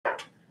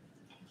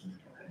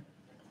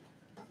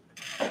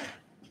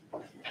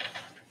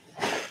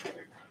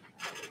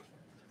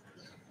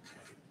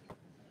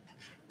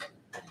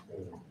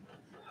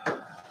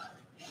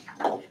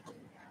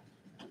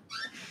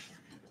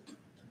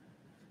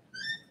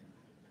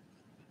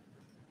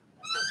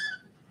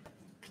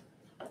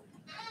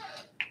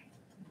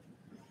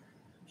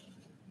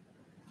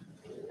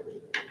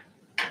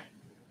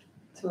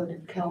So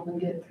did Calvin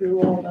get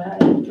through all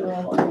that after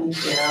all? I mean,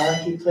 Yeah,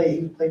 he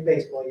played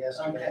baseball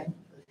yesterday. Okay.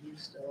 But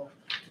he's still,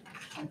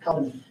 I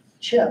called him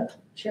Chip,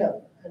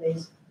 and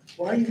he's,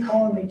 why are you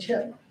calling me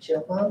Chip?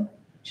 Chipmunk?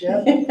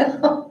 Chip?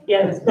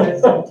 Yeah, his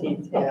wisdom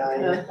teeth.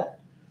 Yeah,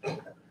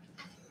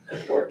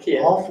 Poor kid.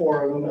 all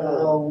four of them.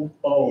 Oh,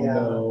 Oh, yeah.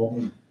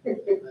 no.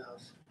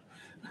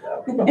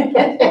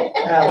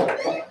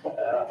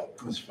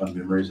 It's fun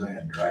memories. I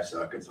had dry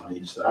sockets on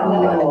each side.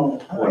 Oh.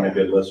 When a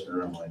good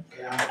listener, I'm like,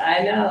 Yeah.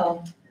 I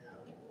know.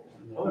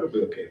 oh, it'll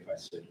be okay if I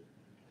sit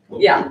a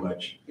little Yeah. too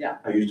much. Yeah.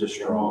 I used a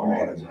straw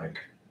and it's like,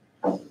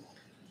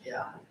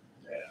 Yeah.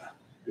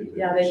 good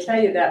Yeah, they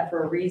tell you that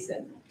for a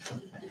reason.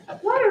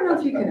 Well, I don't know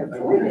if you can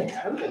avoid it.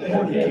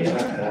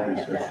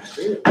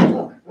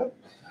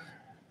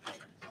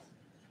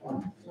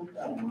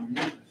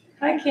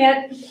 Hi,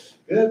 Kent.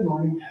 Good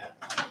morning.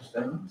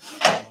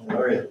 How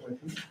are you?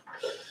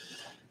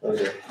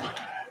 Okay.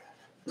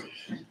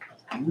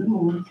 Good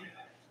morning.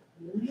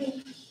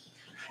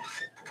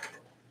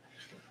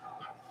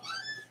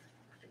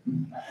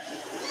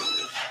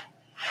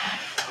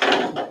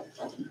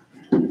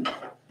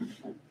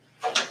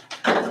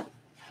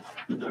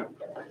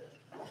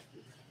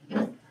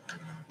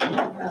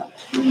 About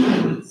 2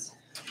 minutes.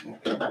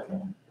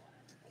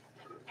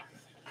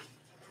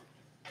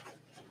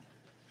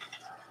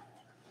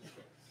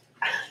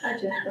 Hi,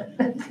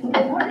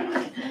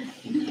 Jennifer.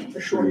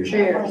 The short Cheers.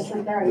 chairs.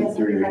 So there, I guess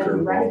everybody's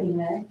writing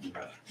there.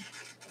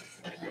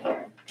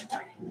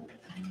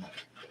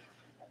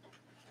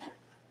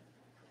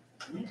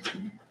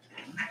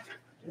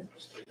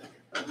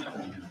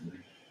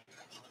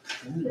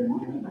 Good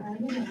morning, how are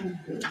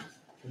you?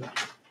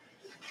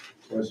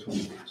 Was when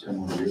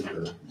someone read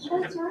the.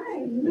 That's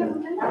right, you never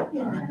been out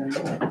here.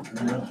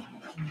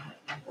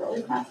 Well, at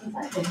least not since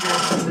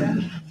I've been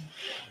here.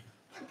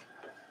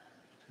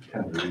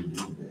 Kind of read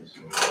these days,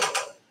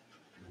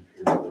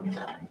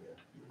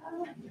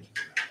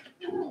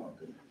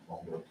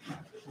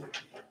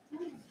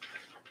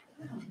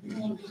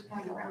 You just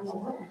kind of around the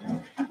world.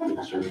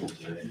 Good circle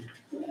today.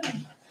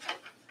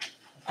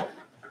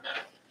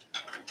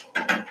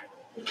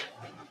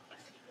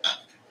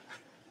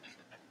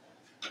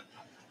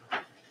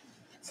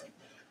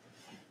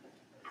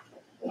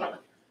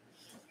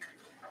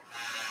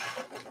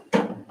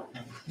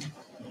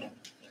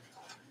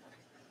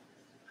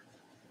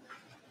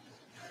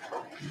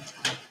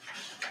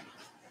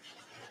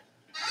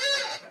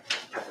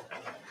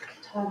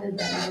 Todd, did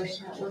that ever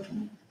start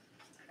working?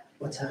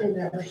 What's that? Did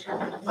that ever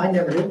start working? I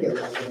never did get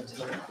logged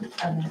into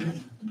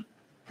it.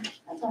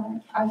 That's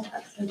all right,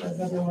 I sent those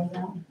other ones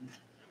out.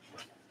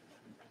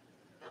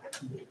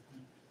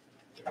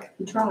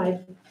 You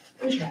tried.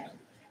 Okay.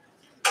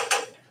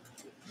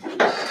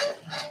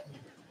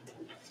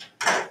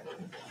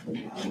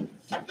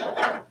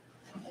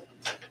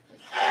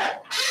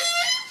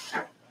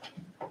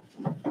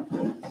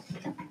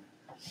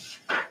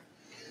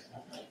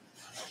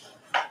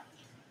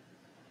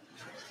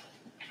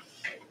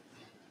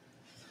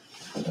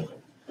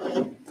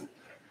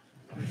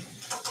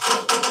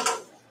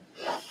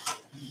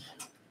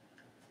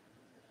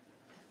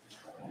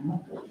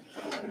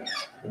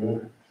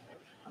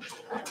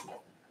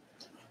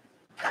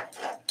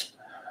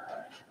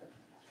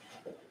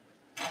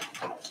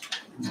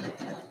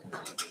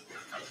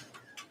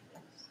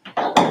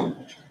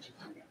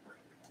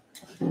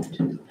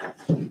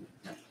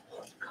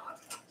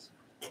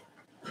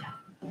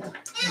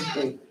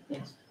 Okay,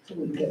 yes, so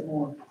we can get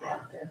more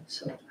out there.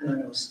 So, I don't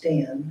know,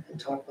 Stan had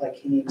talked like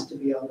he needs to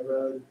be on the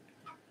road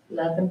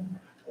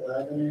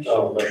 11-ish.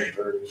 Oh,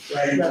 11:30.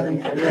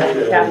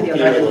 11:30. Kathy,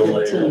 Yeah, a little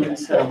 11:15,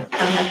 so I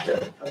have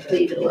to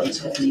Okay. leave at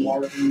So 11:15.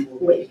 Marvin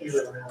will be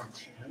here around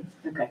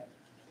 10 Okay,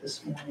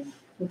 this morning.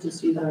 we'll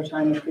just use our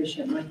time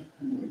efficiently.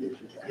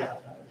 Yeah.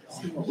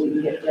 See what we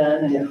can get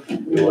done, and if we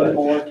need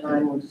more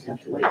time, we'll just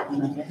have to wait on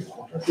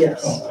that.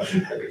 Yes.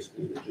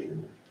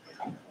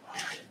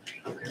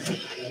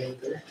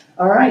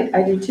 All right,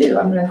 I do too.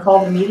 I'm gonna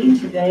call the meeting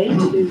today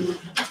to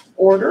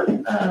order.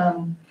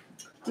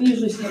 We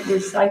usually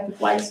recite the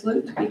flag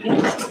salute to begin.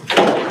 Start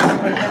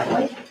that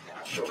way.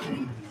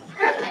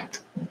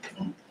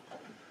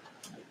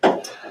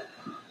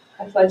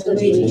 I pledge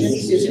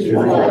allegiance to the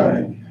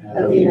flag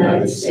of the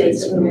United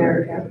States of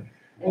America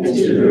and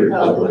to the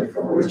republic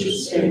for which it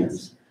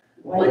stands,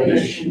 one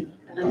nation,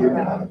 under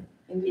God,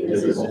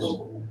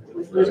 indivisible,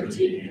 with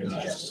liberty and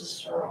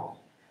justice for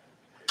all.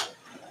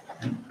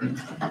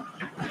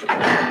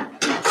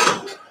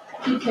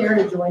 If you care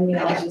to join me,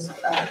 I'll just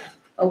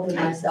open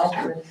myself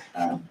with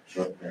a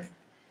short prayer.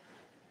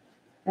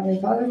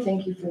 Heavenly Father,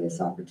 thank you for this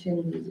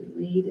opportunity to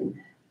lead and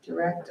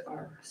direct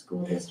our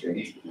school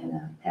district in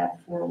a path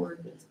forward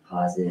that's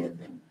positive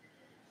and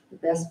the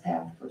best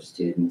path for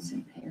students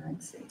and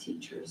parents and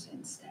teachers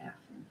and staff.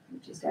 And we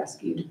just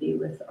ask you to be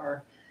with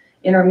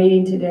in our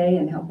meeting today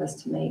and help us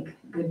to make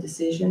good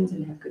decisions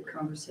and have good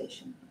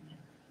conversation.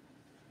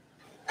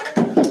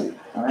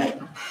 All right.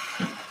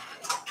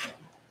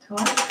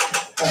 Todd?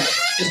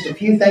 Just a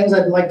few things.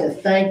 I'd like to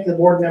thank the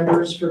board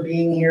members for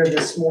being here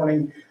this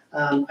morning.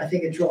 I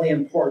think it's really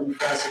important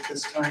for us at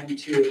this time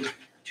to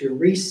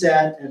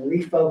reset and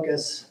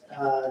refocus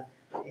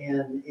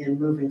in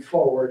moving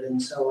forward.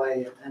 And so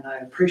I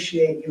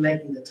appreciate you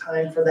making the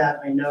time for that.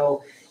 I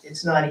know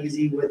it's not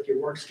easy with your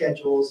work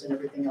schedules and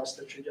everything else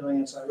that you're doing.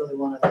 And so I really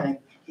want to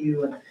thank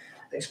you and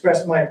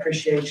express my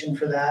appreciation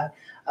for that.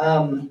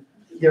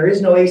 There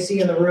is no AC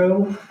in the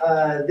room,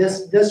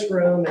 this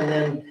room, and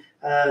then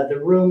the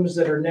rooms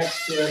that are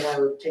next to it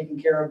are taken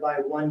care of by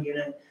one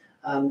unit.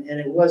 And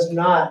it was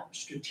not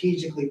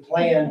strategically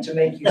planned to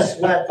make you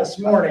sweat this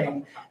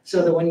morning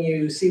so that when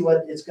you see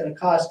what it's going to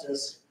cost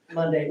us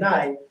Monday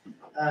night,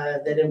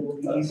 that it will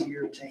be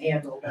easier to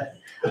handle. But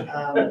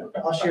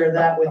I'll share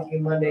that with you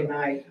Monday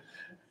night.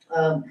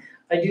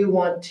 I do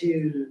want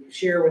to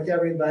share with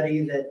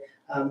everybody that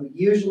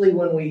usually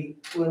when we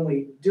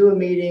do a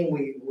meeting,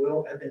 we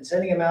will have been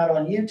sending them out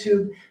on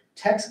YouTube.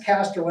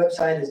 Textcaster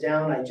website is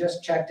down. I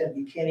just checked it.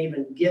 You can't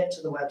even get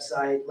to the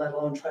website, let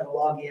alone try to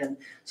log in.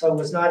 So I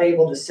was not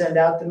able to send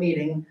out the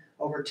meeting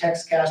over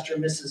Textcaster.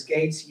 Mrs.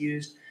 Gates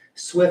used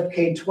Swift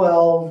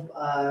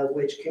K-12,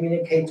 which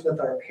communicates with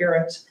our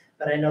parents,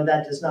 but I know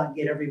that does not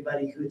get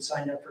everybody who had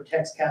signed up for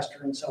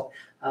Textcaster. And so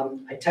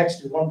I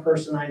texted one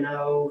person I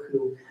know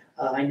who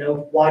I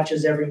know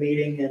watches every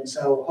meeting. And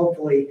so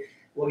hopefully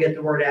we'll get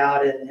the word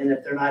out. And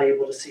if they're not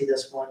able to see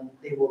this one,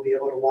 they will be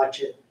able to watch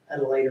it at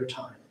a later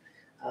time.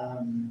 I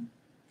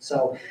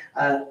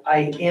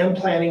am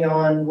planning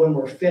on, when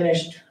we're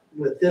finished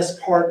with this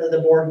part of the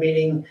board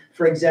meeting,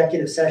 for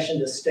executive session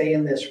to stay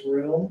in this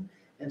room.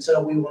 And so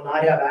we will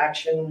not have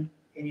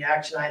any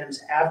action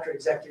items after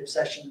executive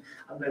session.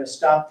 I'm going to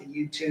stop the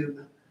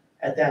YouTube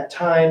at that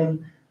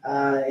time,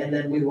 and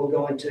then we will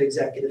go into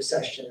executive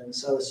session. And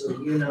so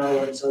you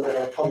know, and so that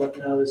our public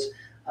knows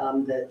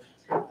that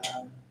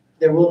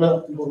there will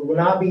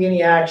not be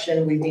any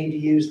action. We need to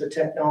use the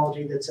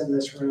technology that's in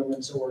this room,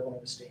 and so we're going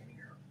to stay in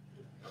here.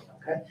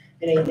 Okay.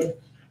 Any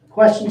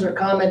questions or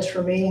comments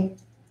for me?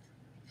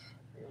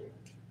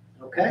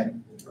 Okay,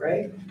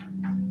 great.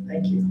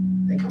 Thank you.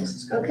 Thank you,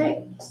 Mrs. Scott.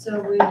 Okay,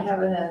 so we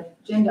have an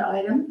agenda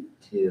item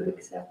to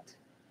accept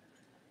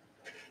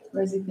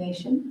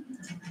resignation,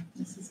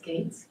 Mrs.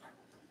 Gates.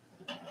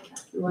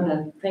 We want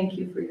to thank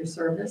you for your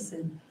service,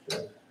 and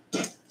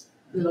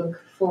we look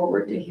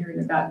forward to hearing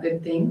about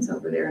good things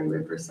over there in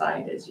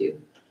Riverside as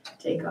you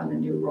take on a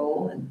new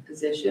role and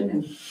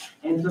position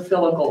and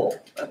fulfill a goal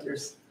of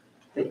yours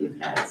that you've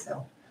had.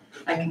 So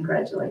I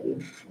congratulate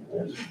you.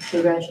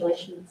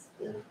 Congratulations.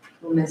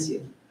 We'll miss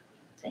you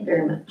Thank you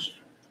very much.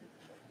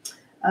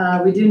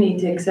 We do need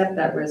to accept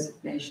that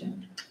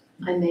resignation.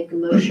 I make a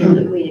motion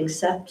that we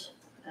accept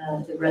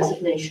the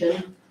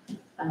resignation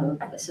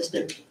of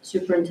Assistant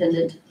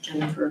Superintendent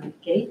Jennifer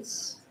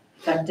Gates,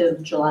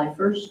 effective July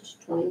 1st,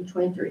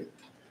 2023.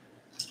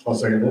 I'll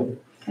second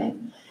it. Okay.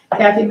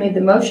 Kathy made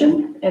the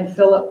motion and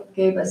Philip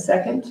gave a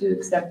second to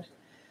accept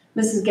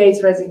Mrs.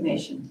 Gates'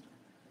 resignation.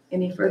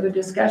 Any further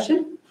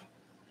discussion?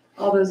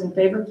 All those in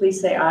favor,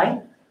 please say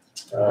aye.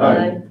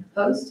 Aye.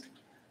 Opposed?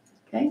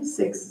 Okay,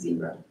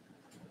 6-0.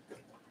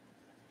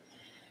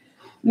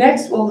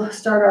 Next, we'll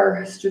start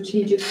our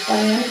strategic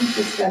plan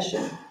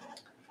discussion.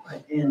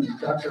 And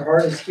Dr.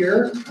 Hart is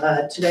here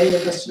today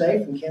with us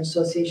today from Kansas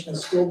Association of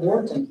School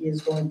Boards, and he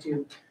is going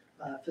to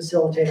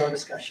facilitate our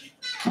discussion.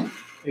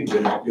 Hey,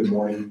 good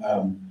morning.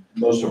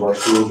 Most of our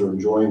schools are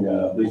enjoying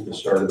at least the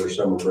start of their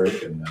summer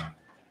break, and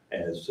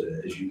as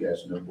you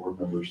guys know, board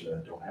members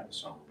don't have a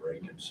summer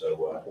break, and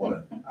so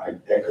I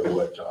echo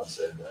what John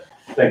said.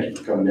 Thank you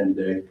for coming in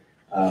today.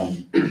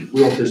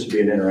 We want this to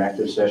be an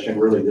interactive session.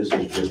 Really, this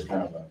is just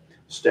kind of a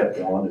step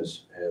one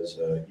as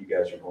you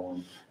guys are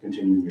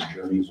continuing your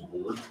journey as a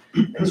board.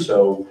 And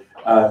so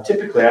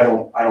typically I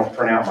don't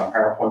print out my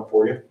PowerPoint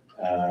for you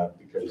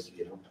because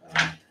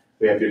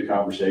we have good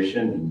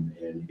conversation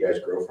and you guys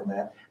grow from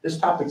that. This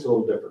topic's a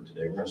little different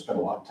today. We're going to spend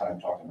a lot of time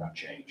talking about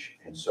change.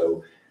 And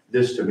so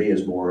this to me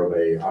is more of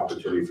a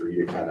opportunity for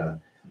you to kind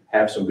of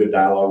have some good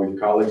dialogue with your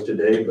colleagues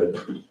today.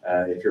 But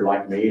if you're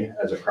like me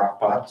as a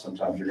crockpot,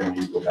 sometimes you're going to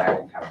need to go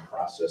back and kind of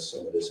process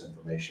some of this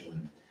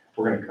information.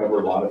 We're going to cover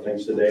a lot of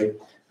things today.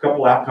 A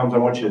couple outcomes I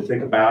want you to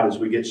think about as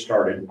we get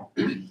started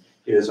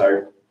is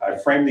I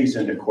frame these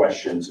into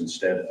questions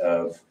instead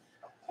of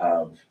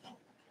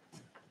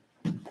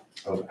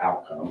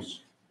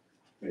outcomes,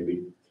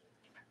 maybe.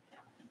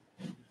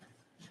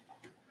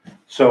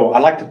 So I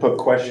like to put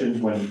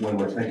questions when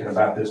we're thinking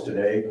about this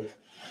today.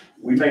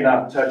 We may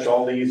not touch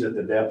all these at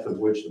the depth of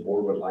which the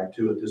board would like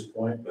to at this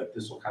point, but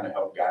this will kind of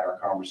help guide our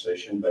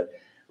conversation. But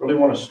really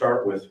want to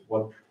start with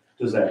what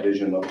does that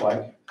vision look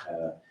like?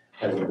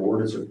 As a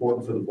board, it's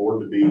important for the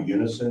board to be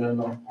unison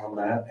on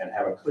that and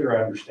have a clear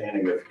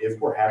understanding of if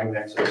we're having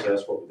that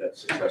success, what would that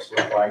success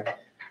look like?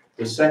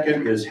 The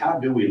second is how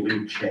do we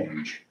lead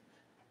change?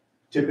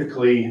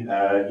 Typically,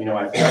 I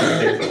think we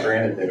take for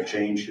granted that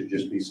change should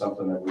just be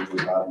something that we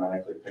would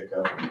automatically pick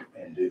up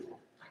and do.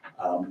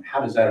 How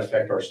does that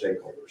affect our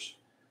stakeholders?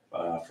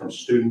 From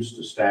students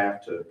to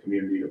staff to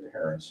community to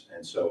parents.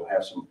 And so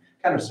have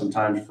some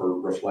time for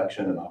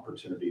reflection and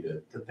opportunity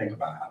to think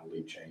about how to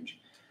lead change.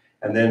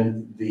 And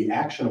then the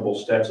actionable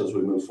steps as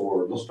we move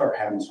forward, we'll start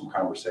having some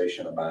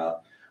conversation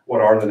about what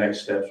are the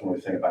next steps when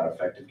we think about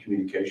effective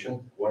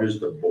communication? What is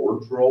the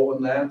board's role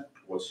in that?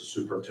 What's the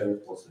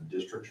superintendent, what's the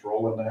district's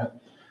role in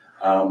that?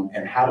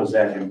 And how does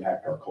that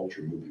impact our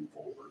culture moving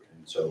forward?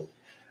 And so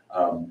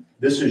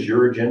this is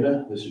your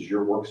agenda, this is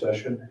your work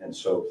session. And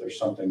so if there's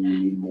something you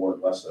need more or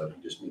less of,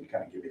 you just need to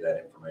kind of give you that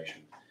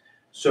information.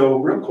 So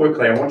real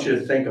quickly, I want you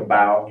to think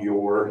about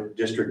your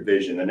district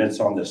vision, and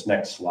it's on this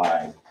next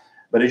slide.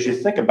 But as you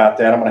think about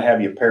that, I'm going to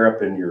have you pair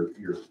up in your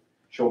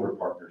shoulder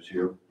partners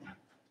here.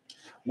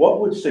 What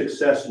would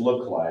success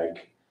look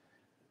like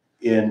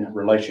in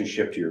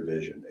relationship to your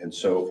vision? And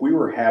so if we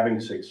were having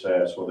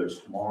success, whether it's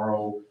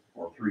tomorrow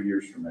or 3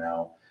 years from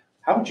now,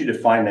 how would you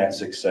define that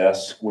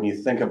success when you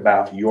think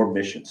about your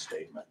mission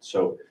statement?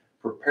 So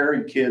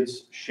preparing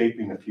kids,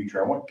 shaping the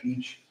future. I want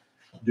each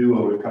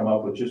duo to come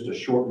up with just a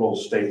short little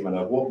statement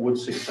of what would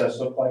success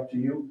look like to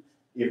you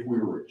if we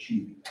were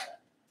achieving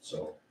that.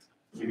 So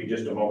give you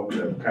just a moment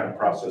to kind of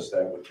process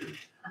that with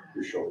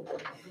your shoulder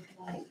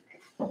partner.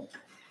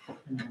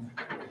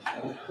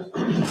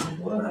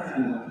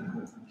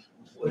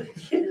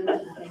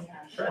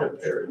 Try to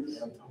pair it.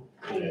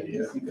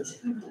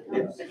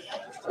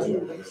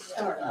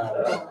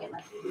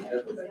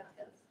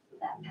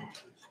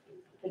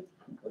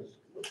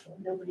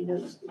 Nobody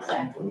knows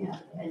exactly,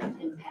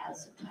 and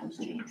paths sometimes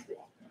change,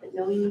 but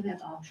knowing you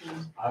have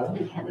options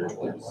and having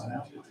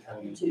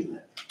tools to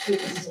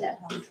take a step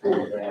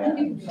forward.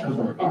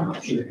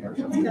 Sharing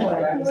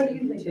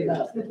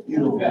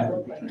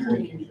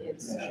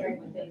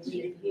what they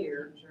need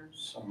here.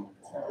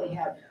 They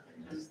have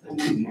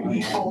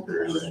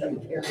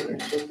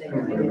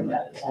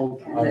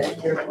that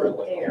they're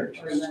prepared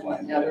for.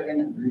 Now they're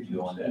gonna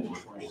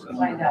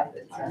find out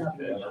that some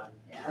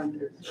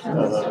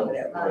of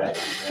them I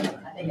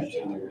think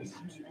it's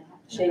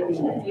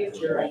shaping the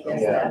future. I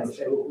guess that's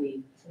what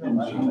we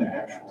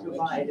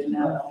provide, and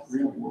now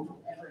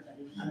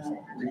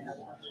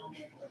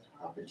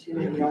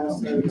opportunity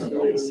also to in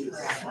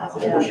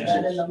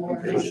the more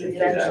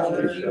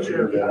eventual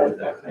future of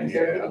their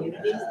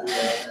communities,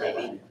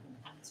 maybe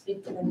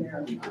speak to them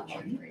there.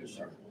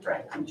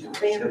 Right.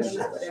 Families,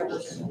 whatever.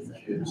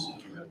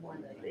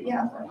 But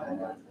yeah.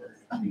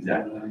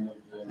 Exactly.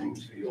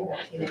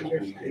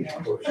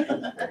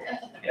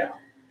 Yeah.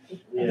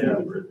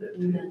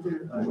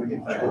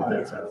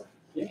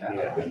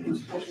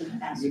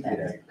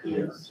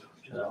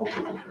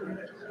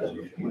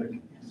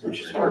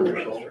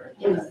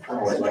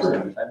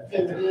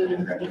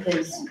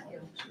 Because,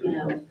 you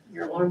know,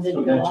 your alarm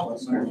didn't go off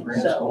this morning,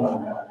 so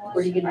what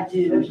are you gonna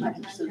do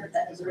so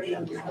that is already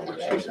on your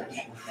conversation?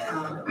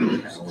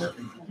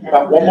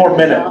 About one more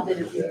minute.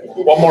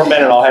 One more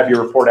minute, I'll have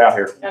your report out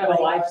here. Kind of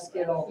a life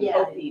skill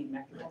Yeah. coping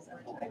mechanism.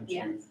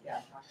 Yeah.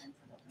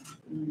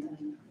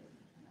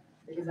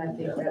 Because I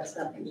think that's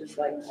something just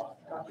like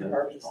Dr.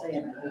 Barb was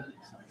saying.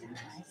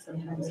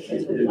 Sometimes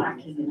kids are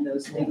lacking in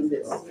those things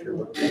that's a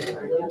little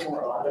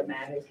more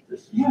automatic in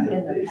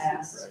the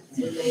past.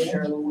 So they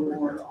are a little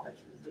more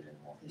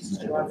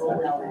struggle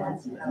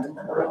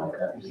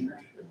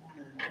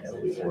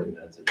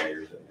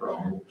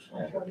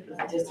with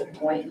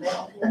disappointment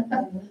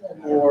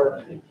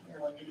or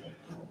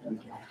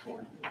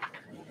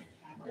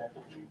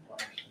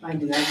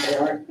finding out they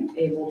aren't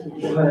able to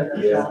do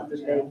the job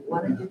that they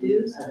wanted to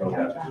do, so they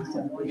have to do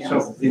something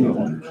else.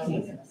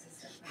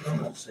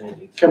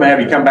 Come have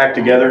you come back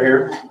together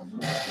here.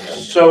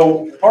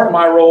 So part of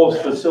my role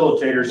as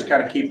facilitator is to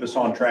kind of keep us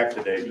on track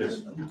today,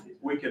 because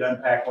we could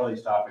unpack one of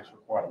these topics for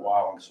quite a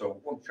while, and so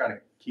we'll try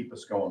to keep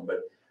us going.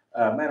 But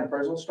Madam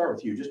President, let's start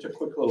with you. Just a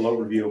quick little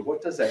overview of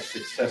what does that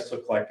success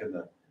look like in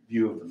the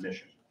view of the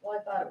mission? Well,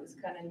 I thought it was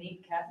kind of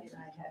neat. Kathy and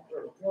I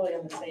were really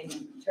on the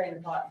same train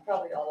of thought,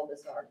 probably all of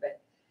us are,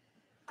 but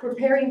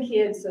preparing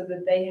kids so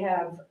that they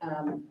have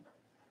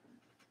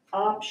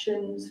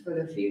options for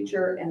the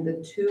future and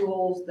the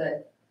tools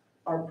that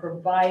are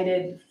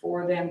provided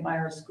for them by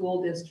our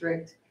school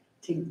district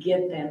to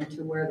get them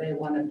to where they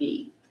want to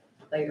be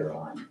later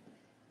on.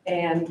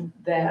 And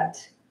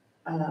that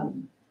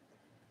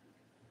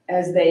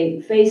as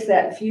they face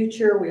that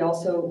future, we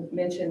also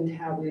mentioned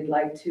how we'd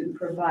like to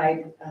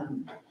provide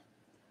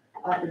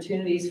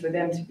opportunities for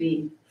them to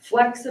be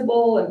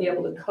flexible and be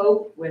able to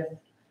cope with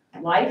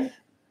life,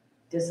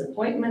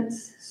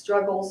 disappointments,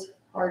 struggles,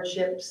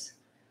 hardships,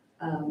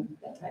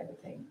 that type of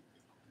thing.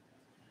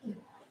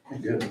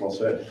 Good, well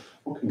said.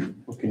 What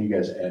can you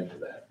guys add to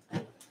that?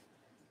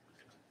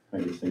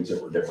 Maybe things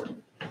that were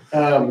different.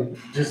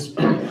 Just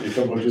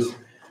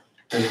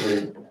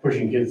basically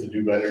pushing kids to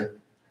do better.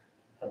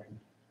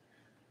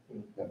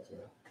 That's a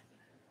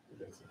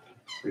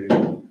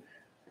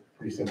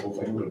pretty simple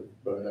thing,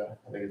 but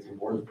I think it's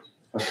important.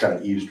 Let's kind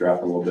of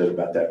eavesdrop a little bit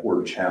about that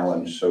word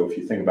challenge. So if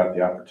you think about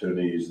the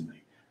opportunities and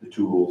the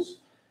tools,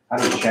 how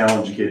do you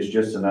challenge kids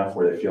just enough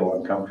where they feel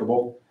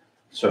uncomfortable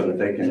so that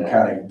they can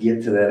kind of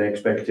get to that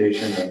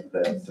expectation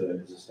that is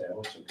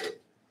established? Okay.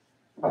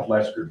 How about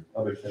last group,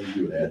 other things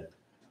you would add?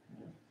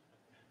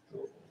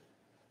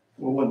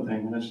 Well, one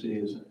thing I see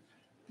is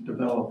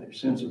develop a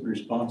sense of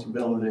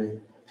responsibility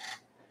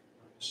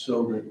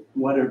so that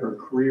whatever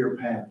career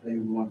path they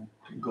want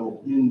to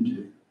go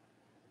into,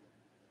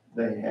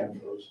 they have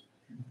those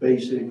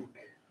basic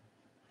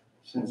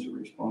sense of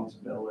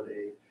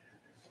responsibility.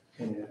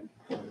 And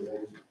whether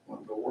they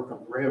want to go work on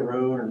the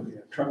railroad or be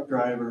a truck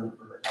driver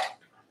or a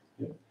doctor.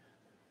 Yeah.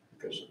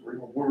 Because the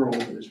real world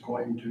is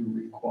going to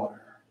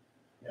require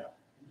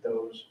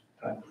those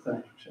type of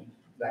things. And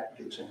that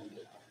gets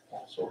into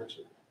all sorts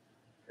of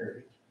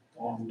areas,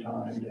 on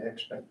time to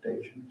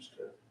expectations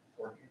to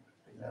working.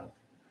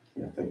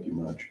 Yeah, thank you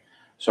much.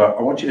 So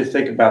I want you to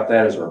think about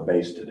that as our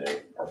base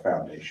today, our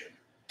foundation.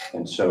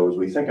 And so as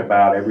we think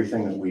about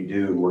everything that we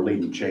do, we're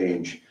leading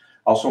change.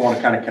 I also want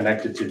to kind of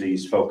connect it to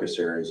these focus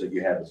areas that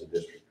you have as a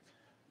district.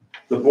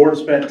 The board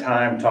spent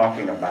time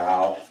talking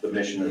about the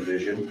mission and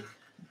vision,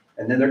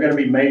 and then they're going to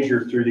be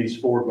measured through these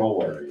 4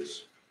 goal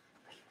areas.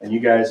 And you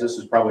guys, this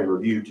is probably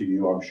reviewed to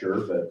you, I'm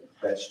sure, but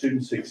that's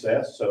student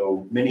success.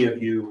 So many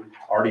of you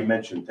already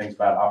mentioned things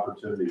about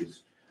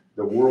opportunities,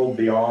 the world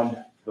beyond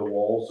the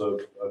walls of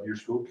your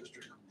school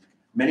district.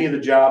 Many of the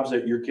jobs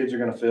that your kids are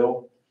going to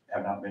fill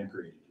have not been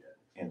created yet.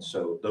 And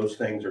so those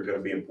things are going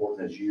to be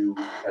important as you,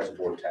 as a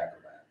board, tackle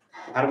that.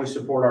 How do we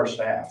support our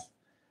staff?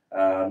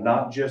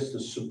 Not just the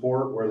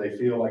support where they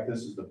feel like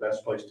this is the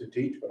best place to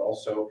teach, but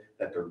also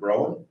that they're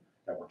growing,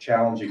 that we're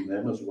challenging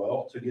them as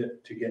well to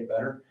get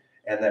better,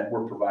 and that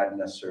we're providing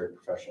necessary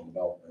professional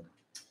development.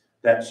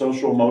 That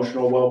social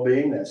emotional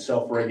well-being, that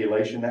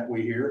self-regulation that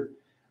we hear.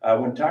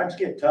 When times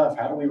get tough,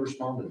 how do we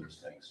respond to those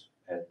things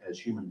as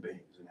human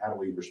beings? And how do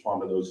we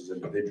respond to those as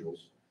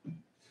individuals?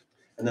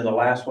 And then the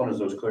last one is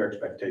those clear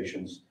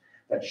expectations,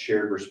 that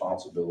shared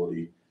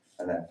responsibility,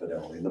 and that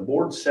fidelity. And the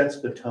board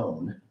sets the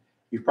tone.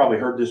 You've probably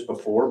heard this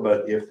before,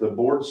 but if the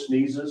board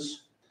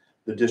sneezes,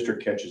 the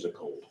district catches a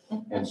cold.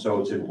 And so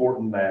it's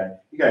important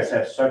that you guys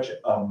have such an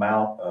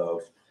amount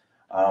of,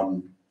 I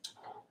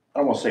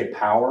don't want to say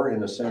power in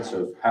the sense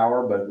of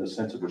power, but in the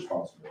sense of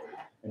responsibility.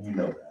 And you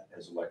know that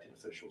as elected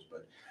officials,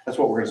 but that's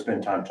what we're going to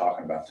spend time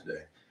talking about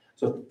today.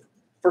 So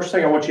first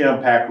thing I want you to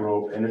unpack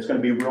and it's going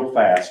to be real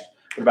fast,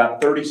 for about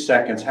 30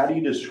 seconds, how do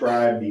you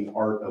describe the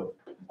art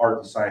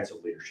and science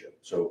of leadership?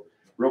 So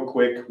real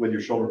quick with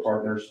your shoulder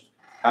partners,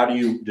 how do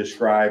you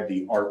describe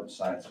the art and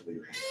science of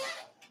leadership?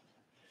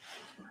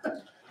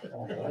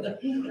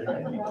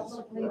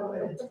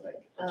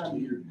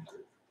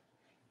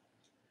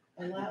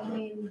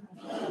 Allowing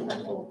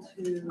people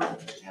to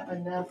have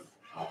enough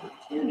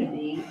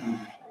opportunity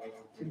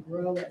to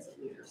grow as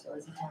a leader. So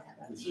as you talk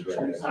about teachers,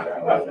 you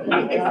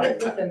gotta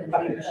put them in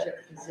leadership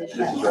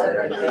positions. So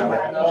that they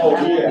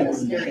don't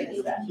experience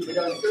that. They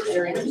don't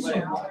experience what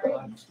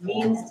it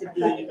means to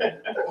be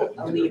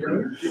a leader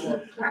or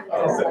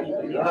practice being a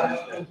leader. I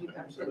don't think you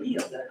come to the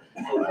field.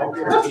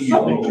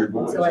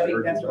 So I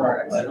think that's where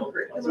our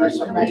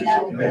extracurricular right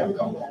now.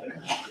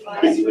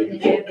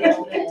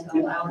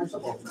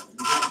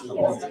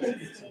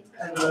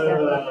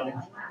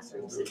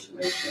 Classroom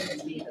situation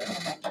and be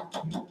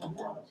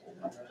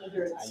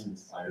Whether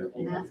it's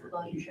math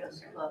club,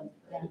 chess club,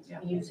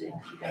 music.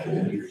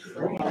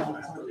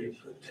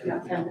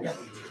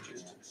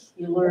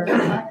 You learn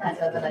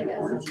that, I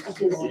guess, because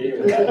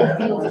it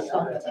feels a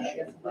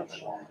competition,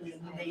 which you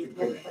made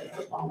with play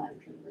football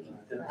actively,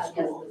 I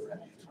guess,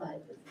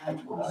 but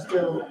you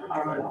still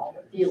are on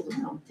a field of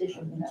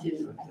competition to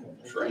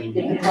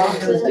get the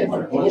process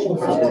different.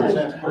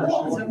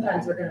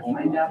 Sometimes they're gonna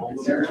find out that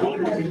they're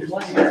leaders in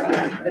one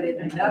area, but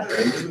in another,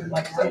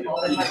 like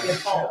football, they might be a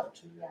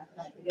fault.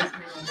 I guess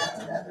maybe that's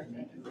the other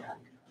thing.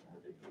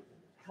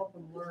 Help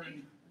them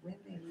learn when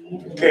they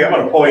lead. Okay, I'm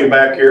going to pull you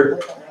back here.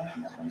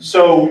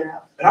 So,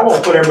 and I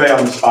won't put everybody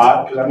on the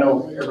spot because I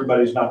know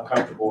everybody's not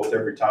comfortable with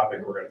every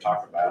topic we're going to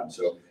talk about.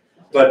 So,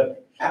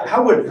 but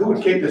who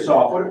would kick this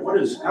off?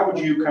 How would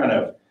you kind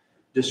of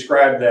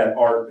describe that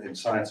art and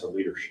science of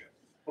leadership?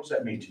 What does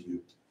that mean to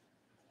you?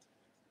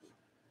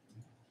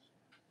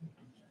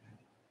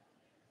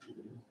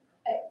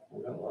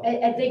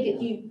 I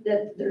think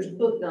that there's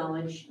book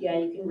knowledge, yeah,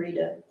 you can read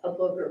a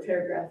book or a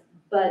paragraph,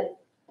 but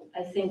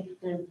I think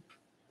an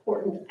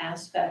important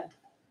aspect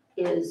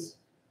is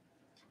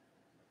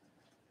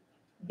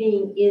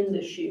being in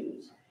the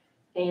shoes.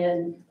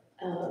 And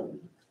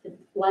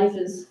life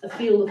is a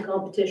field of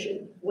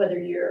competition, whether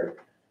you're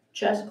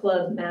chess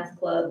club, math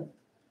club,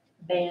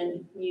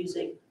 band,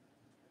 music,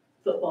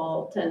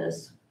 football,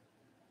 tennis,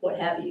 what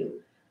have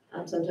you.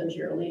 Sometimes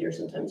you're a leader,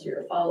 sometimes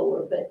you're a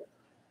follower, but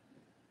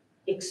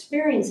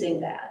experiencing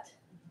that,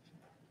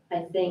 I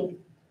think,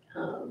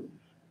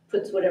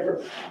 puts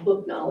whatever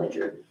book knowledge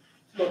or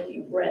book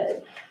you've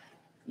read,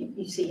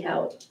 you see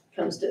how it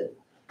comes to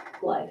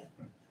life.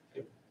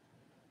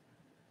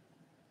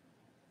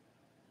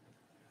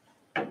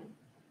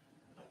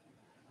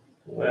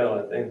 Well,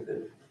 I think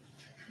that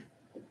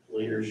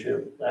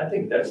leadership, I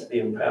think that's the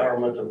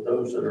empowerment of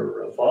those that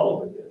are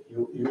following it.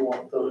 You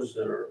want those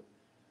that are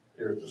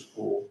here at the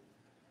school,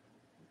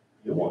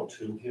 you want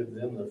to give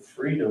them the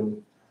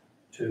freedom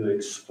to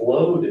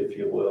explode, if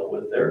you will,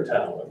 with their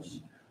talents.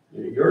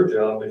 Your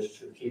job is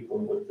to keep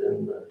them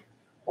within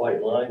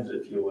white lines,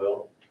 if you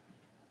will.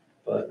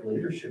 But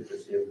leadership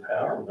is the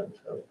empowerment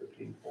of the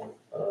people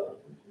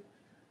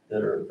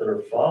that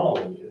are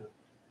following you.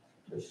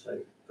 Just say,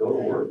 go to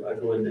work. I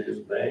go into his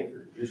bank,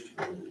 or used to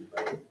go into his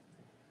bank.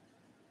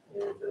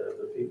 And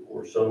the people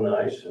were so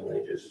nice, and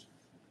they just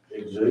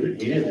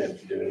exuded. He didn't have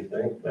to do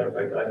anything. Matter of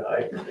fact, I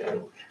hired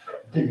him.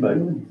 But,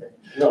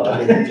 no,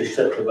 I mean, just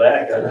sit in the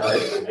back, I'd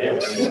hide from him.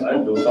 I mean,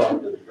 I'd go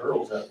talk to the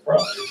girls out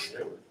front.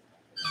 They were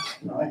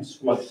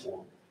nice, much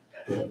more.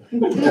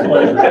 Much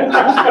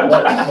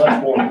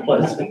more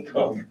pleasant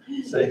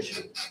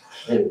conversation.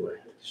 Anyway.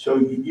 So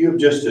you've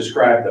just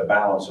described the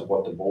balance of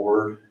what the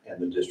board and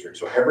the district,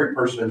 so every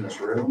person in this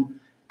room,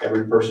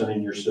 every person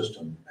in your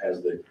system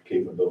has the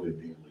capability of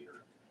being a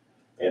leader.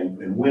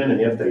 And when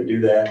and if they do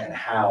that, and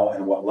how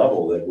and what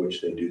level at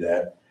which they do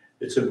that,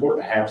 it's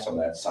important to have some of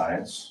that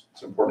science.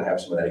 It's important to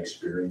have some of that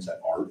experience, that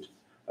art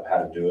of how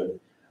to do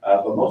it.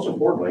 But most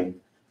importantly,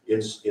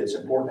 it's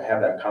important to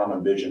have that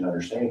common vision and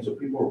understanding, so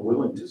people are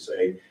willing to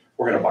say,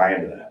 we're going to buy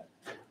into that.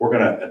 We're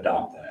going to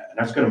adopt that. And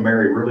that's going to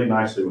marry really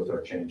nicely with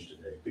our change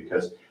today,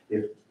 because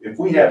if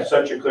we have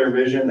such a clear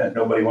vision that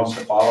nobody wants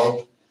to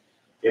follow,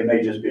 it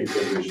may just be a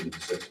clear vision to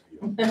the six of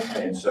you.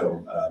 And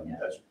so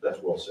that's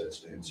well said,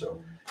 Stan.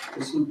 So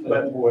isn't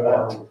that what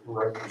our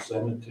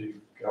representative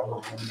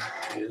government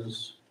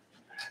is?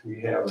 We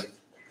have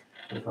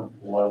different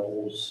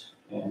levels,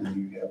 and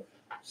you have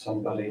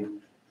somebody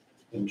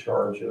in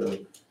charge of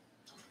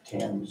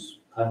tens,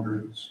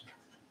 hundreds,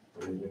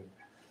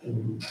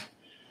 and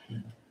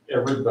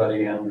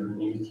everybody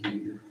underneath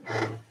you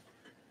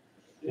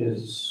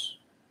is,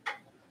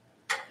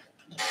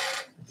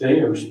 they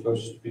are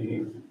supposed to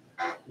be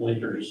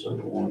leaders of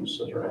the ones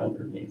that are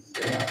underneath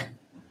them.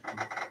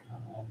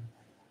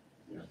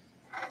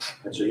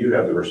 And so you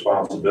have the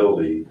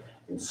responsibility,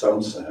 in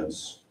some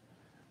sense,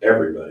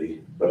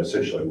 everybody, but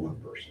essentially one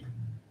person.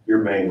 Your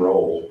main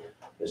role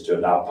is to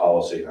adopt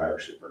policy and hire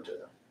a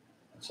superintendent.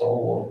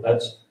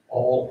 That's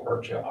all our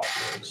job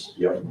is.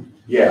 Yep.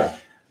 Yeah,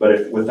 but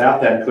if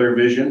without that clear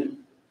vision,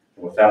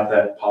 without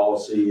that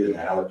policy and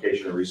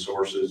allocation of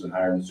resources and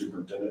hiring the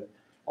superintendent,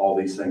 all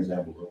these things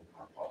down below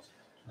aren't possible.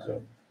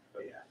 So,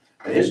 but yeah.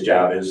 And his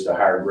job is to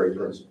hire great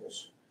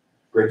principals,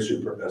 great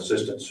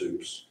assistant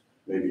soups,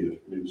 maybe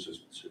a new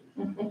assistant soup.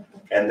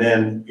 And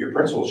then your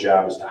principal's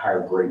job is to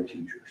hire great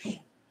teachers.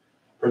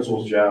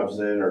 Principal's jobs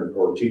then,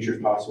 or teachers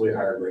possibly,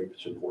 hire great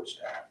support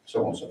staff,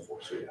 so on and so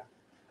forth. So yeah,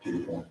 to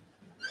your point.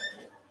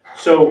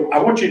 So I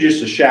want you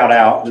just to shout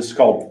out, this is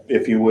called,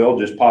 if you will,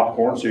 just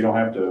popcorn, so you don't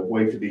have to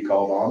wait to be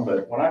called on.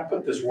 But when I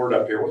put this word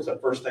up here, what's the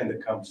first thing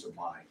that comes to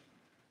mind?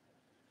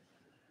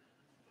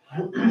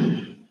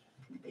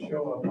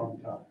 Show up on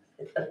time.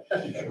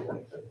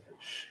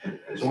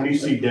 So when you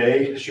see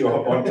day, show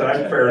up on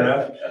time, fair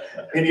enough.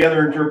 Any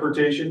other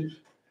interpretation?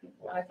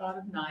 I thought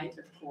of night,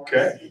 of course.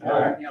 Okay, all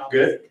right,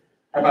 good.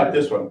 How about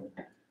this one?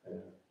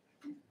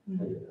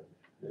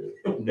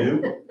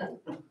 New?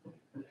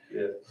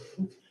 Yeah.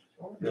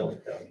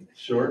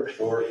 Short?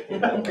 Short.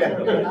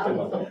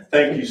 Okay.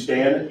 Thank you,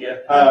 Stan. Yeah.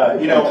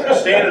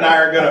 Stan and I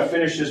are going to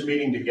finish this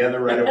meeting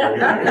together right over here.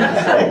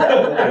 So,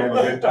 have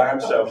a good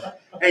time. So,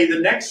 hey, the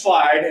next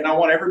slide, and I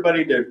want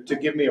everybody to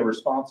give me a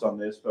response on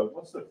this, but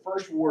what's the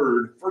first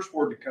word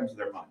that comes to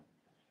their mind?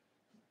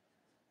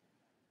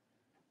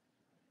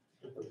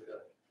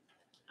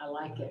 I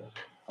like it.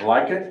 I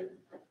like it.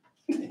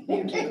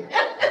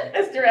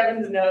 Mr.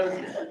 Evans knows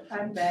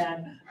I'm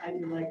bad. I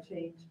do like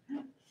change.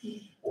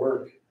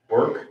 Work.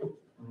 Work.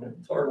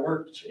 It's hard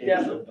work to change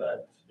Yeah.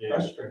 sometimes.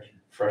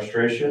 Frustration.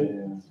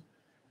 Frustration.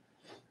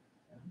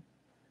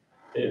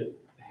 It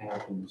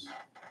happens.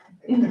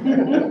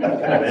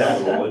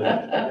 Inevitable, isn't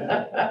it?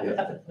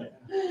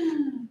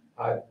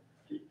 Yeah.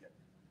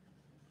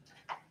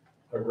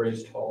 I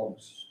raised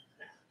hogs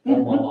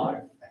all my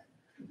life.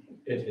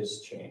 It has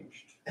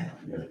changed. I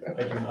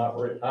do not,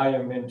 I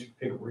am into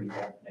pig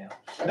rehab now.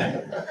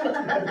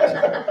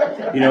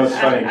 It's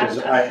funny because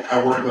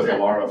I work with a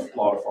lot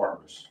of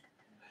farmers,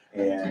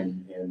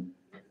 and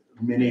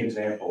many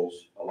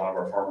examples, a lot of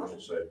our farmers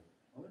will say,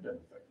 "Well, that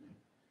doesn't affect me."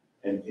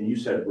 And you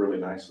said it really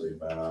nicely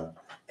about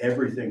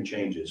everything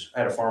changes. I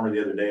had a farmer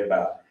the other day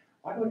about,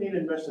 why do we need to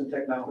invest in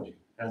technology?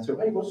 And I said,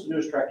 hey, what's the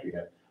newest tractor you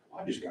have?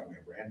 Well, I just got me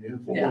a brand new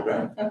 4-wheel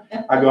drive.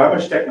 I go, how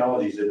much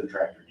technology is in the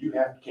tractor?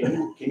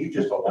 Can you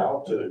just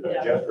allow it to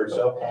adjust for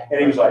itself?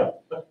 And he was like,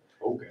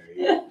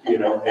 okay,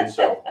 and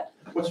so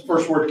what's the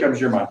first word that comes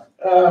to your mind?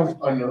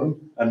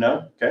 Unknown.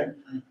 Unknown, okay.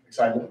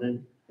 Excitement,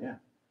 maybe.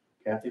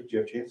 Kathy, do you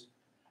have a chance?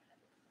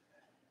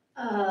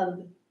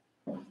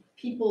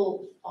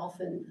 People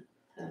often,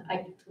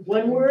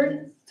 one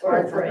word or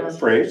a phrase?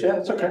 Phrase, yeah,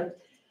 that's okay.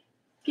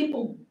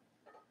 People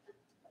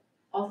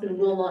often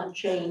will not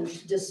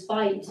change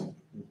despite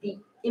the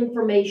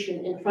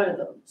information in front of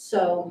them.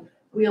 So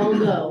we all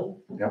know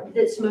Yep.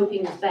 that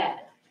smoking is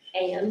bad,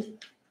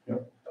 and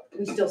Yep.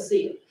 we still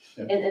see it.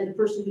 Yep. And the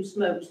person who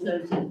smokes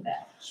knows it's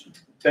bad.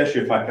 Test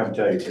you if I come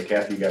tell you, say,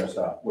 Kathy, you gotta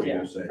stop. What are you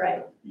gonna say?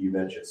 Right. You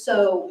mentioned.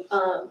 So,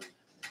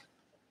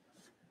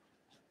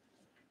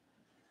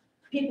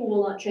 people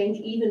will not change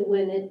even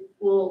when it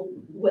will,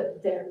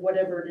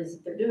 whatever it is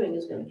that they're doing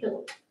is gonna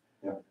kill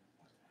them.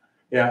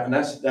 Yeah, and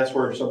that's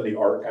where some of the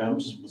art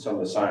comes, some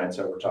of the science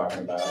that we're talking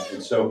about.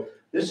 And so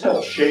this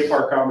helps shape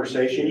our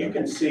conversation. You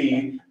can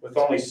see with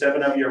only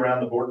 7 of you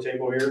around the board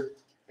table here,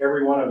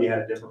 every one of you had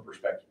a different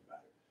perspective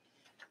about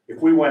it.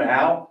 If we went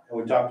out and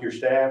we talked to your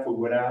staff, we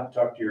went out and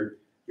talked to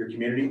your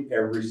community,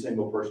 every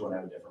single person would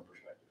have a different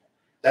perspective.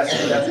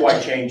 That's why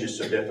change is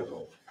so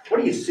difficult. What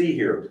do you see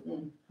here?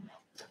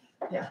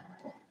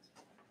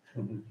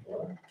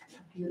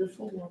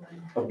 Beautiful woman.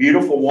 A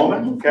beautiful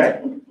woman,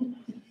 okay?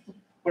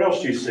 What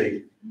else do you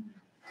see?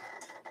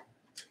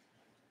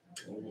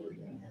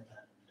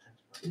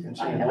 You can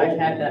see I've an old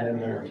had one that. in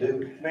there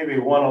too. Maybe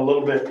one a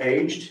little bit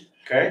aged.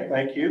 Okay,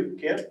 thank you,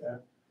 Kim.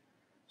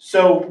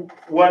 So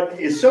what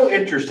is so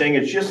interesting,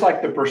 it's just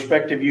like the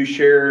perspective you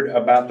shared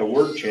about the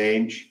word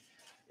change,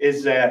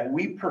 is that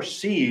we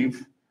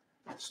perceive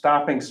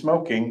stopping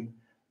smoking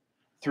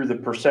through the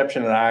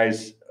perception and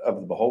eyes of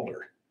the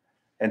beholder.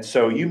 And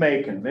so you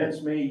may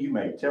convince me, you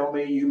may tell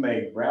me, you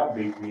may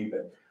browbeat me,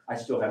 but I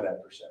still have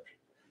that perception.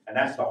 And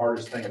that's the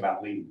hardest thing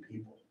about leading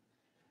people.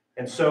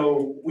 And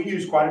so we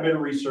use quite a bit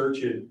of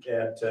research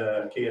at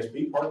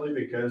KSB, partly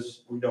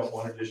because we don't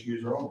want to just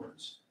use our own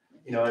words.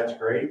 You know, that's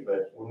great,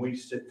 but when we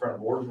sit in front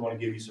of boards, we want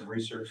to give you some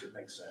research that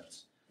makes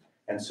sense.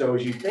 And so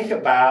as you think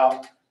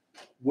about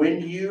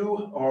when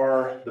you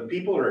are, the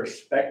people that are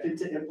expected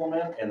to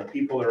implement and the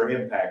people that are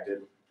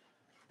impacted,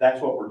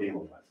 that's what we're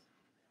dealing with.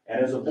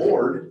 And as a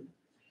board,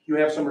 you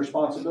have some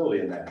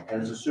responsibility in that.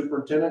 And as a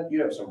superintendent,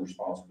 you have some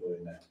responsibility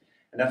in that.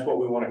 And that's what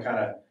we want to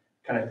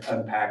kind of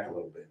unpack a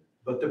little bit.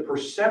 But the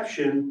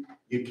perception,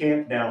 you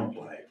can't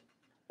downplay.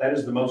 That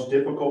is the most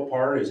difficult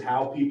part, is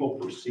how people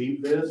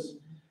perceive this.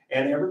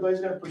 And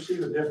everybody's going to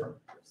perceive it different.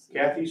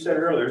 Kathy, you said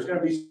earlier, it's going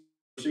to be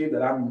perceived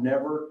that I'm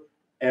never,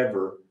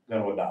 ever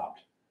going to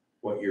adopt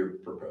what you're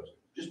proposing.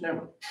 Just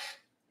never.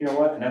 You know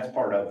what? And that's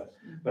part of it.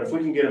 But if we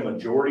can get a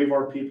majority of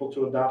our people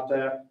to adopt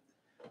that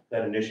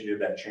initiative,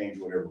 that change,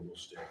 whatever, will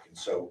stick. And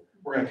so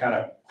we're going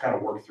to kind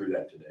of work through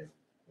that today.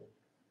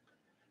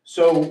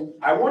 So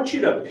I want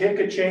you to pick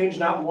a change,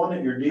 not one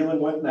that you're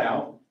dealing with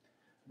now,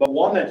 but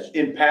one that's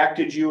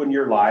impacted you in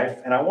your life.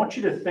 And I want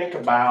you to think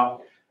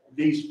about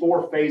these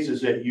 4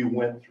 phases that you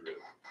went through,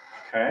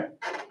 okay?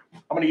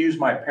 I'm going to use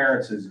my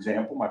parents as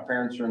example. My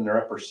parents are in their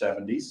upper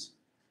 70s.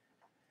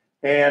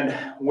 And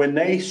when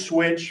they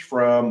switched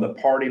from the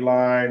party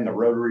line, the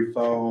rotary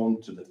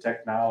phone, to the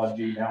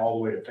technology, now all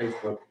the way to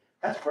Facebook,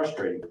 that's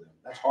frustrating for them.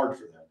 That's hard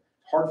for them.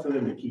 It's hard for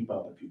them to keep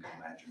up, if you can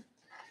imagine.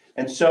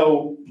 And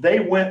so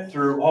they went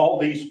through all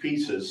these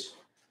pieces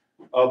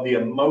of the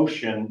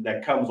emotion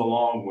that comes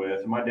along with,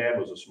 and my dad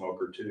was a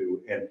smoker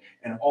too,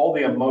 and all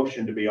the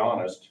emotion, to be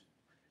honest,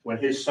 when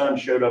his son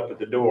showed up at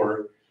the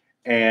door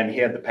and he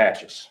had the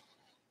patches.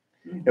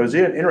 It was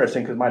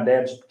interesting because my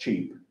dad's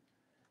cheap.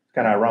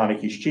 Kind of ironic,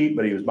 he's cheap,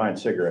 but he was buying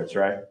cigarettes,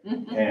 right?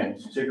 And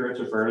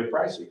cigarettes are fairly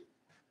pricey.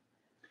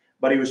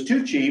 But he was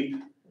too cheap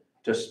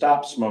to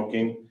stop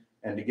smoking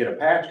and to get a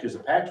patch, because the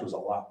patch was a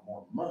lot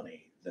more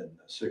money than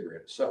the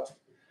cigarette itself.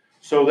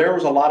 So there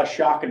was a lot of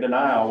shock and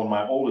denial when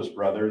my oldest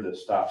brother that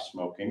stopped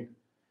smoking,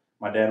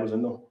 my dad was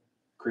in the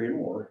Korean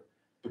War,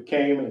 but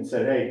came and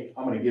said, hey,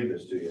 I'm going to give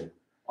this to you.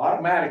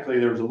 Automatically,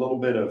 there was a little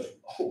bit of,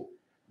 oh,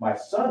 my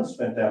son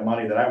spent that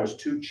money that I was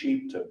too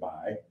cheap to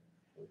buy.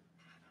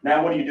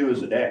 Now what do you do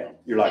as a dad?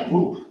 You're like,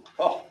 ooh,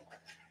 oh.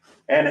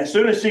 And as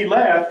soon as he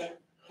left,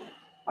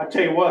 I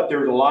tell you what, there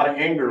was a lot of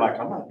anger, like,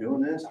 I'm not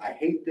doing this. I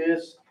hate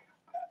this.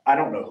 I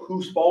don't know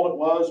whose fault it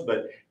was,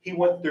 but he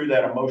went through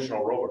that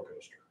emotional roller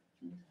coaster.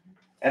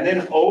 And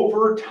then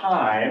over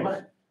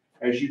time,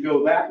 as you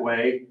go that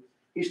way,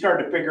 he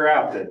started to figure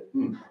out that,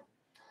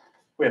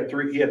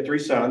 he had 3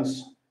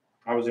 sons.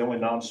 I was the only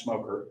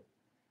non-smoker.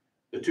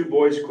 The 2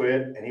 boys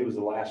quit, and he was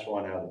the last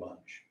one out of the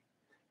bunch.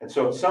 And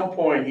so at some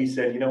point he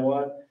said, you know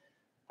what?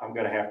 I'm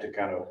going to have to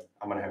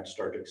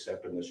start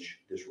accepting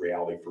this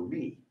reality for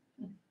me.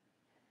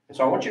 And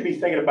so I want you to be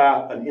thinking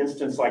about an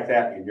instance like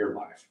that in your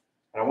life.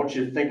 And I want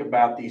you to think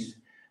about these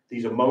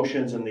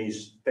emotions and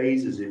these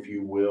phases, if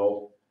you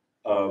will,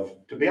 of,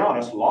 to be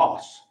honest,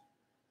 loss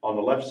on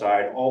the left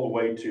side all the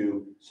way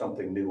to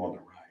something new on the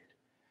right.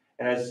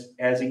 And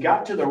as he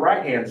got to the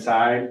right-hand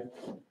side,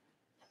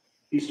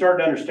 he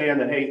started to understand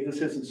that, hey,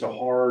 this isn't so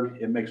hard.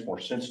 It makes more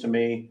sense to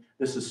me.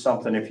 This is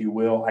something, if you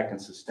will, I can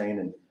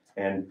sustain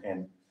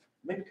and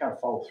maybe kind of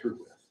follow through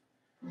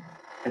with.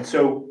 And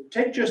so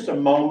take just a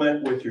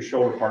moment with your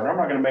shoulder partner. I'm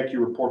not going to make you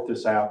report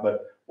this out,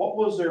 but what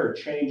was there a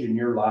change in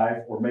your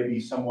life, or maybe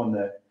someone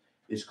that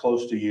is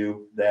close to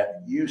you,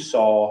 that you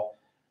saw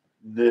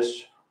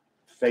this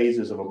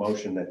phases of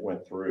emotion that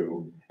went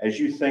through as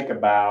you think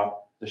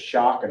about the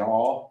shock and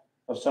awe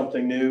of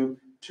something new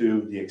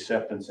to the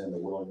acceptance and the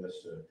willingness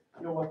to,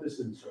 you know what, this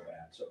isn't so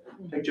bad. So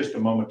take just a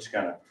moment to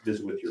kind of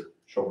visit with your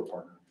shoulder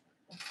partner.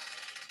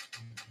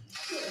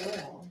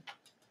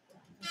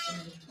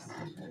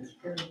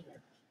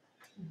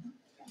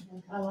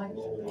 I like it.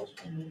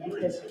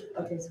 Because,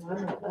 okay, so I'm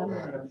gonna put it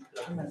on,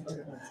 I'm gonna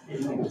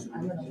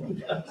leave it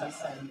to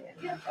Sunday.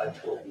 Because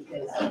when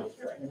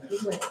he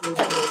went through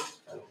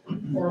this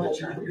horrible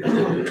time,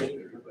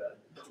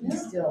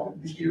 he's still,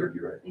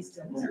 he's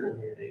still.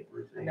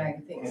 And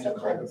I think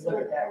sometimes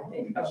look at that and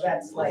think, oh,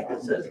 that's like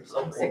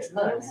 6 months. That's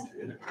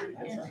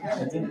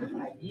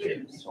 105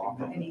 years,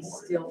 and he's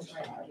still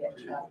trying to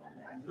get up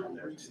on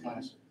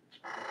that.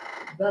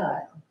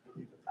 But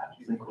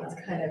it's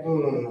kind of.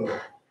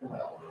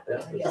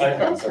 That is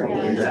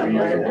probably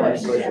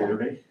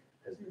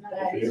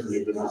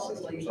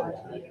not to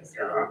be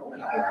considered.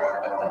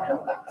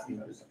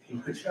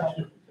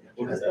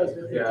 I suppose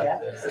with the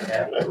death.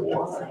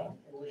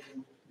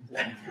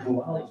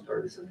 Well, he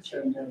started to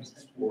change his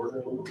sport a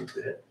little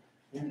bit.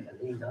 And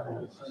he not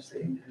only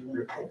stayed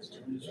replaced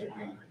him.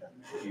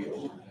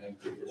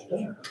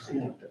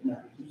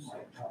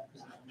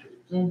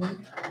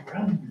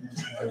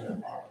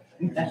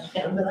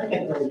 But I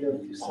can really go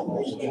through some of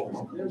those stories.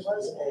 There was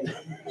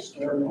a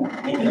story.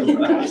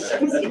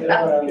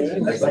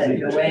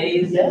 Your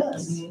ways.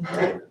 Yes.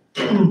 I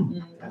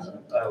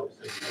was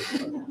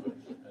thinking,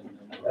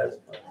 that's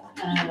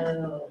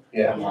Oh.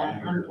 Yeah.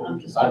 I'm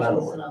just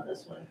focusing on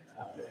this one.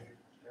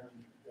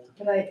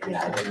 But I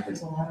think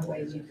there's a lot of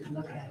ways you could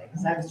look at it,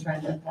 because I was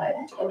trying to apply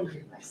it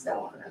totally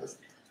myself, and I was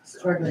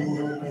struggling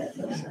a little bit.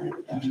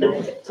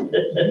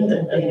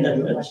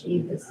 And like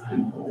he was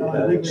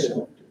going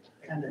through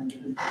kind of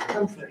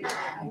comforting,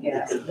 I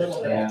guess, a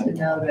little bit, to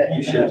know that.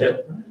 You should have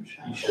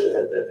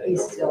that.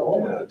 He's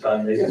still. At the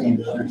time they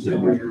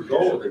understood where you were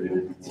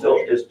going,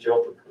 don't just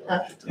jump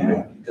across.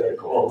 You gotta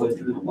go all the way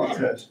through the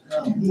process.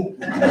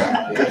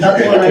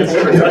 That's what I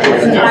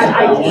said.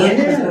 I can.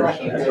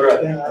 That's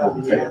right. Yeah. I don't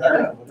want to say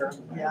that.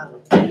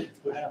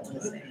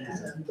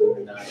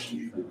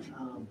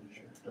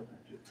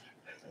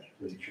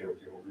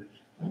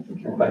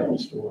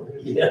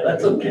 Yeah,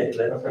 that's okay.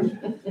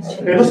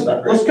 Okay,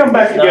 let's come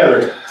back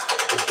together.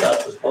 It's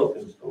not the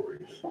spoken story.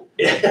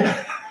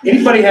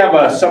 Anybody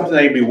have something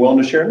they'd be willing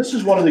to share? And this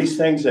is one of these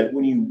things that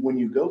when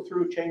you go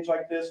through a change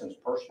like this and it's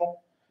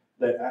personal,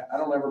 that I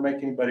don't ever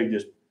make anybody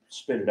just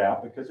spit it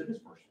out, because it is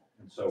personal.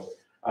 And so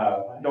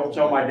don't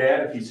tell my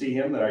dad if you see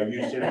him that I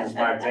used him as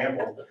my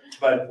example.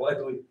 But Why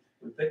do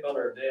we pick on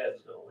our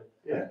dads, don't we?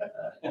 yeah,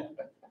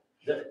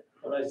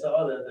 When I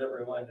saw that, that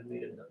reminded me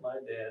that my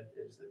dad,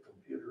 as the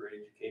computer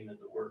age came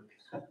into work.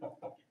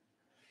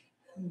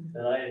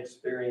 And I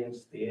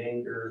experienced the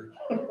anger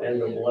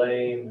and the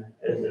blame,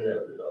 and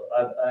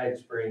I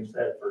experienced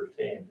that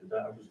firsthand, because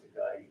I was the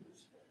guy who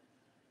was,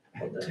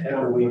 what the heck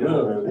are we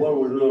doing? What are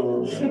we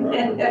doing?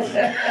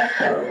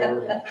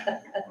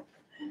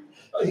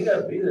 Oh, you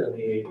gotta be there in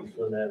the 80s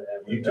when that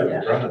happened. you took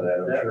the brunt of that,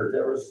 I'm sure.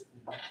 There was,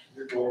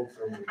 you're going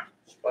from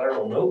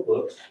spiral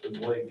notebooks, the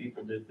way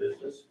people did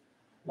business,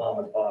 mom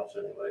and pops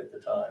anyway at the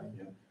time,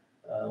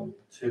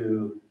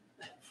 to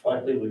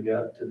finally we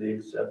got to the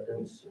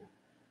acceptance,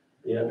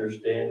 the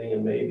understanding,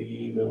 and maybe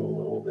even a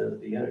little bit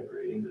of the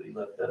integrating, but he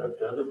left that up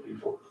to other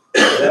people.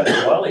 But after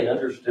a while he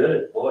understood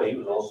it, boy, he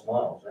was all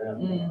smiles, man,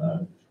 it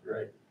was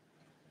great.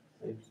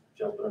 He's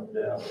jumping up and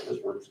down, this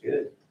works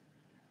good.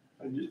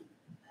 I just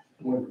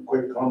one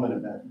quick comment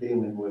about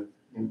dealing with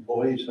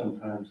employees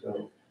sometimes,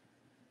 though.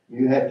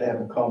 You have to have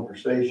a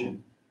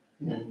conversation,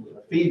 and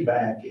the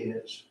feedback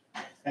is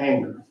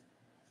anger.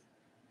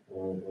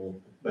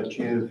 But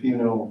if you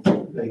know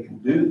they can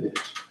do this,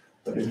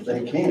 but if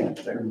they can't,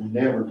 they're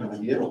never gonna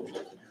get over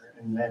it.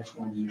 And that's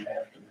when you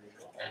have to make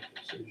a hard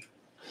decision.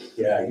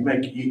 Yeah,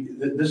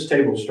 this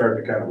table's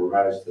starting to kind of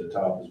rise to the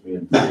top as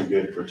being pretty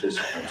good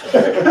participants. I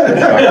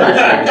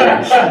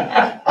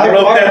don't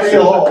know if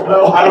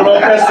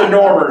that's the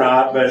norm or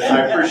not, but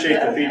I appreciate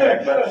the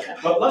feedback.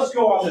 But let's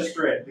go on this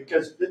thread,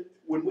 because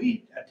when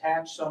we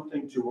attach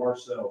something to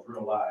ourselves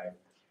real life,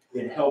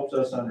 it helps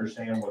us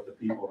understand what the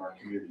people in our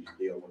communities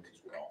deal with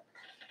as well.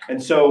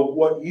 And so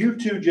what you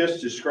two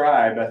just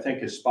described, I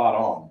think, is spot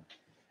on.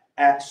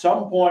 At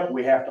some point,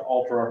 we have to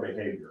alter our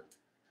behavior.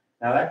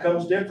 Now, that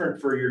comes different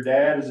for your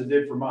dad as it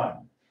did for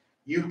mine.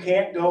 You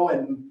can't go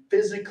and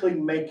physically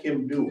make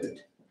him do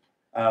it.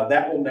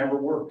 That will never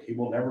work. He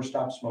will never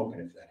stop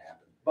smoking if that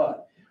happens.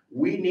 But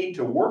we need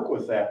to work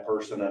with that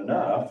person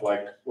enough,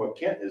 like what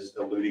Kent is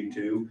alluding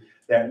to,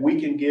 that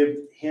we can give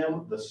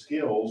him the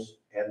skills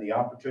and the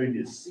opportunity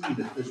to see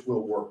that this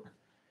will work.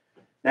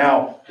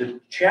 Now,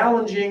 the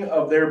challenging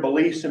of their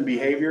beliefs and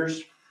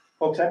behaviors,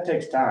 folks, that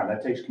takes time.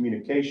 That takes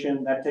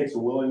communication. That takes a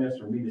willingness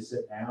for me to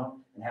sit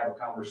down and have a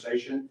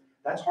conversation.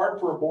 That's hard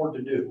for a board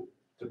to do,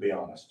 to be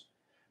honest.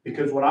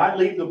 Because when I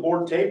leave the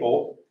board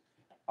table,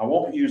 I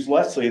won't use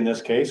Leslie in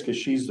this case because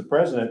she's the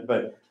president,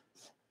 but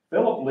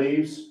Philip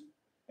leaves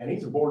and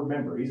he's a board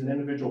member. He's an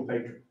individual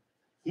patron.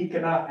 He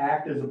cannot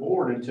act as a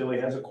board until he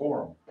has a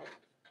quorum.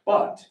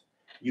 But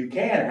you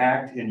can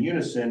act in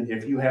unison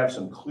if you have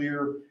some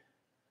clear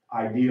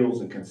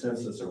ideals and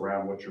consensus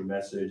around what your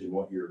message and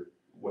what your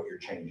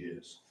change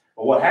is.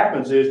 But what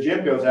happens is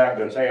Jim goes out and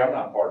goes, hey, I'm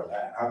not part of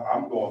that.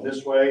 I'm going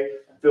this way.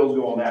 Phil's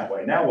going that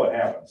way. Now what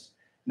happens?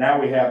 Now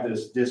we have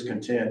this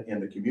discontent in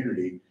the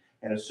community.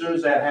 And as soon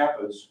as that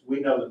happens, we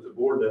know that the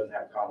board doesn't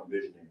have common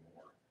vision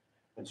anymore.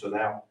 And so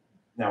now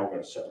we're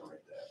gonna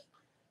separate that.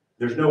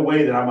 There's no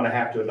way that I'm gonna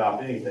have to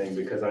adopt anything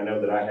because I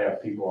know that I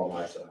have people on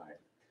my side.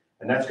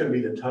 And that's gonna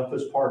be the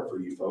toughest part for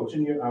you folks.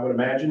 And I would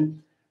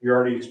imagine you're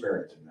already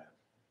experiencing that.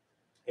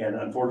 And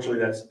unfortunately,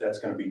 that's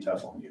gonna be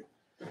tough on you.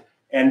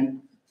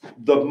 And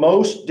the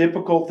most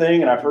difficult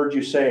thing, and I've heard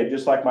you say it,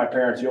 just like my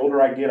parents, the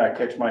older I get, I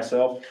catch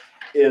myself,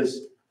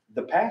 is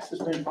the past has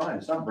been fine.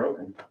 It's not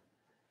broken.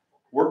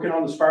 Working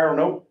on the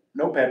spiral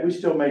notepad, we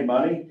still made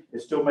money.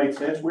 It still made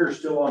sense. We were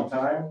still on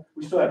time.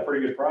 We still had a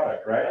pretty good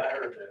product, right? I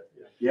heard that,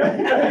 Yeah,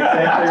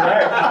 exactly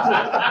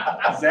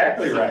right.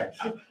 Exactly right.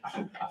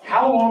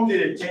 How long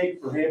did it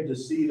take for him to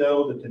see,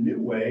 though, that the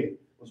new way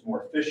was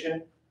more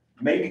efficient,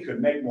 maybe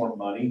could make more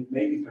money,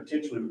 maybe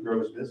potentially would grow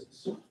his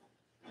business?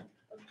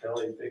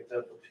 until he picked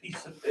up a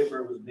piece of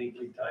paper, was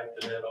neatly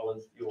typed and had all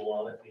his fuel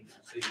on it.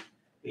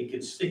 He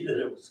could see that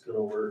it was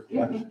gonna work.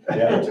 Yeah.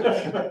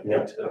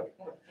 It took.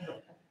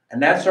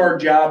 And that's our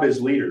job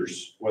as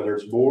leaders, whether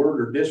it's board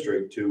or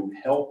district, to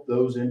help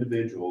those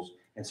individuals.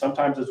 And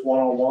sometimes it's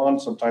one-on-one,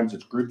 sometimes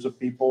it's groups of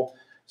people,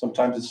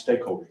 sometimes it's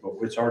stakeholders, but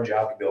it's our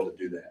job to be able to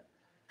do that.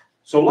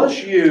 So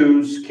let's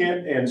use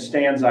Kent and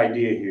Stan's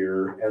idea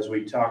here as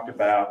we talked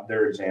about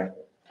their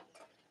example.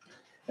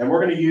 And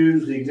we're going to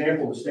use the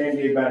example that Stan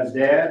gave about his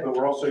dad, but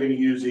we're also going to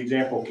use the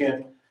example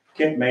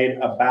Kent made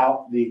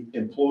about the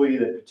employee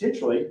that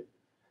potentially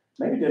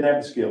maybe didn't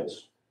have the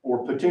skills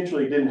or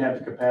potentially didn't have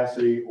the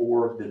capacity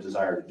or the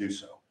desire to do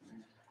so.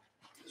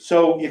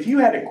 So if you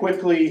had to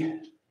quickly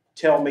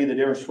tell me the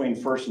difference between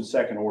first and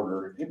second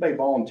order, anybody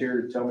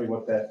volunteer to tell me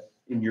what that,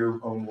 in your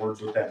own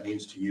words, what that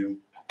means to you?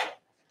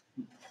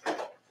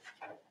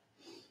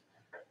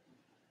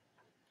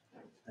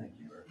 Thank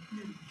you, Eric.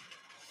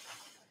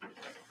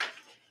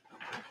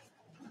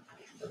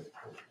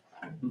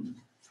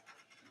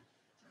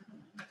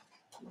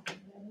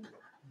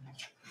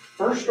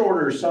 First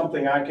order is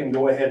something I can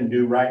go ahead and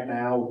do right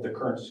now with the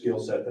current skill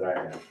set that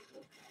I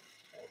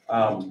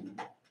have.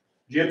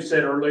 Jim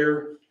said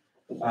earlier,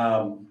 he's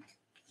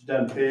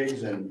done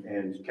pigs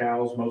and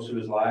cows most of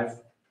his life.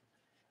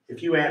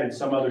 If you added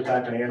some other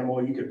type of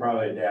animal, you could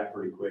probably adapt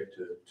pretty quick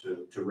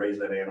to raise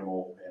that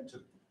animal and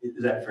to,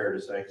 is that fair to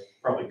say?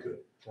 Probably could.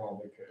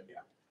 Probably could.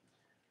 Yeah.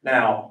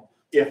 Now,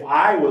 if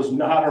I was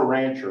not a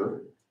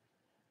rancher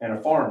and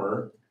a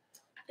farmer,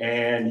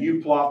 and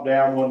you plopped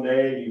down one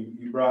day,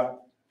 you brought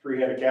 3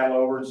 head of cattle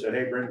over and said,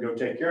 hey, Brendan, go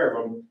take care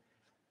of them.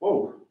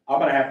 Whoa, I'm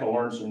gonna have to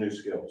learn some new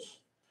skills.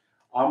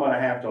 I'm gonna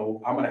have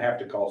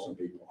to call some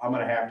people. I'm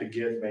gonna have to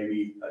get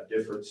maybe a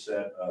different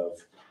set of,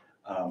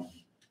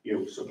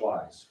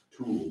 supplies,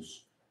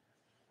 tools,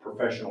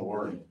 professional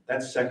learning.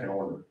 That's second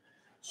order.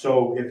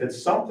 So if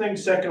it's something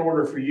second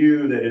order for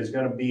you that is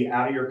gonna be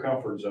out of your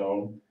comfort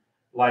zone,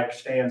 like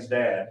Stan's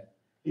dad,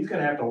 he's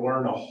gonna have to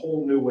learn a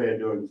whole new way of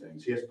doing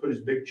things. He has to put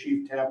his big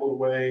chief tablet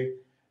away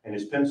and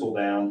his pencil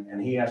down,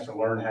 and he has to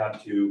learn how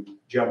to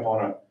jump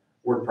on a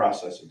word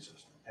processing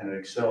system and an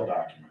Excel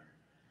document.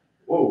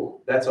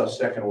 Whoa, that's a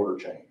second order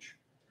change.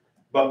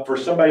 But for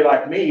somebody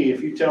like me,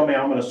 if you tell me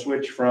I'm gonna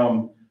switch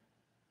from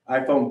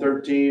iPhone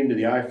 13 to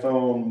the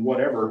iPhone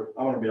whatever,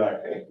 I'm gonna be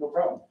like, hey, no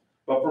problem.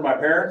 But for my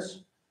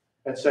parents,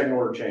 that's second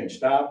order change.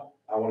 Stop,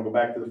 I wanna go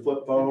back to the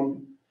flip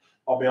phone.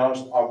 I'll be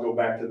honest, I'll go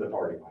back to the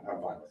party line. I'm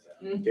fine with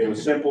that. Okay, it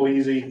was simple,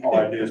 easy, all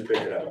I do is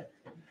pick it up.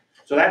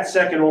 So that's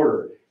second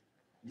order.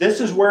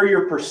 This is where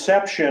your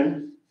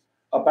perception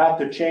about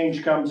the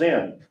change comes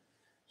in.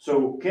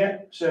 So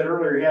Kent said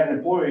earlier he had an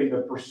employee,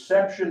 the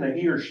perception that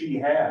he or she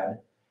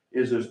had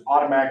is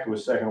automatically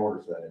with second order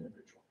for that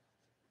individual.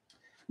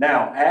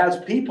 Now, as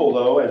people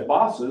though, as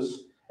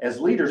bosses, as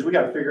leaders, we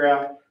got to figure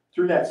out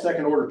through that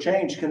second order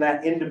change, can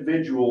that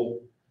individual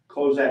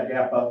close that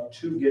gap up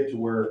to get to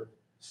where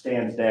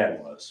Stan's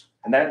dad was?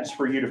 And that's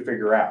for you to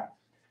figure out.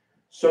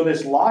 So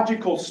this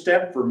logical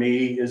step for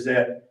me is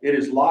that it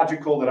is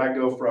logical that I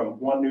go from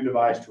one new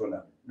device to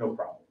another, no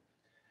problem.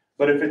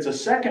 But if it's a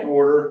second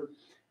order,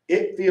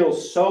 it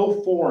feels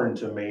so foreign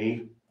to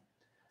me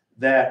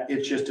that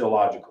it's just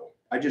illogical.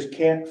 I just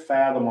can't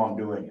fathom on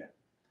doing it.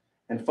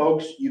 And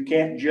folks, you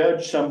can't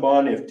judge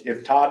someone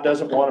if Todd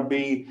doesn't want to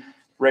be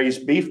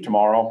raised beef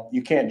tomorrow,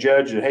 you can't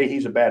judge that, hey,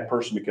 he's a bad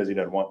person because he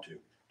doesn't want to,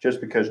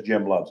 just because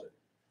Jim loves it.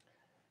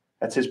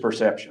 That's his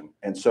perception.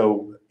 And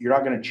so you're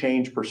not going to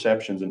change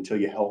perceptions until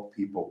you help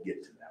people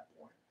get to that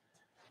point.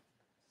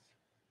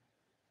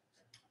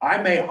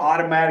 I may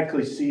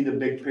automatically see the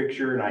big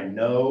picture, and I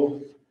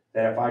know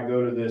that if I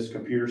go to this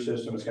computer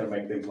system, it's going to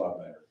make things a lot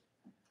better.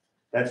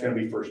 That's going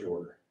to be first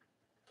order.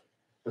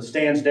 But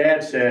Stan's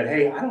dad said,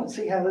 hey, I don't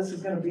see how this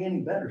is going to be any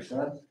better,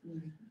 son.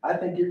 I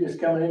think you're just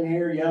coming in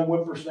here, young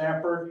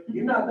whippersnapper.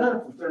 You've not done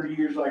it for 30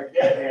 years like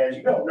Dad has.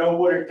 You don't know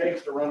what it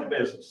takes to run a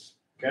business.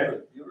 Okay?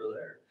 You were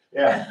there.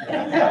 Yeah.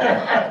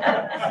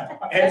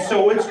 And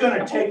so it's going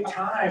to take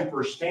time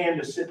for Stan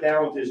to sit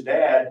down with his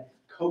dad,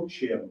 coach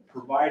him,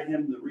 provide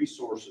him the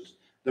resources,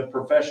 the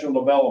professional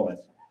development,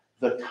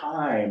 the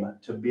time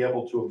to be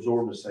able to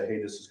absorb and say,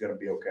 hey, this is going to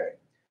be okay.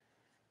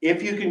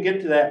 If you can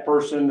get to that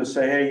person to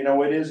say, hey, you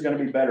know, it is going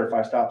to be better if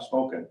I stop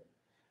smoking,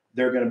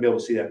 they're going to be able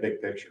to see that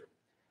big picture.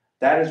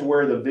 That is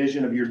where the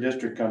vision of your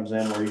district comes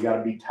in, where you got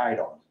to be tight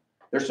on.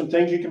 There's some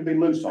things you can be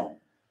loose on,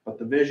 but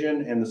the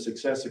vision and the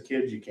success of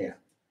kids, you can't.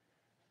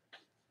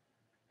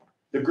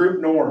 The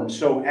group norms.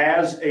 So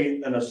as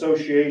an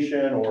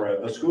association or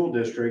a school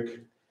district,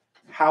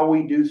 how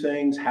we do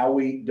things, how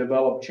we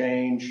develop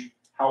change,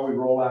 how we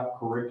roll out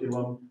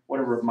curriculum,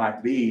 whatever it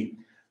might be,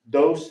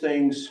 those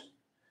things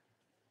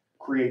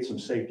create some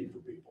safety for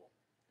people.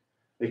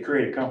 They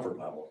create a comfort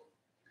level.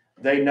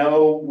 They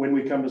know when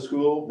we come to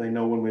school, they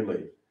know when we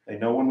leave. They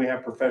know when we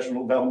have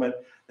professional development,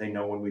 they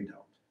know when we don't.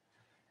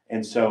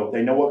 And so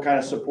they know what kind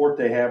of support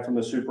they have from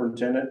the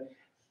superintendent.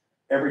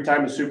 Every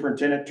time the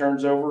superintendent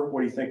turns over,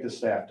 what do you think the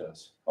staff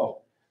does?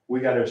 Oh, we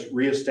got to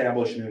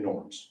reestablish new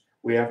norms.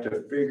 We have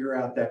to figure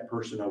out that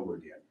person over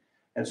again.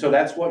 And so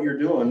that's what you're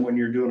doing when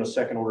you're doing a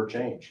second order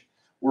change.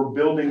 We're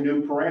building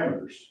new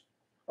parameters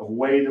of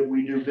way that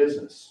we do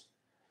business.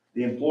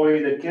 The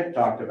employee that Kent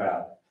talked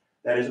about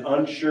that is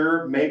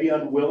unsure, maybe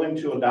unwilling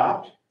to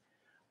adopt,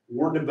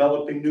 we're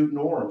developing new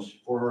norms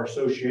for our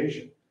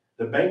association.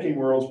 The banking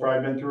world's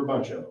probably been through a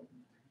bunch of them.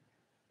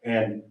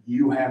 And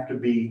you have to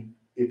be,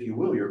 if you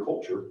will, your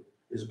culture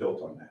is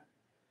built on that.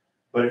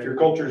 But if your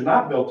culture is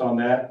not built on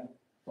that,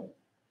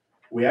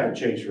 we haven't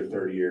changed for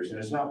 30 years and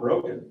it's not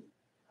broken.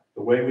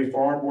 The way we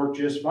farmed worked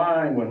just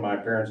fine when my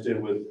parents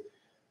did with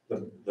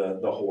the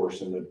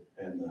horse and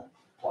the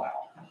plow.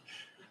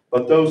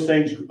 But those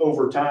things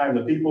over time,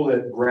 the people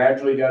that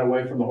gradually got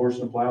away from the horse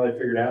and the plow, they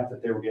figured out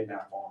that they were getting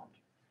out farmed.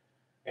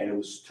 And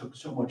it took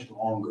so much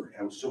longer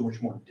and it was so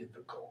much more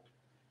difficult.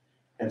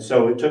 And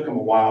so it took them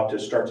a while to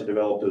start to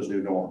develop those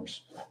new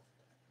norms.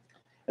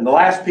 And the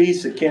last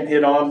piece that Kent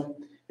hit on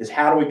is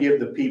how do we give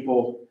the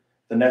people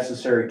the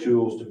necessary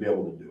tools to be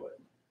able to do it?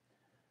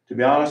 To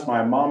be honest,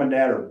 my mom and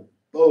dad are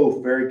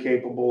both very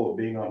capable of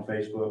being on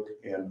Facebook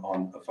and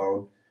on the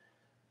phone,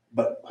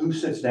 but who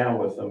sits down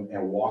with them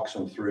and walks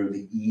them through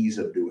the ease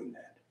of doing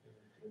that?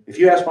 If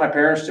you ask my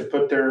parents to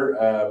put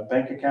their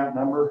bank account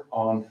number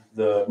on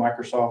the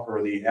Microsoft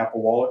or the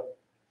Apple Wallet,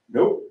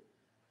 nope.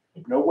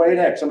 No way in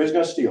heck, somebody's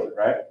going to steal it,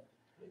 right?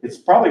 It's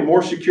probably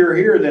more secure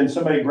here than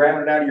somebody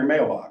grabbing it out of your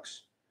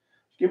mailbox.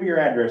 Give me your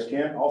address,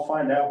 Ken. I'll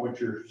find out what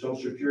your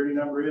social security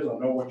number is. I'll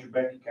know what your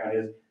bank account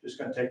is. It's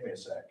going to take me a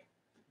sec.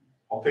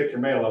 I'll pick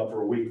your mail up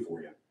for a week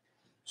for you.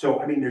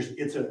 So, I mean,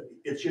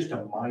 it's just a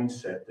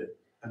mindset that,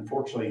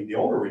 unfortunately, the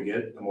older we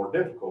get, the more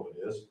difficult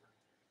it is.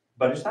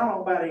 But it's not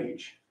all about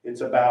age.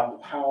 It's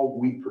about how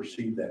we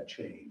perceive that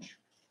change.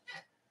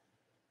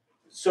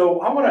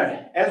 So I'm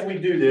gonna, as we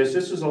do this,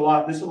 this is a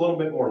little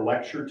bit more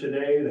lecture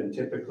today than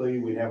typically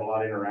we'd have a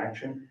lot of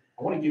interaction.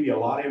 I want to give you a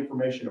lot of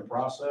information to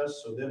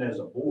process, so then as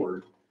a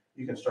board,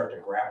 you can start to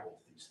grapple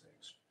with these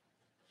things.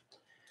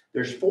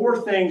 There's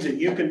 4 things that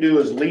you can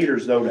do as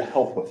leaders, though, to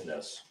help with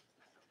this.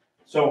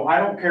 So I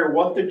don't care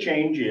what the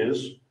change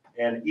is,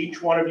 and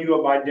each one of you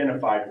have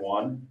identified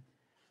one.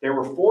 There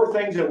were 4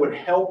 things that would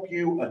help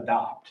you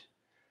adopt.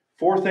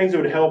 4 things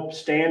that would help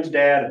Stan's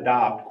dad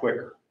adopt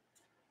quicker.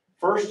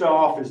 First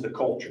off is the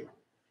culture.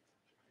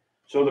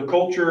 So the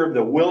culture,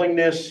 the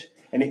willingness,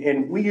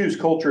 and we use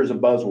culture as a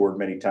buzzword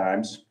many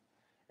times.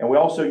 And we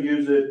also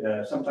use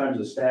it sometimes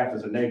as staff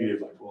as a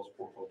negative, like, well, it's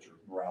poor culture,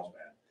 morale's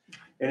bad.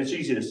 And it's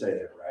easy to say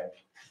that, right?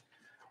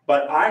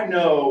 But I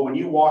know when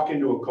you walk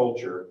into a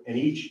culture, and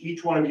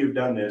each one of you have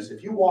done this,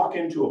 if you walk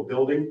into a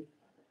building,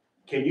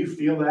 can you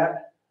feel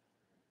that?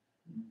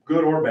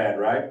 Good or bad,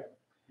 right?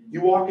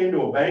 You walk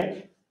into a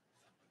bank,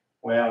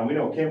 well, we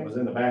know Kent was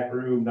in the back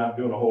room not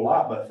doing a whole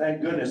lot, but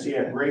thank goodness he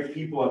had great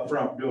people up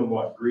front doing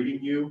what?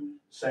 Greeting you,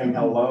 saying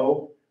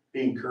hello,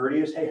 being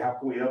courteous. Hey, how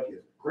can we help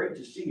you? Great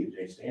to see you,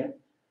 Jay Stan.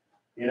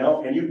 You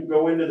know, and you can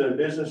go into the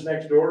business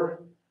next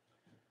door.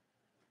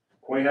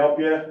 Can we help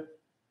you?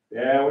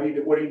 Yeah,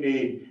 what do you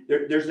need?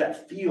 There's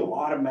that feel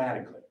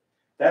automatically.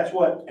 That's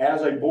what,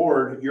 as a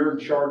board, you're in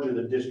charge of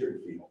the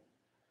district feel.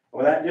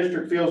 When that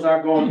district feel's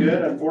not going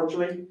good,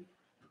 unfortunately,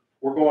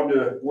 we're going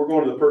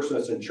to the person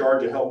that's in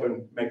charge of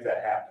helping make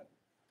that happen.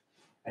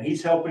 And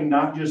he's helping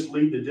not just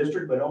lead the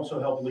district, but also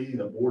help leading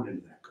the board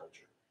into that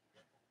culture.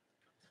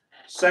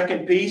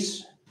 Second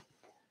piece,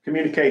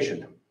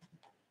 communication.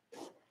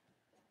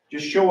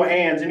 Just show of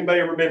hands,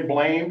 anybody ever been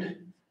blamed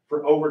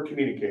for over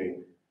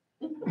communicating?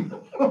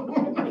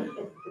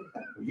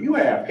 You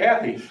have,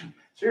 Kathy.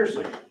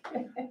 Seriously.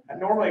 I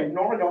normally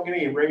don't get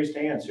any raised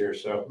hands here,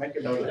 so make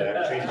a note of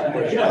that. Change the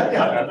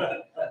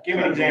question. Give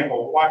me an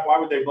example. Why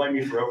would they blame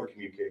you for over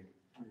communicating?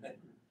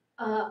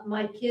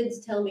 My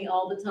kids tell me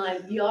all the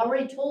time, you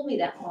already told me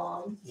that,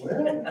 Mom,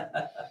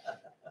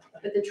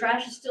 but the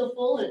trash is still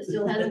full and it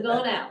still hasn't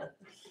gone out.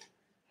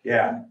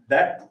 Yeah,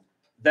 that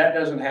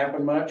doesn't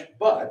happen much,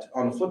 but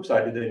on the flip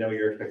side, did they know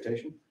your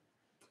expectation?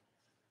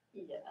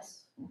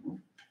 Yes.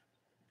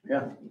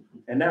 Yeah,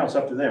 and now it's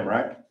up to them,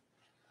 right?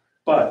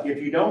 But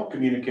if you don't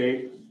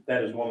communicate,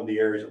 that is one of the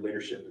areas of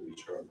leadership that we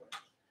struggle with.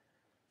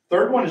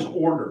 Third one is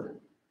order.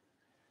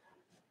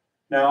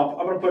 Now,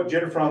 I'm gonna put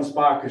Jennifer on the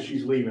spot because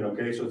she's leaving,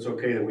 okay? So it's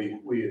okay that we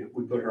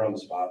put her on the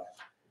spot.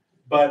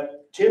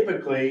 But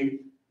typically,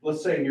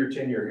 let's say in your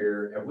tenure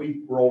here, have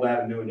we rolled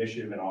out a new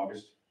initiative in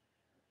August?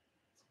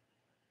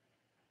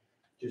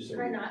 Just say,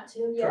 Try not to,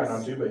 try yes.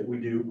 not to, but we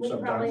do We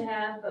probably sometimes.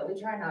 have, but we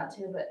try not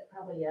to, but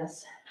probably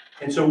yes.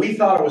 And so we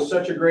thought it was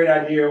such a great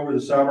idea over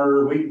the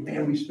summer.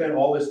 We spent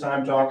all this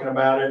time talking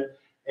about it.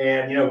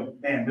 And,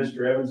 man,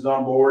 Mr. Evans is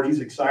on board.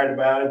 He's excited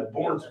about it. The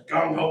board's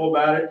gung ho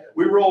about it.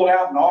 We roll it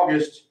out in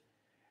August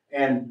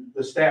and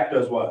the staff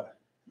does what?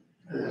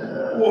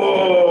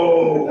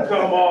 Whoa,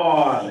 come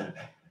on.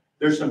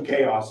 There's some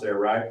chaos there,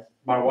 right?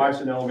 My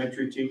wife's an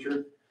elementary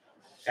teacher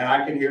and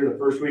I can hear the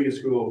first week of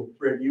school,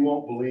 Britt, you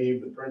won't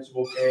believe the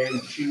principal came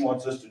and she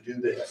wants us to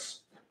do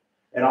this.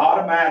 And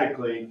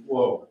automatically,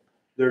 whoa,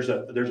 there's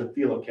a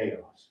feel of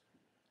chaos.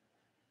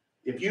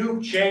 If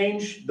you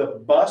change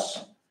the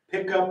bus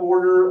pickup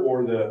order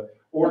or the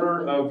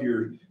order of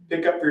your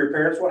pickup for your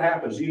parents, what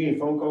happens? Do you get any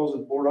phone calls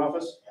at the board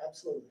office?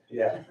 Absolutely.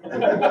 Yeah.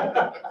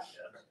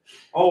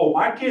 Oh,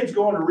 my kid's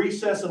going to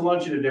recess and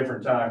lunch at a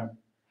different time.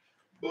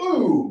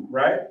 Boo,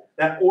 right?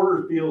 That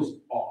order feels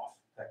off,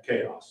 that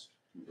chaos.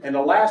 And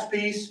the last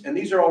piece, and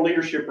these are all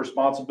leadership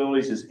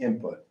responsibilities, is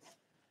input.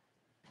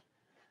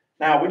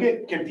 Now, we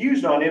get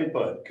confused on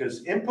input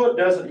because input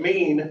doesn't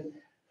mean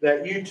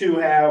that you two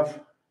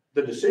have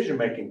the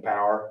decision-making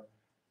power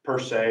per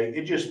se.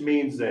 It just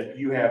means that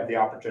you have the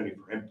opportunity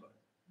for input.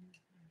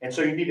 And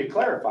so you need to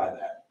clarify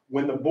that.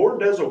 When the board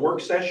does a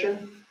work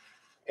session,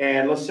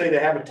 and let's say they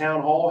have a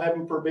town hall,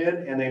 heaven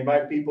forbid, and they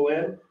invite people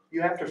in,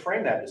 you have to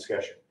frame that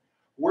discussion.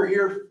 We're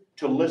here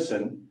to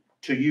listen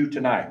to you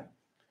tonight.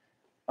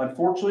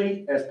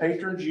 Unfortunately, as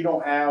patrons, you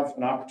don't have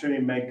an opportunity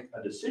to make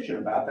a decision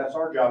about it. That's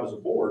our job as a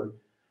board.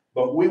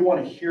 But we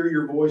want to hear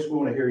your voice. We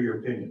want to hear your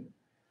opinion.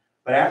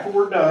 But after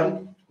we're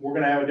done, we're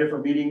going to have a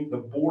different meeting. The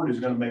board is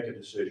going to make a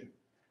decision.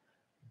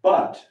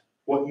 But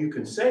what you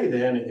can say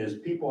then is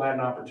people had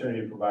an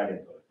opportunity to provide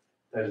input.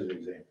 That is an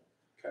example,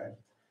 okay?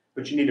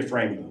 But you need to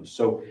frame those.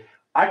 So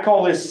I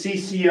call this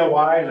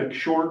CCOI, the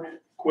short,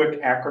 quick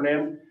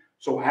acronym.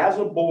 So as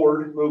a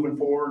board moving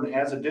forward and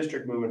as a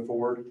district moving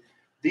forward,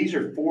 these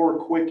are 4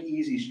 quick,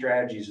 easy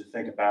strategies to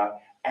think about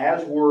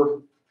as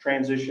we're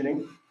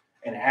transitioning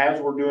and as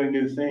we're doing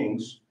new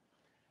things.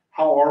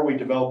 How are we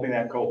developing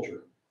that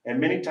culture? And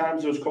many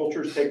times those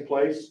cultures take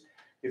place.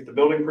 If the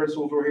building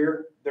principals were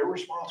here, they're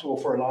responsible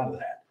for a lot of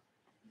that.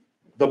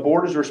 The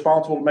board is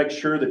responsible to make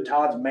sure that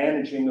Todd's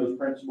managing those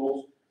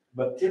principles,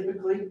 but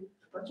typically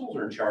the principals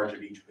are in charge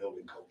of each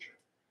building culture.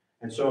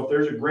 And so if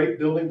there's a great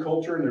building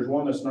culture and there's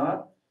one that's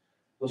not,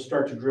 let's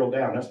start to drill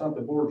down. That's not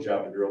the board's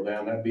job to drill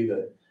down. That'd be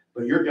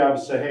but your job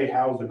is to say, hey,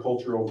 how's the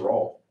culture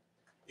overall?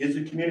 Is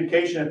the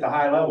communication at the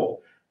high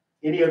level?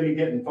 Any of you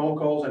getting phone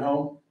calls at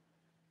home?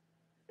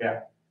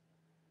 Yeah.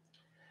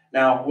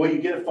 Now, will you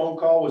get a phone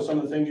call with some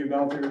of the things you've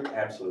gone through?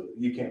 Absolutely.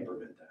 You can't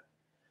prevent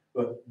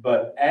that.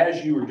 But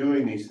as you are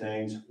doing these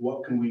things,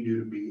 what can we do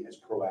to be as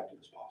proactive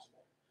as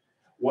possible?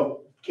 What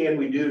can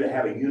we do to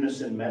have a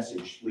unison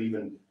message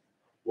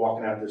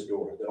walking out this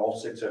door, that all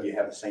 6 of you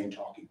have the same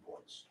talking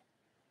points,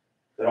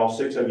 that all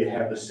 6 of you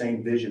have the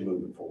same vision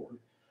moving forward,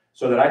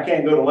 so that I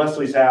can't go to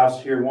Leslie's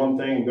house, hear one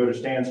thing, and go to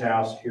Stan's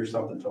house, hear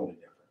something totally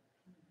different.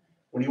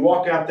 When you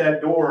walk out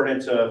that door and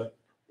it's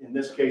in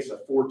this case, a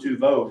 4-2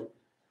 vote,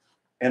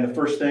 and the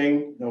first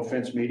thing, no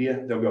offense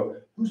media, they'll go,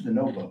 who's the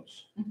no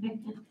votes?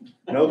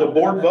 No, the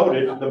board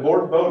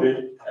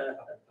voted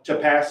to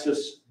pass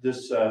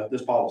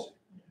this policy.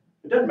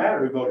 It doesn't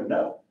matter who voted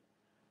no.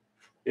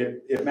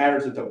 It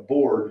matters that the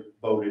board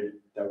voted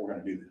that we're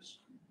going to do this.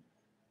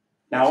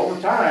 Now, over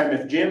time,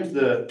 if Jim's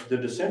the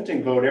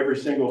dissenting vote every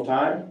single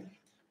time,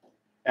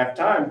 at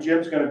time,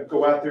 Jim's going to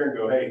go out there and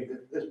go, hey,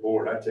 this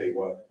board, I tell you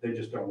what, they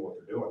just don't know what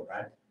they're doing,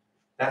 right?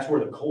 That's where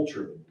the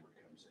culture of the board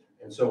comes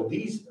in. And so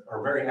these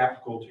are very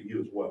applicable to you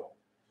as well.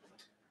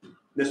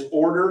 This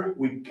order,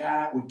 we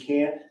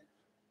can't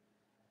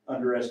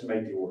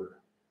underestimate the order.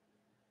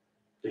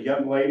 The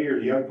young lady or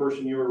the young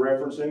person you were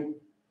referencing,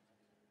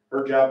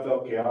 her job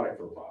felt chaotic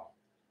for a while.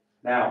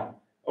 Now,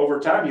 over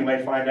time, you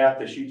may find out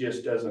that she's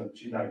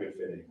not a good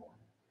fit anymore.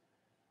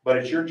 But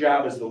it's your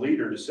job as the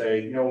leader to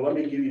say, let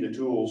me give you the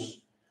tools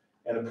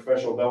and the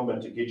professional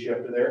development to get you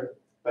up to there.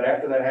 But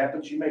after that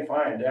happens, you may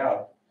find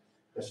out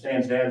that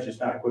Stan's dad's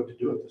just not equipped to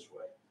do it this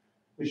way,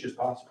 which is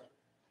possible.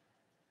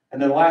 And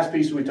then the last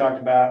piece we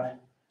talked about,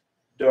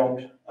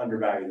 don't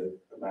undervalue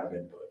the amount of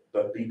input,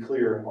 but be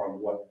clear on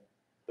what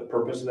the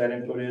purpose of that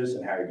input is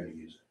and how you're going to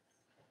use it.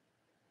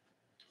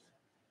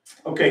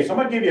 Okay, so I'm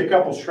going to give you a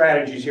couple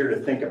strategies here to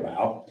think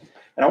about.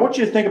 And I want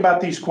you to think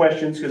about these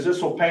questions because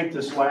this will paint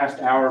this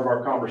last hour of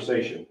our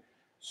conversation.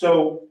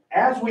 So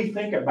as we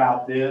think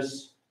about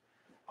this,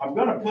 I'm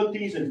going to put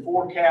these in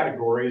 4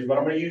 categories, but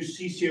I'm going to use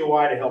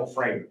CCOI to help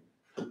frame it.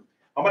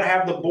 I'm going to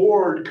have the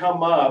board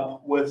come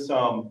up with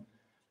some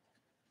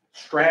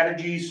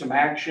strategies, some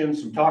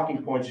actions, some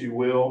talking points, if you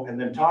will, and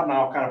then Todd and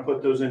I will kind of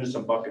put those into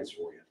some buckets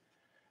for you.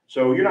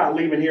 So you're not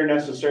leaving here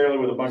necessarily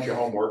with a bunch of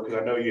homework,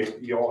 because I know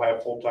you all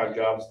have full-time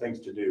jobs, things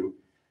to do.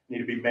 need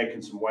to be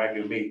making some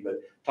Wagyu meat.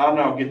 But Todd and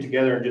I will get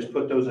together and just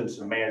put those in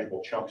some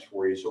manageable chunks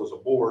for you. So as a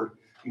board,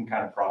 you can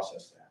kind of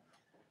process that.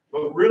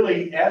 But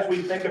really, as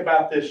we think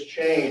about this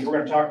change, we're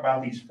going to talk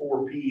about these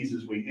 4 Ps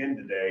as we end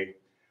today.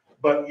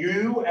 But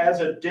you as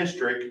a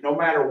district, no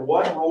matter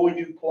what role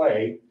you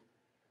play,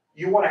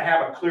 you want to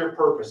have a clear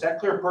purpose. That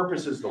clear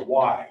purpose is the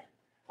why.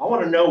 I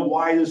want to know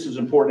why this is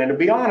important. And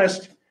to be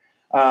honest,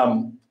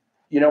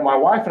 you know, my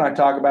wife and I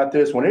talk about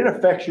this. When it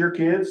affects your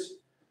kids,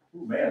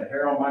 ooh, man, the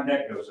hair on my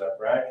neck goes up,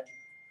 right?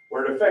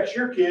 Where it affects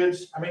your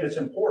kids, I mean, it's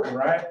important,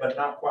 right? But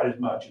not quite as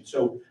much. And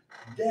so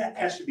that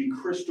has to be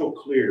crystal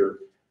clear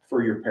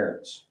for your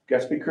parents. It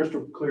has to be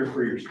crystal clear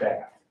for your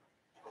staff.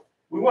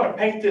 We want to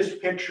paint this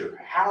picture.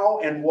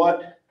 How and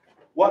what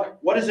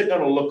is it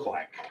going to look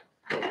like?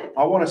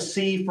 I want to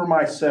see for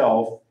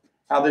myself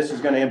how this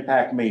is going to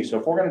impact me. So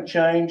if we're going to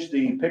change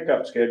the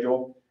pickup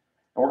schedule,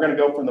 and we're going to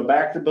go from the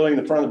back of the building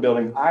to the front of the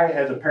building, I,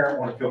 as a parent,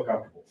 want to feel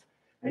comfortable.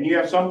 And you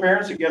have some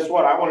parents that, guess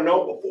what? I want to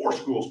know it before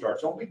school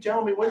starts. Don't be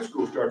telling me when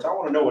school starts. I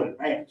want to know in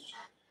advance.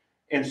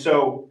 And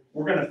so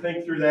we're going to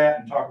think through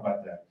that and talk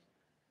about that.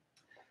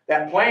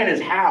 That plan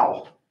is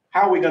how.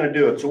 How are we going to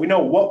do it? So we know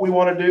what we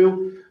want to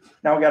do.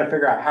 Now we got to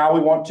figure out how we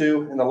want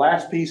to. And the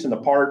last piece in the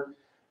part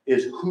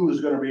is who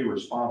is going to be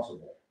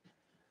responsible.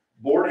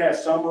 Board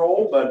has some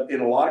role, but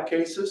in a lot of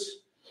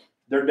cases,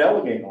 they're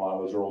delegating a lot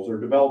of those roles. They're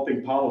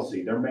developing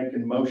policy. They're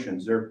making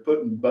motions. They're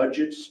putting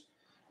budgets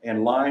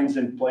and lines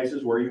in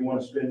places where you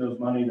want to spend those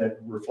money that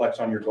reflects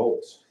on your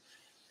goals.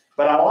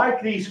 But I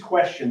like these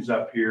questions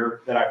up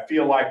here that I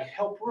feel like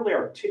help really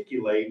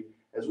articulate,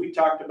 as we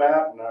talked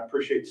about, and I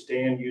appreciate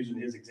Stan using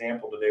his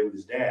example today with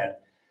his dad.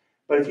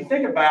 But if you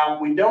think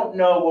about, we don't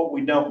know what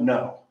we don't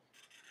know.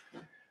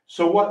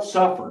 So what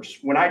suffers?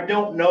 When I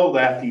don't know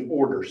that, the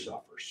order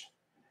suffers.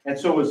 And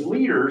so as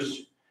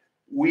leaders,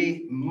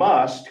 we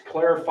must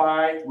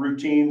clarify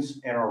routines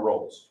and our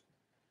roles.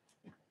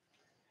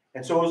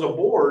 And so as a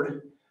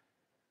board,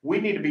 we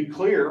need to be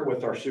clear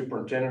with our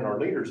superintendent, our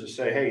leaders, to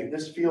say, hey,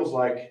 this feels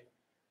like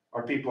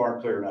our people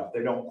aren't clear enough.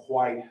 They don't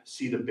quite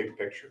see the big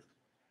picture.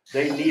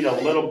 They need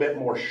a little bit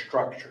more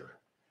structure.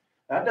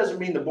 That doesn't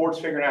mean the board's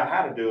figuring out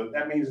how to do it.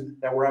 That means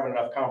that we're having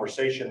enough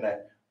conversation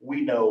that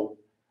we know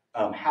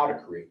how to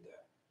create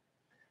that.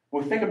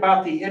 When we think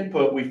about the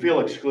input, we feel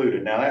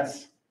excluded. Now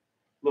that's a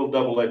little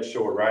double-edged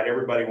sword, right?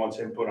 Everybody wants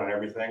input on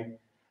everything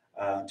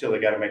until they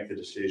got to make the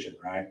decision,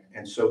 right?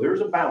 And so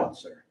there's a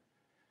balance there.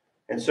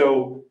 And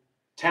so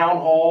town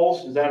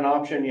halls, is that an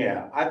option?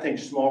 Yeah. I think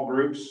small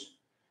groups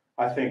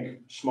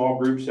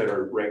that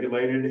are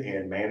regulated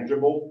and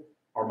manageable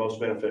are most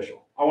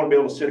beneficial. I want to be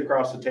able to sit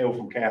across the table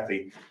from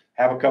Kathy,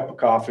 have a cup of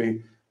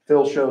coffee,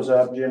 Phil shows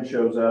up, Jim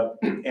shows up,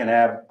 and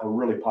have a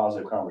really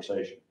positive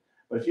conversation.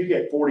 But if you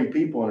get 40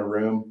 people in a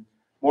room,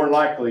 more than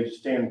likely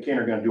Stan and Ken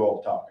are going to do all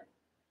the talking.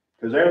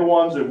 Because they're the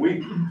ones that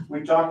we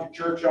talk to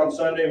church on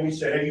Sunday and we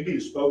say, hey, you be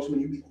the spokesman,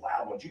 you be the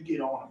loud ones, you get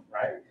on them,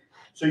 right?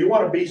 So you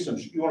want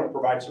to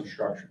provide some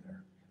structure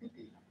there.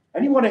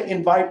 And you want to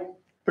invite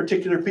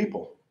particular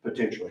people,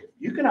 potentially.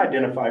 You can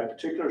identify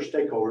particular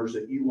stakeholders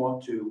that you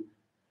want to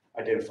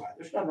identify.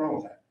 There's nothing wrong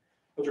with that.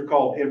 Those are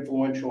called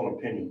influential and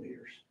opinion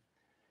leaders.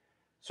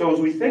 So as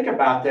we think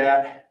about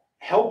that,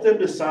 help them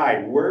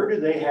decide where do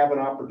they have an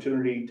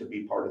opportunity to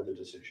be part of the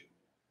decision.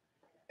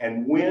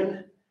 And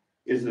when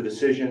is the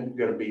decision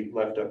going to be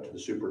left up to the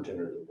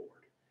superintendent or the board?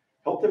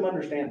 Help them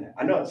understand that.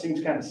 I know it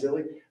seems kind of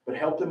silly, but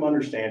help them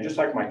understand, just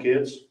like my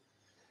kids,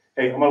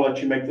 hey, I'm going to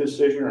let you make this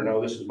decision, or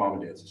no, this is mom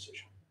and dad's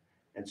decision.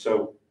 And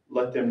so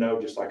let them know,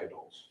 just like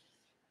adults.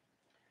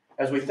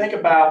 As we think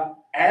about,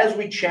 as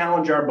we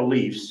challenge our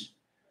beliefs,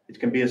 it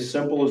can be as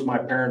simple as my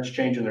parents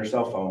changing their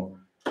cell phone.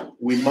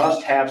 We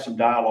must have some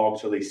dialogue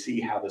so they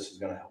see how this is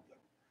going to help them.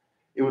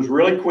 It was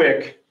really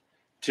quick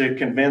to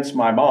convince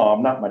my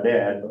mom, not my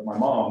dad, but my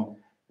mom,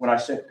 when I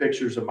sent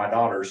pictures of my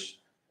daughters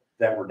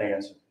that were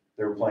dancing.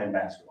 They were playing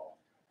basketball.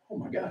 Oh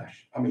my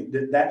gosh. I mean,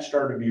 that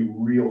started to be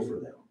real for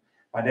them.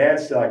 My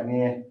dad's still like,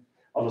 nah,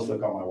 I'll just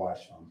look on my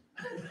wife's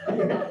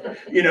phone.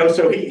 You know,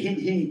 so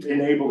he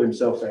enabled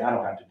himself to say, I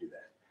don't have to do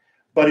that.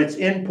 But it's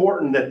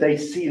important that they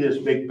see this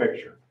big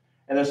picture.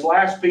 And this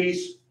last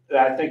piece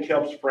that I think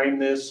helps frame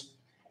this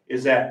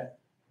is that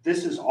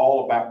this is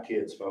all about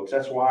kids, folks.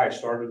 That's why I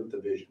started with the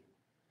vision.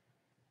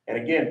 And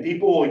again,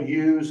 people will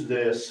use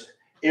this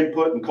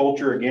input and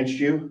culture against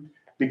you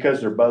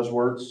because they're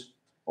buzzwords.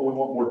 Oh, we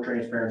want more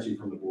transparency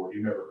from the board.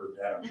 You've never heard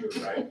that, I'm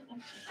sure, right?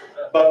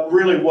 But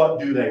really, what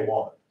do they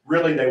want?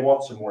 Really, they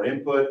want some more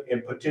input,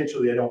 and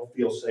potentially they don't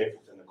feel safe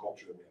within the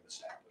culture that we have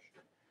established.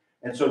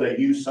 And so they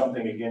use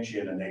something against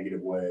you in a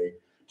negative way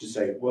to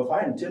say, well, if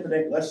I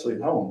intimidate Leslie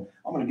at home,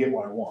 I'm going to get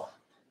what I want.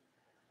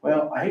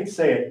 Well, I hate to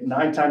say it,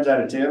 9 times out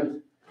of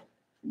 10,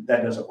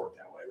 that doesn't work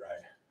that way, right?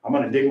 I'm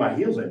going to dig my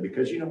heels in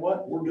because you know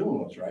what? We're doing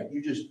what's right.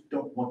 You just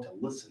don't want to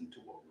listen to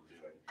what we're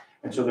doing.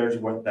 And so there's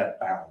what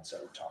that balance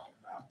that we're talking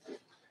about.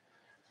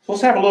 So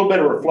let's have a little bit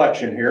of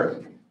reflection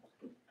here.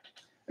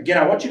 Again,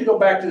 I want you to go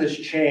back to this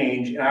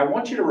change, and I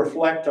want you to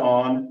reflect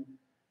on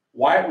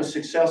why it was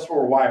successful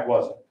or why it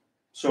wasn't.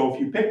 So if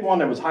you pick one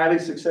that was highly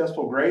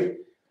successful, great.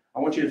 I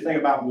want you to think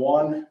about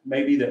one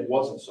maybe that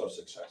wasn't so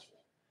successful.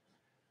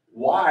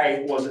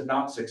 Why was it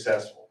not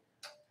successful?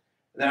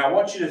 And then I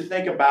want you to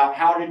think about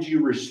how did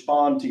you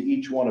respond to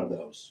each one of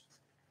those?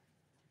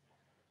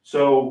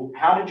 So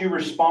how did you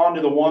respond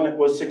to the one that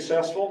was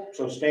successful?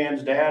 So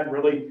Stan's dad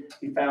really,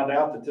 he found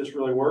out that this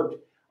really worked.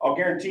 I'll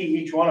guarantee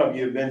each one of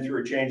you have been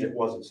through a change that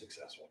wasn't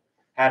successful.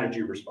 How did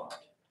you respond?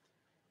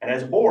 And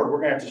as a board, we're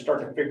going to have to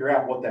start to figure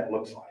out what that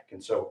looks like.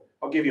 And so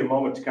I'll give you a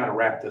moment to kind of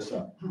wrap this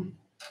up.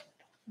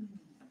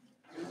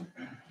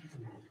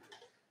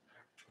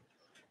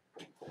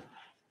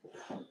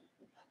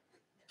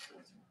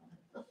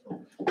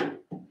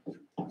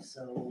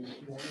 So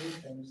one of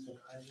the things that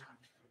I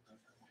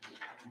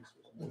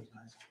would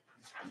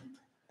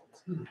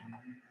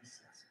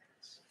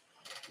assessments,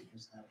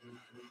 because that would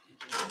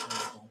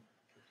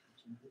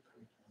teaching the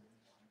curriculum we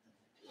want them to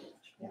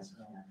teach. And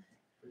so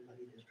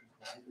everybody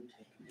district-wide would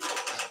take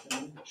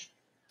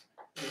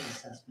an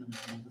assessment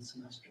of the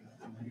semester,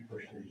 and then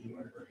push it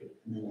here,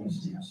 and then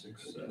it's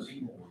success.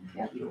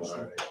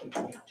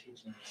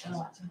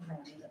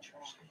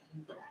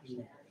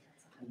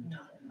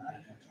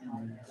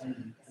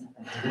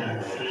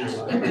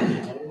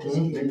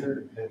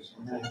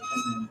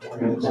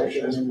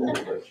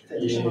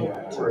 Teaching.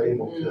 We're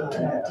able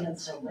to.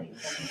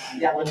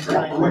 Yeah, let's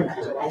try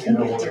and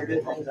there are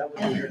good things I would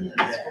hear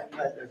that,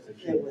 but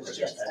it was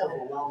just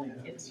overwhelming.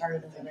 It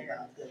started to think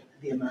about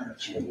the amount of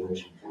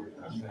change.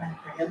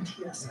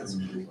 MTS has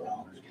pretty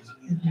well.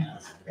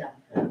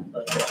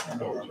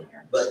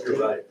 But you're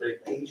right, they,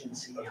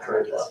 Agency. I've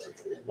tried lots of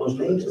things. Most of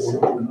Made it's.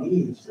 some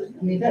needs. Here,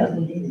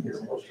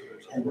 most of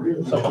it's. And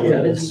really.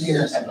 Yeah, it's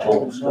years and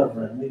home stuff.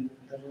 And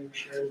we've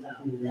shared that.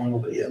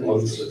 But yeah,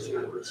 most of it's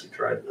university,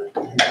 tried that.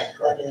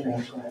 That in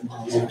our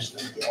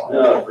grandma's.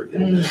 No,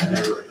 forget it.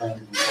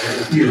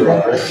 You're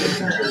right.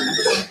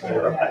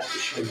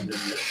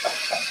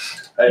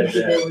 I had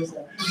There that. was a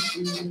I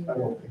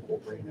don't think we'll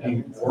bring that.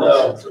 No.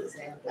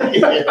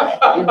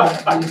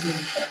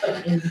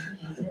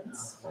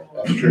 independence for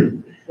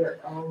their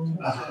own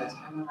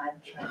timeline.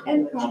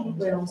 And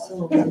probably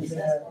also maybe a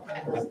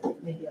little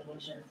bit of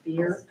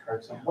fear.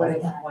 What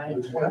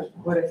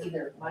if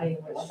their money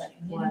was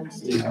one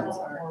students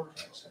are.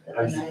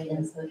 There's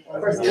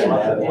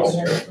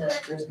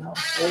no.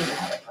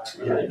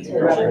 It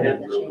really would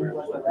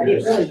be.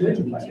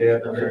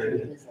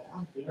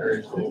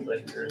 There's little things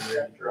here and there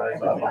to drive.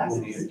 But, we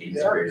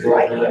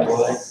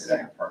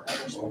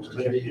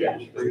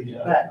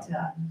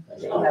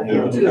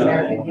have two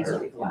American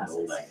history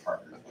classes.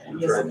 You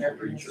try to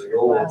reach your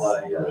goal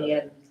by,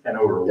 And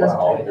over a doesn't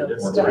while, do the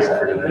those different stuff, way it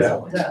for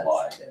doesn't that.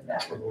 does, and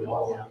that would be,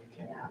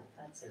 yeah,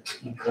 that's it.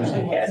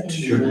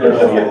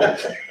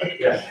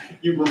 Yeah,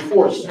 you were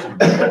forced. And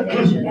then,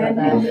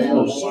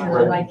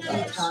 like you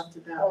talked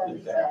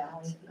about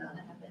that,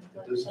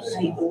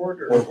 the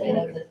order.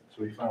 So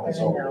we finally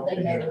solved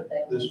it.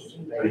 This was.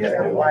 Be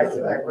careful, I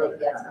wrote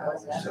that,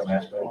 Some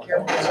aspect. be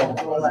careful,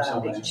 don't roll out a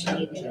big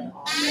change in on them,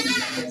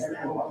 because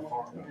that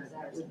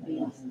would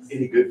be.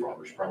 Any good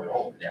farmers probably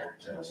all. Yeah.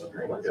 For some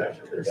people,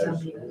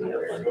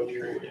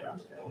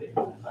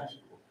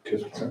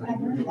 Because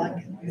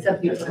some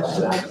people,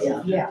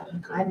 yeah,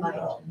 I might,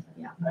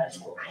 yeah.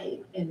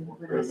 And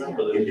when I say.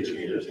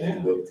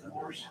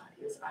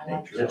 I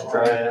like to. Let's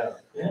try it out.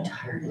 I'm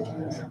tired of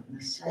doing something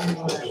the same Come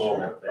on, way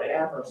man.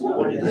 forever.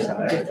 What do you think?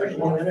 Something different.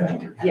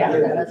 Yeah, for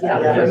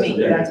me,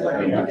 that's what I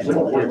mean. That's what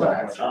it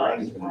was.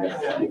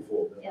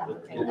 Yeah,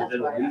 and that's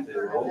why I think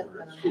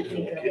of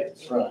it.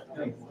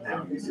 now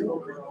This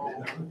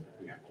overall.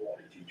 we got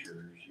quality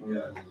teachers. You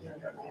got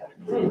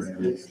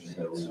programs,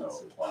 so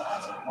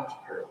much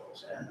parallels.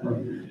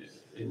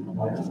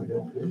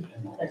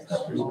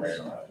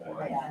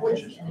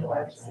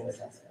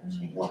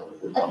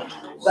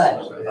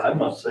 But I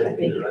must say, I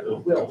think either I it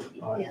don't. will.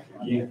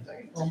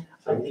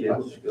 Some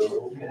kids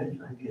go, okay.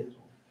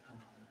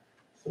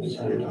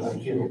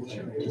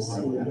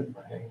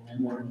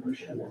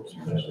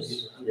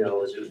 Yeah,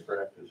 let's just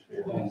practice,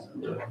 yeah.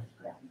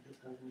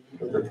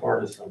 But they're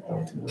part of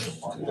something.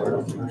 Part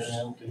of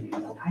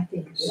I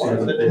think.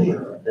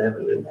 They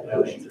haven't been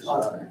pushed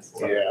aside.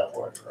 Yeah,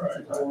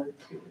 right.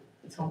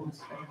 It's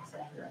almost.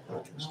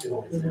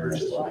 Still, Do they're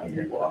just-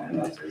 it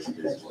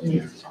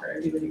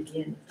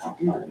again.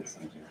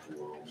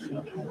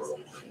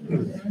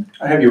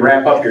 I have you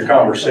wrap up your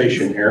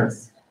conversation here.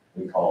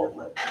 We call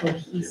it.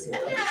 Cohesive.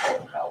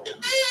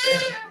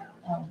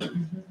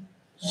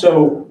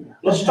 So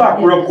let's talk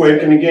real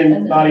quick, and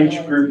again, not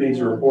each group needs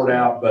to report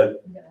out,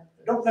 but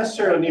don't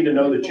necessarily need to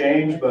know the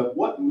change, but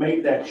what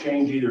made that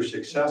change either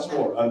successful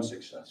or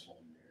unsuccessful?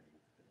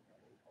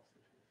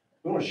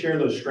 We want to share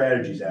those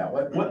strategies out.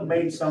 What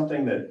made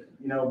something that,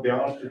 you know, to be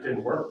honest, it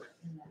didn't work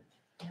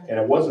and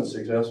it wasn't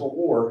successful,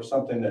 or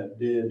something that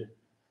did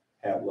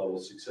have level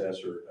of success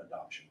or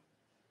adoption?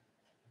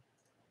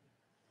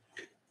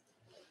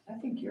 I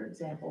think your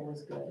example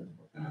was good.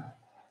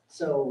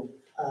 So,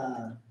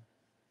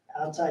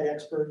 outside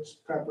experts,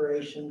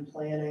 preparation,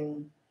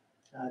 planning,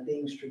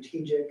 being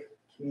strategic,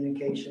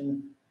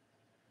 communication.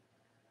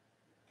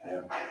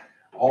 Yeah.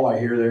 all I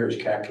hear there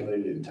is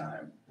calculated in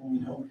time.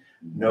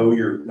 Know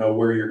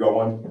where you're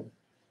going,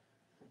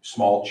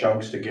 small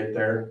chunks to get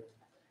there,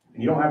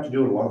 and you don't have to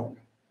do it alone.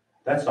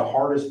 That's the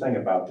hardest thing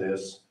about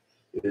this,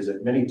 is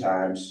that many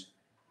times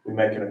we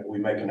make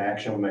an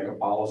action, we make a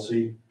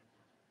policy,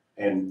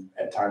 and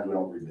at times we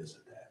don't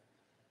revisit that.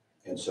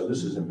 And so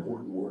this is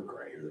important work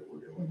right here that we're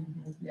doing.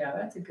 Yeah,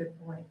 that's a good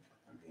point.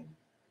 I mean,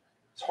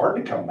 it's hard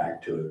to come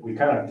back to it. We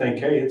kind of think,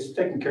 hey, it's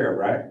taken care of,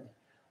 right?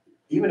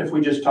 Even if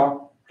we just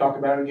talk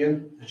about it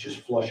again, it's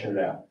just flushing it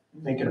out.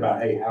 Thinking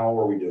about, hey, how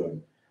are we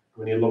doing?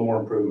 Do we need a little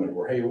more improvement?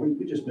 Or, hey,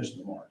 we just missed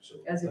the mark. So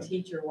As a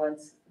teacher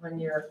once, one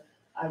year,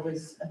 I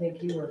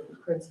think you were the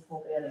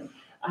principal then, and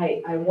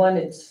I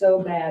wanted so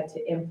bad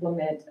to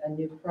implement a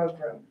new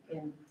program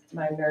in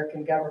my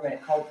American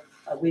government called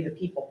We the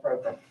People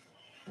program.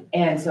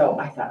 And so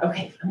I thought,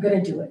 okay, I'm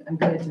gonna do it.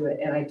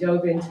 And I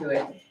dove into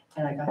it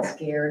and I got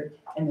scared,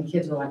 and the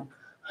kids were like,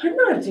 I'm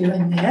not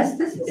doing this.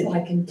 This is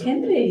like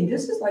intimidating.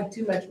 This is like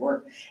too much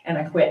work. And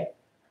I quit.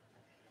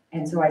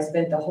 And so I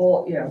spent the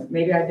whole,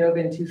 maybe I dove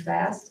in too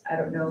fast. I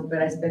don't know,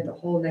 but I spent the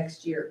whole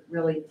next year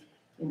really,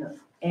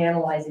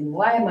 analyzing,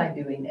 why am I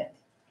doing it?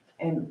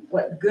 And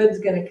what good's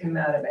gonna come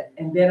out of it?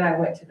 And then I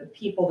went to the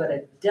people that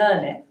had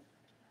done it.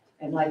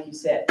 And like you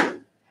said,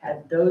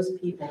 had those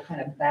people kind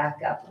of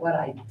back up what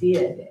I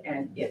did,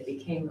 and it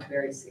became a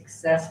very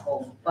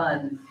successful,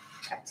 fun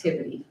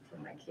activity for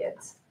my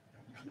kids.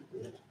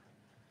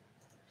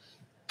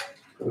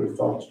 other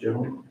thoughts,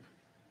 gentlemen?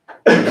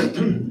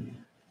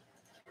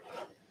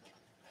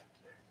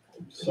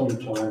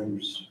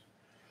 Sometimes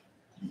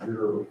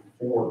you're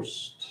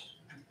forced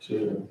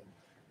to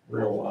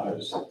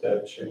realize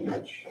that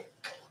change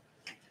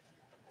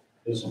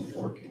isn't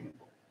working.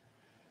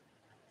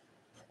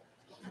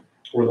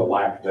 Or the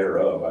lack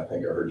thereof, I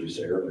think I heard you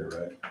say earlier,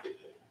 right?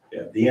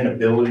 Yeah, the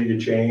inability to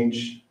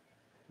change.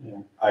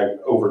 Yeah.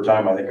 Over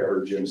time, I think I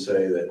heard Jim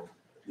say that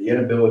the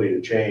inability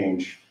to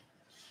change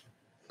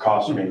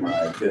cost me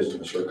my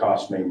business, or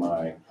cost me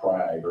my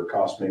pride, or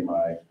cost me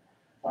my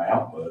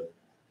output.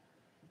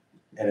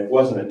 And it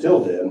wasn't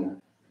until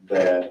then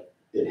that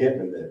it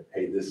hit me that,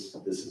 hey, this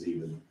is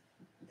even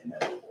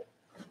inevitable.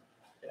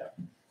 Yeah.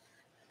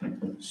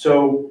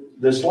 So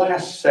this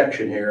last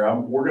section here,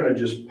 we're gonna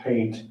just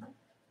paint.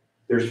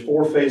 There's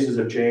 4 phases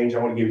of change. I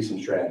want to give you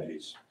some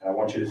strategies. And I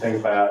want you to think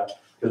about,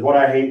 because what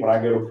I hate when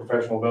I go to a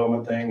professional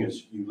development thing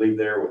is you leave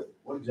there with,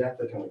 what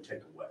exactly can we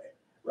take away,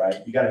 right?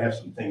 You got to have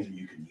some things that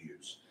you can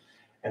use.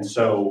 And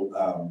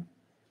so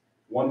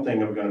one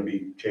thing I'm going to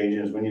be changing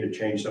is we need to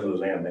change some of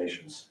those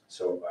animations.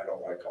 So I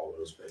don't like all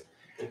those, but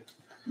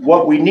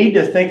what we need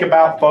to think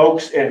about,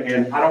 folks,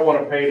 and I don't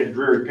want to paint a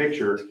dreary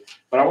picture,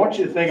 but I want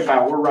you to think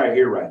about, we're right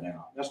here right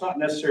now. That's not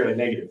necessarily a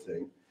negative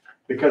thing,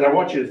 because I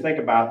want you to think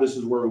about, this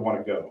is where we want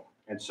to go.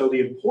 And so the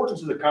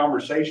importance of the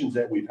conversations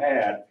that we've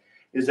had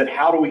is that,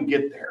 how do we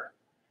get there?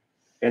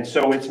 And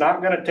so it's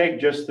not going to take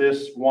just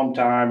this one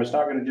time. It's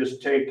not going to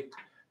just take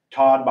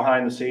Todd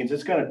behind the scenes. This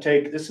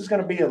is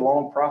going to be a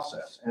long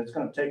process, and it's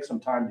going to take some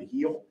time to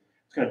heal.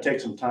 It's going to take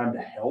some time to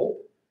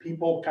help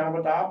people kind of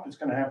adopt. It's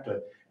going to have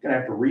to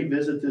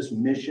revisit this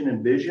mission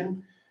and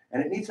vision,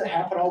 and it needs to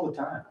happen all the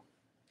time,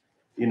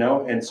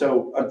 And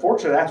so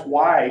unfortunately, that's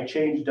why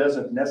change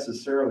doesn't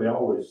necessarily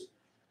always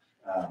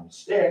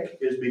stick,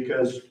 is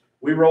because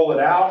we roll it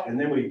out and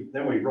then we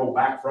roll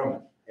back from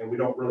it and we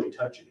don't really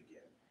touch it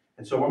again.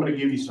 And so I'm going to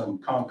give you some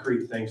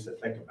concrete things to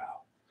think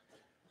about.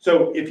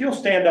 So if you'll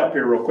stand up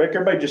here real quick,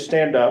 everybody just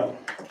stand up.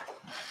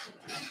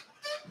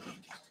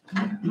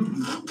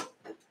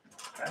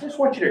 I just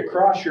want you to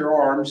cross your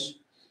arms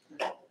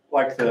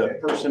like the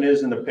person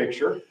is in the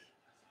picture.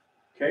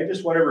 Okay,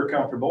 just whatever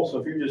comfortable. So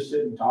if you're just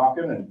sitting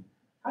talking, and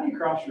how do you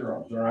cross your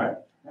arms? All right.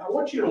 Now I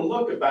want you to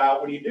look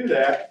about, when you do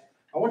that,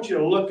 I want you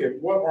to look at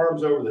what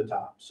arm's over the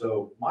top.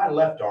 So my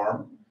left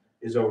arm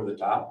is over the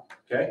top,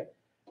 okay?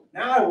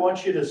 Now I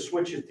want you to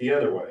switch it the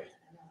other way.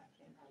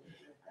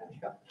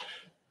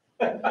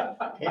 How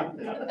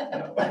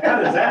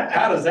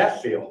does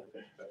that feel?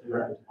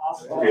 It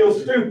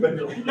feels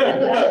stupid.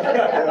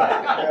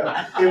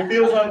 It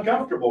feels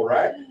uncomfortable,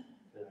 right?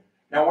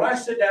 Now when I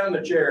sit down in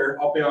the chair,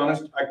 I'll be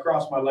honest, I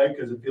cross my leg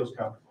because it feels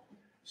comfortable.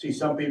 See,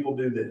 some people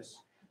do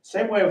this.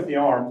 Same way with the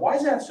arm. Why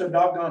is that so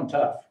doggone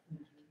tough?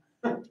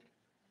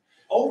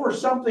 Over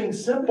something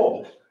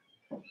simple.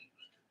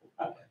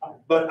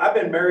 But I've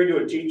been married to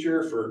a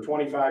teacher for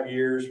 25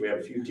 years. We have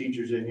a few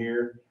teachers in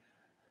here.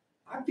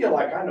 I feel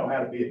like I know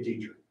how to be a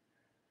teacher.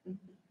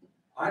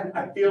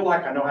 I feel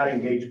like I know how to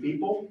engage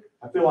people.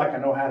 I feel like I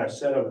know how to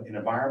set up an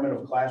environment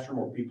of a classroom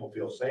where people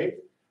feel safe.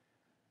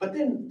 But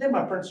then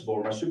my principal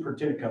or my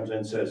superintendent comes in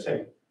and says,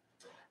 hey,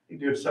 you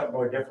do something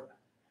really different.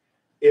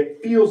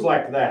 It feels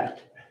like that.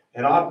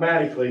 And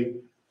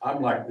automatically,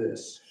 I'm like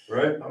this,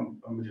 right?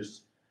 I'm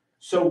just...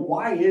 So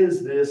why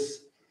is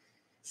this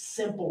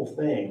simple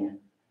thing?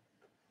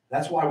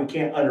 That's why we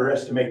can't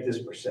underestimate this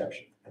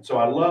perception. And so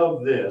I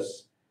love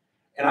this.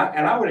 And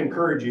I would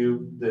encourage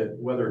you that,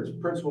 whether it's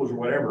principals or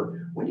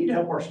whatever, we need to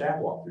help our staff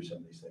walk through some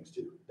of these things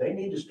too. They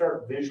need to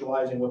start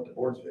visualizing what the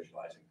board's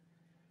visualizing.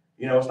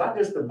 You know, it's not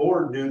just the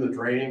board do the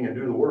training and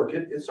do the work.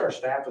 It's our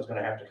staff is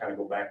gonna have to kind of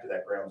go back to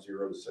that ground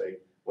zero to say,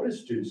 what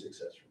is student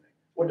success for me?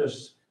 What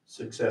does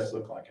success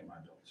look like in my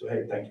building? So,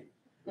 hey, thank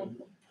you.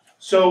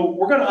 So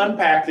we're gonna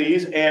unpack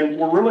these, and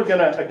we're really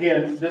gonna,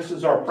 again, this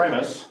is our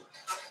premise,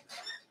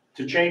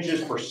 to change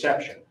this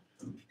perception.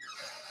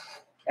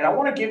 And I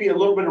wanna give you a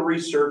little bit of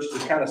research to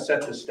kind of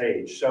set the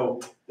stage. So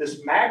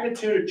this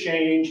magnitude of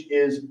change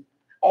is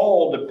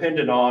all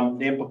dependent on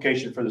the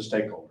implication for the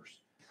stakeholders.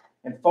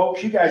 And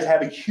folks, you guys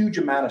have a huge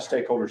amount of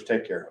stakeholders to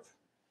take care of.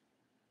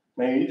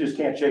 Man, you just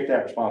can't shake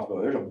that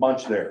responsibility. There's a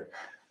bunch there.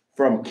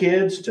 From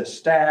kids to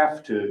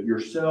staff to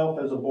yourself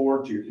as a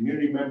board to your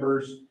community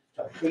members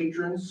to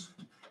patrons.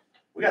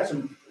 We got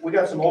some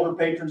older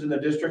patrons in the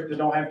district that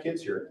don't have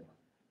kids here anymore.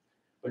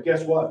 But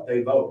guess what?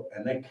 They vote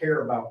and they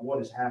care about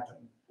what is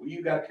happening. Well,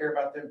 you got to care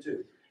about them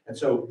too. And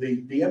so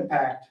the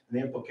impact and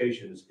the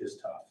implication is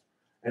tough.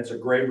 And it's a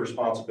grave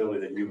responsibility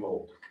that you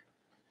hold.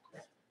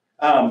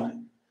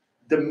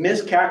 The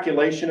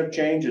miscalculation of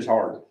change is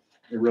hard.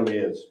 It really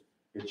is.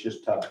 It's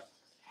just tough.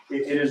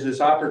 It is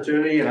this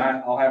opportunity, and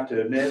I'll have to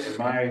admit, in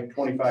my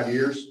 25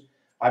 years,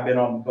 I've been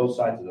on both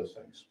sides of those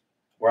things.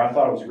 Where I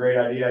thought it was a great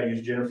idea, I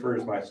used Jennifer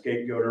as my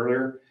scapegoat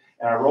earlier,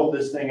 and I rolled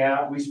this thing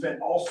out. We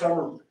spent all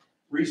summer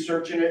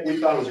researching it. We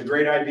thought it was a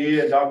great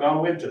idea.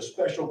 Doggone, we went to a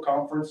special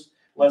conference,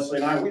 Leslie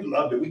and I, we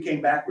loved it. We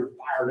came back, we were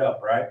fired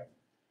up, right?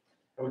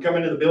 And we come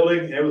into the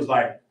building, and it was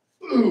like,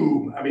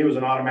 boom. I mean, it was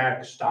an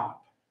automatic stop.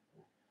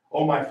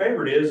 Oh, my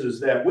favorite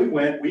is that we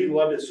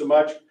loved it so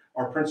much,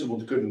 our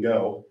principals couldn't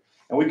go.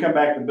 And we come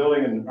back to the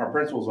building and our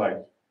principal's like,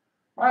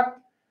 what?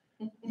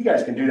 You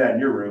guys can do that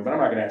in your room, but I'm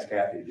not gonna ask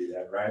Kathy to do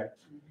that, right?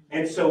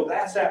 And so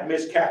that's that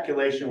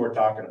miscalculation we're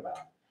talking about.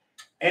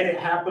 And it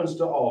happens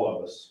to all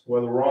of us,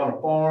 whether we're on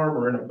a farm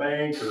or in a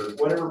bank or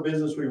whatever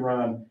business we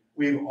run,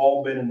 we've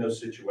all been in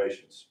those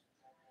situations.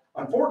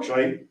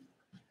 Unfortunately,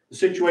 the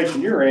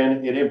situation you're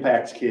in, it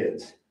impacts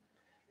kids.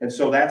 And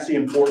so that's the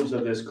importance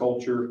of this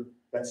culture,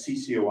 that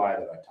CCOI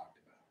that I talked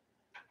about.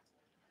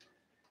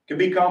 It can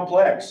be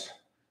complex.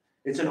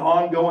 It's an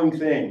ongoing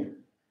thing.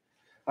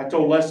 I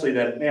told Leslie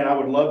that, man, I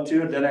would love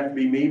to, it doesn't have to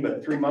be me,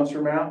 but 3 months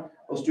from now,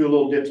 let's do a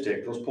little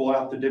dipstick. Let's pull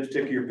out the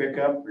dipstick of your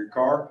pickup or your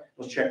car.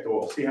 Let's check the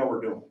oil, see how we're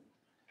doing.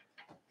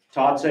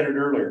 Todd said it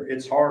earlier.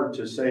 It's hard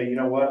to say, you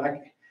know what,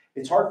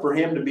 it's hard for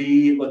him to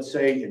be, let's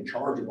say, in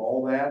charge of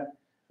all that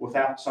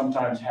without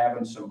sometimes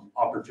having some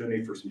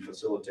opportunity for some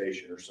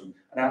facilitation or an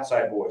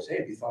outside voice. Hey,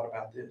 have you thought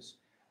about this?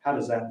 How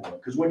does that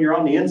work? Because when you're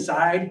on the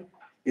inside,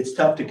 it's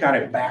tough to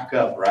kind of back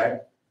up, right?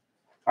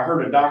 I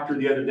heard a doctor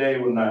the other day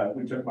when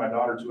we took my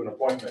daughter to an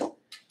appointment.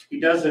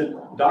 He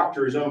doesn't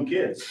doctor his own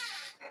kids.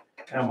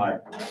 And I'm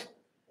like,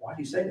 why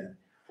do you say that?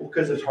 Well,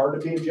 because it's hard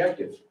to be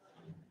objective.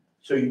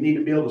 So you need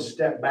to be able to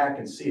step back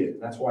and see it.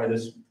 And that's why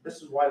this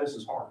is why this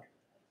is hard.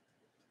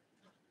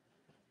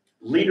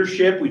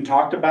 Leadership, we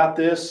talked about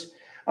this.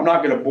 I'm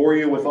not going to bore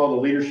you with all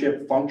the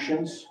leadership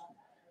functions,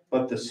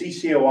 but the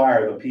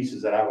CCOI are the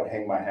pieces that I would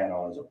hang my hat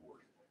on as a board.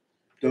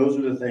 Those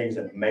are the things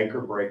that make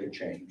or break a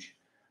change.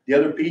 The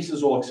other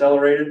pieces will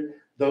accelerate it.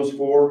 Those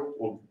four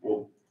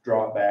will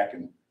draw it back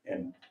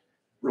and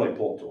really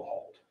pull it to a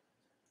halt.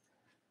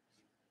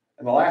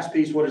 And the last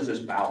piece, what is this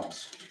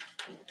balance?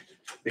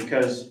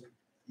 Because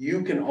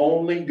you can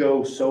only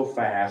go so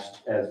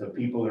fast as the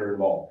people that are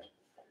involved.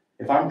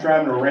 If I'm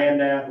trying to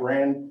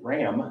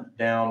ram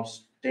down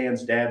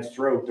Stan's dad's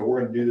throat that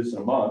we're going to do this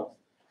in a month,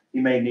 he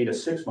may need a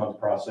 6-month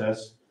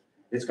process.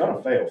 It's going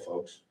to fail,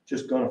 folks.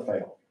 Just going to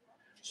fail.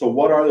 So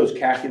what are those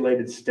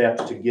calculated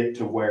steps to get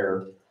to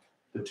where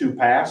the two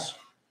pass?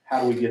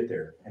 How do we get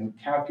there? And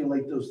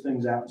calculate those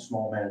things out in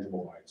small,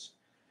 manageable bites.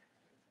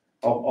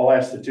 I'll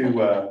ask the two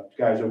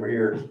guys over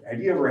here,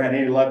 have you ever had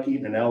any luck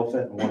eating an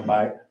elephant in one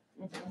bite?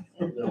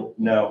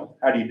 No.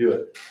 How do you do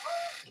it?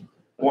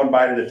 One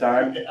bite at a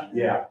time?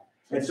 Yeah.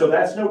 And so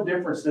that's no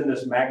difference than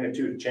this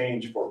magnitude of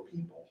change for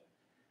people.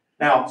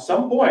 Now, at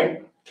some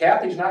point,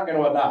 Kathy's not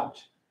going to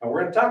adopt. And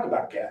we're going to talk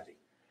about Kathy.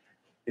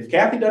 If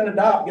Kathy doesn't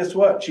adopt, guess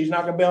what? She's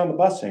not going to be on the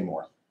bus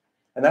anymore.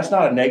 And that's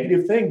not a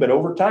negative thing, but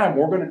over time,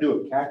 we're going to do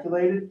it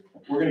calculated.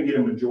 We're going to get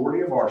a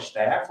majority of our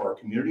staff, our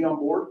community on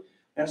board.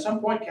 And at some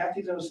point,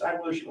 Kathy's going to decide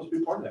whether she wants to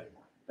be part of that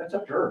anymore. That's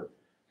up to her.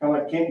 Kind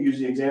of like Kent used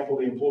the example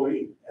of the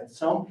employee. At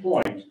some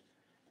point,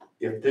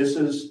 if this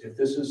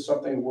is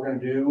something we're going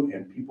to do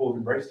and people have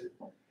embraced it,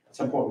 at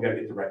some point, we got to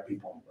get the right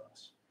people on the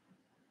bus.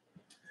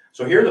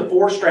 So here are the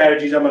 4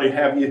 strategies I'm going to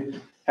have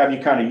you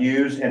kind of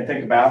use and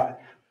think about.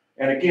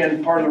 And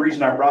again, part of the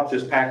reason I brought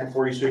this packet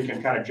for you so you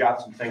can kind of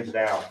jot some things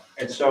down.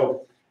 And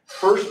so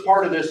first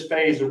part of this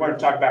phase, we're going to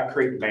talk about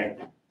create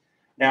demand.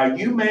 Now,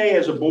 you may,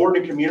 as a board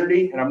and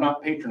community, and I'm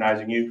not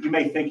patronizing you, you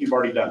may think you've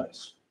already done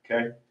this,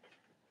 okay?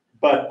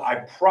 But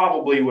I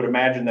probably would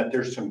imagine that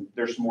there's some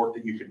work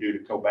that you could do to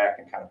go back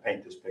and kind of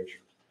paint this picture.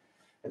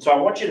 And so I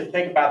want you to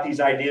think about these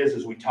ideas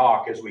as we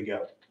talk, as we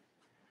go.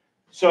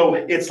 So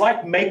it's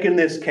like making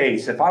this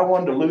case. If I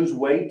wanted to lose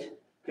weight,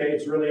 okay,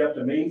 it's really up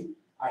to me.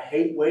 I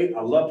hate weight.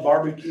 I love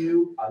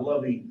barbecue. I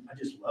love eating. I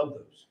just love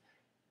those.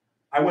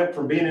 I went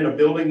from being in a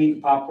building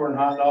eating popcorn and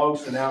hot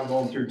dogs to now I'm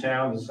going through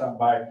town and stop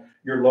by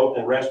your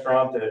local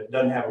restaurant that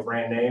doesn't have a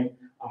brand name.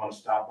 I'm gonna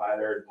stop by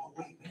there. Oh,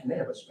 wait, man, they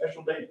have a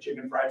special day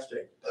chicken fried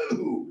steak.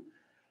 Ooh.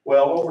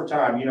 Well, over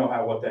time, you know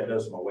what that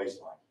does to my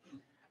waistline.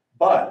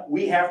 But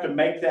we have to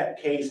make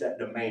that case, that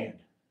demand.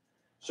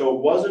 So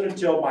it wasn't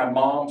until my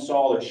mom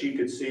saw that she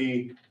could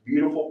see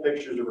beautiful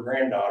pictures of her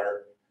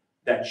granddaughter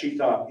that she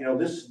thought,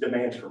 this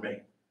demands for me.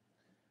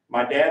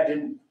 My dad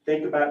didn't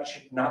think about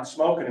not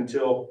smoking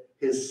until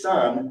his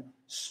son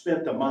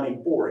spent the money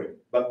for him.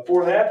 But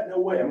for that, no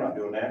way, I'm not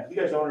doing that. You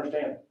guys don't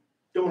understand.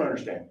 Don't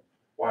understand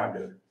why I'm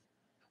doing it.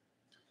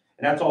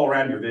 And that's all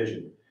around your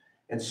vision.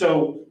 And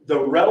so the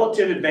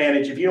relative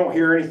advantage, if you don't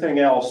hear anything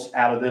else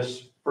out of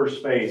this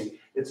first phase,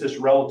 it's this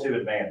relative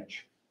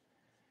advantage.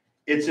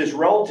 It's this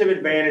relative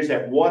advantage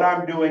that what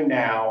I'm doing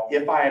now,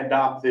 if I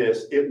adopt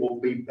this, it will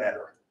be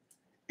better.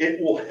 It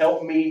will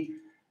help me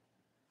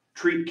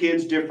treat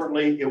kids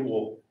differently. It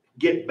will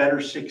get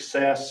better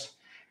success.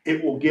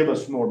 It will give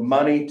us more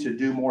money to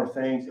do more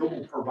things. It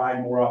will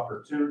provide more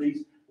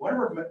opportunities,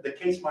 whatever the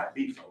case might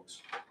be,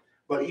 folks.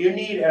 But you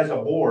need, as a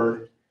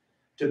board,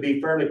 to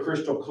be fairly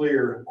crystal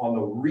clear on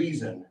the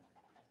reason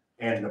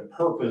and the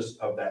purpose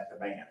of that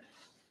demand.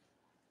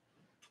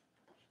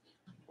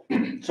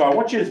 So I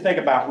want you to think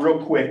about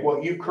real quick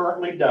what you've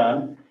currently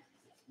done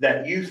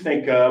that you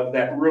think of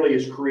that really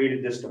has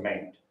created this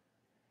demand.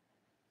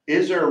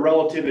 Is there a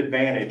relative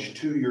advantage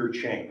to your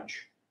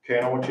change? Okay,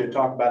 and I want you to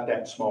talk about that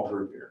in small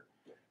group here.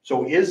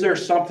 So is there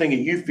something that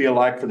you feel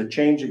like for the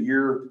change that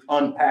you're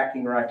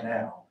unpacking right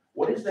now,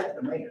 what is that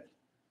demand?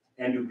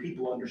 And do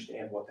people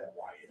understand what that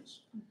why is?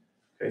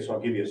 Okay, so I'll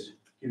give you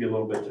a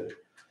little bit to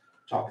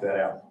talk that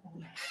out.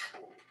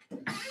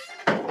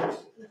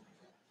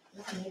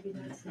 Maybe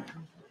that's not,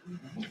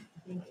 I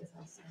think it's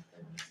also for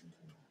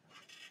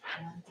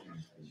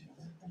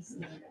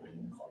listen to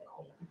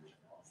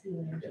see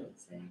what I should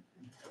say.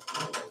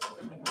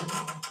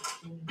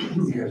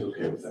 You guys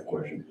okay with that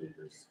question?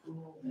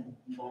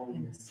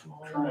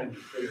 Trying to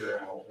figure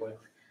out what,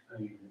 I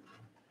mean,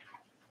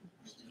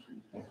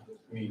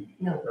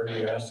 are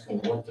you asking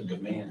what the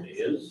demand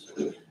is?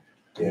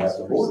 Yeah, if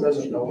the board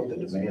doesn't know what the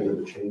demand of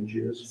the change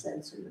is,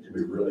 it's gonna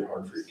be really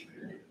hard for your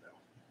community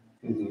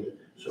to know.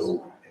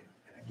 So,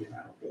 and again,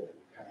 I don't know what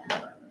kind of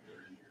environment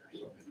we're in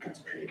here, so it's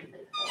created.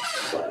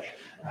 But,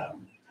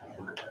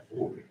 look at that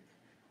board.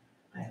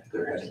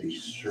 There has to be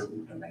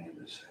certain demand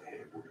to say, hey,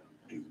 we're gonna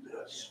do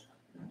this.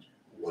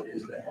 What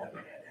is that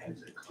demand? And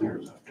is it clear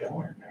enough to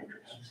our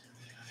metrics?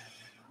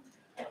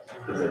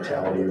 The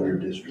vitality of your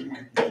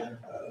district,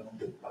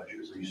 the budget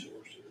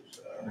resources,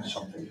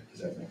 something,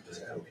 does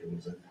that okay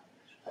with it?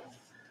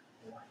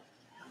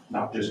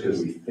 Not just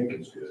because we think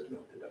it's good,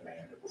 but the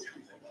demand of which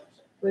we think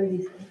is What did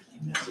he say?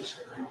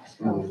 necessary.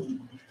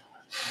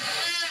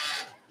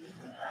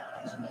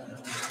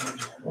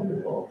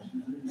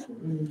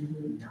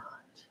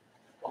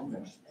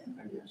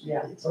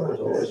 Yeah.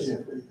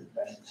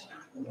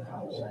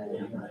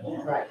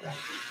 Right.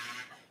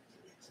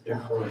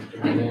 Different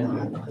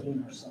demand.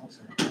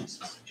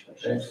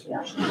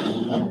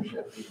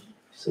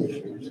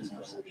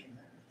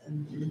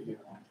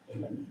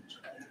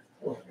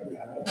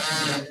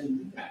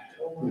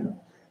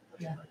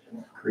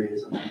 Create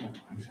something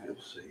you feel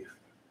safe.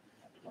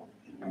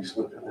 You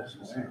slip in this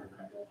and there.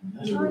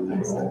 That's really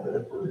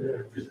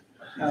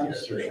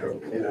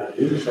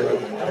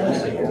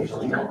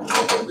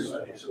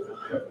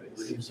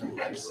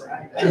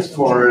As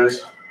far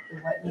as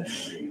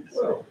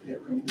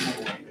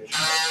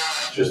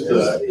just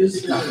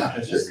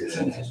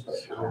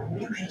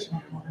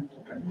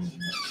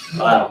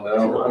I don't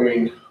know, I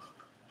mean,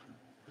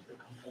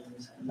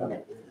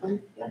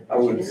 I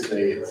wouldn't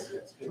say it's,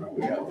 we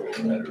got a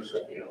little better, so,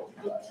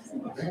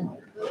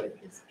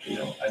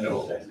 I know,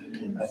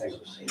 I think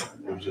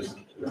there's just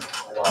a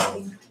lot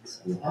of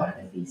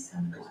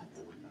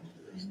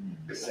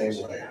the same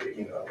way,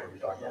 we're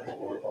talking about the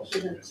board also,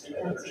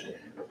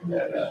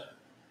 that,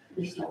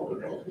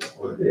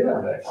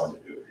 yeah, that's hard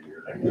to do it here.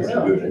 I guess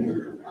do it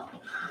anywhere.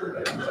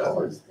 I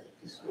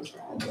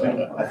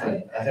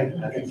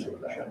think some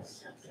of that.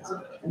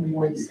 And the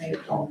more you say it,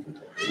 all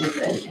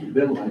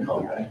Building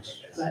compacts.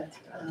 but,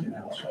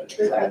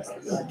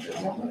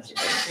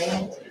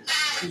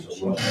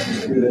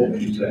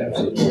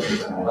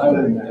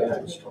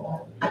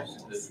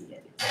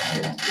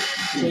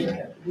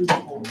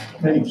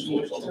 Many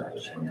schools,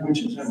 which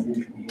is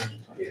unusual,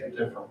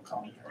 different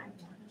content.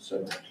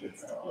 So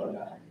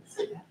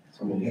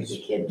some of these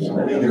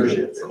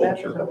leadership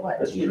culture.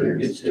 That's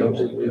It's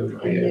totally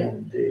different.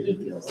 And then he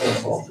feels so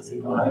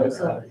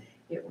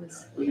it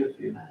was,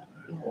 he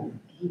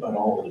But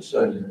all of a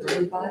sudden.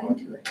 really bought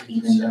into it,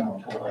 even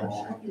though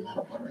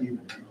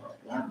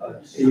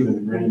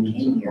Even when he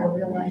came here, I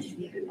realized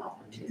he had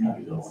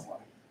opportunities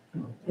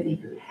that he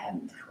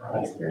hadn't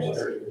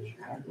experienced.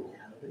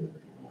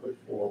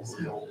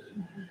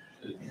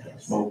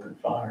 Smoke and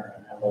fire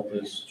and how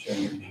this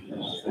change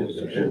is.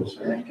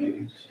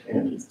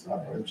 And he's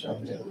talking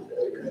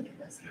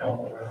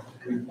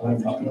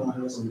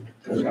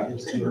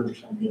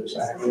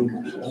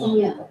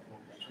Yeah.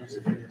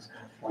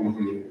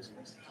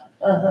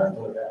 Uh-huh.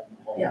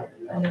 Yeah,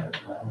 I know.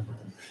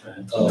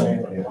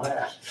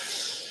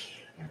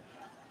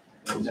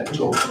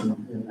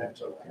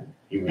 That's okay.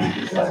 Even if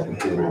it's like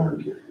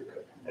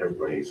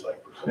everybody's like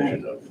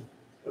perception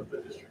of the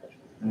district.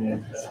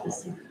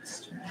 Specific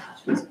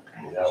strategies.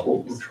 That's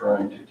what we're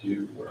trying to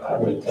do. I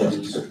would tell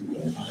you.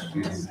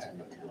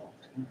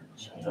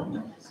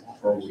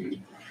 Are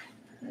we?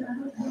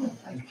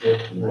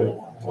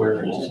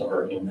 Where is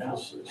our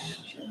emphasis?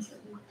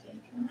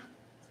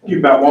 Give you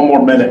about one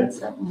more minute.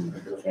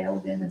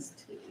 Failed in us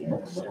to get a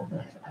little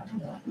bit.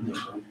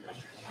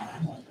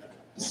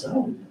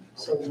 So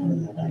one of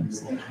the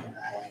things that I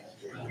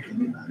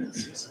think about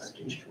this is our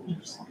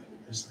teachers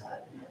is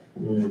that.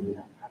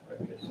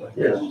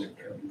 Yes.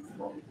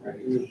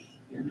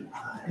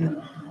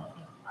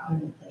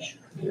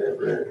 Yeah,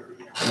 right.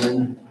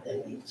 That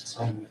needs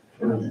some,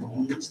 that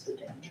needs the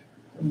danger.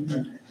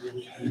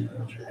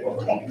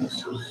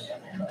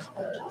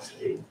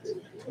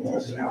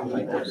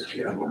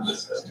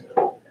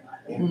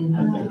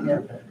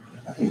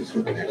 You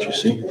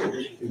see?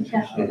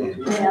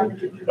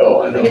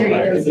 Oh, I know.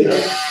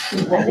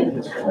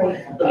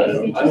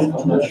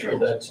 I'm not sure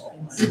that's.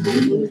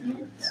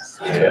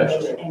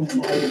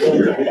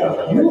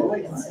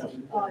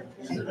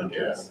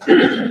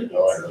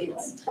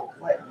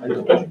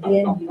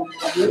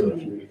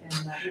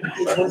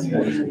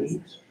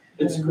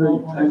 It's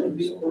great. I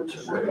think sports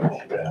are great.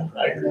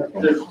 I agree.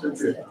 They're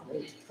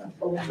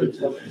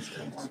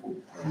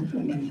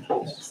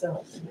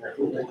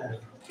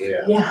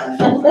Yeah.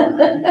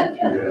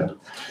 Yeah.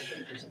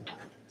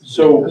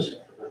 So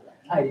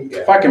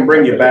if I can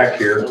bring you back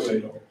here,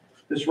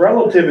 this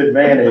relative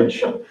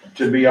advantage,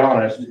 to be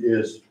honest,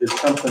 is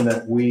something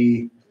that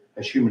we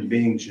as human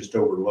beings just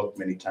overlook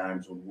many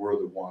times when we're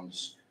the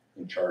ones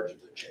in charge of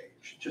the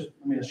change.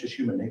 It's just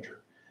human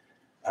nature.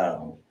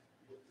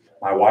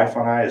 My wife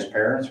and I, as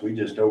parents, we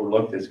just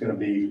overlooked it's going to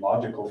be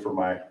logical for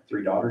my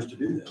 3 daughters to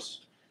do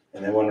this.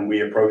 And then when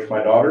we approach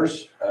my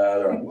daughters,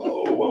 they're like,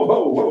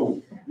 whoa,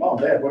 Mom,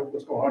 Dad,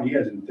 what's going on? You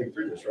guys didn't think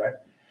through this, right?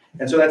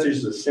 And so that's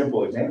just a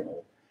simple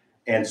example.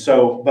 And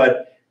so,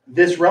 but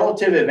this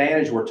relative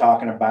advantage we're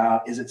talking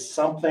about, is it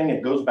something,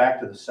 it goes back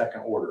to the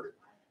second order.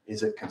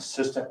 Is it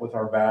consistent with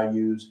our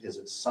values? Is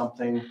it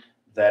something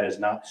that is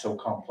not so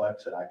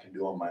complex that I can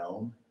do on my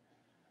own?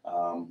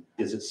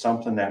 Is it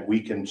something that we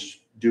can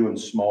do in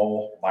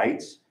small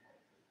bites?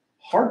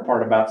 Hard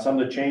part about some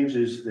of the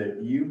changes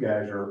that you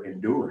guys are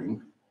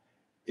enduring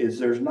is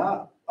there's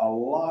not a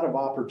lot of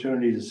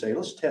opportunity to say,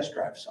 let's test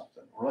drive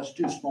something, or let's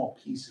do small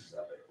pieces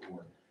of it.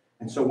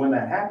 And so when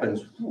that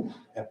happens,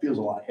 that feels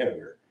a lot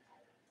heavier.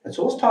 And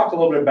so let's talk a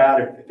little bit about,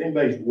 if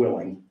anybody's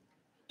willing,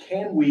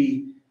 can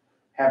we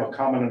have a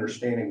common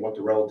understanding what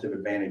the relative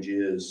advantage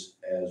is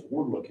as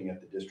we're looking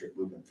at the district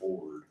moving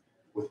forward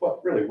with where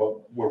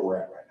we're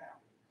at right now?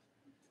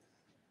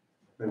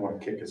 They want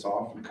to kick us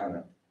off and kind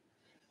of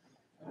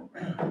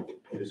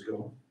get us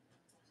going.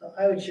 So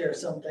I would share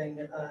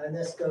something, and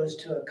this goes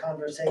to a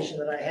conversation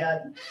that I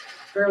had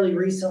fairly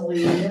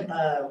recently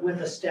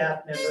with a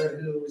staff member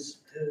whose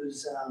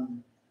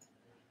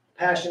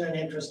passion and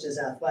interest is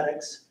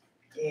athletics,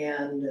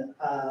 and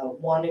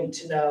wanting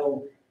to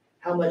know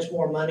how much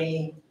more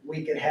money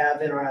we could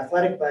have in our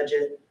athletic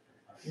budget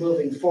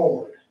moving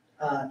forward,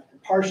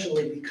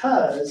 partially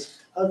because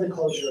of the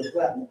closure of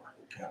Wetmore.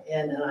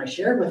 And I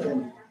shared with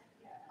him,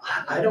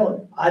 I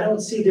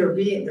don't see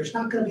there's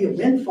not going to be a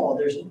windfall.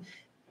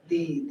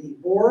 The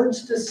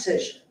board's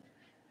decision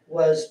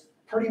was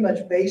pretty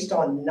much based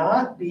on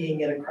not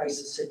being in a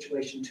crisis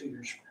situation 2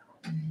 years from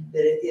now.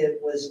 That it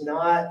was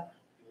not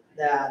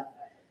that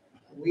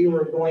we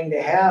were going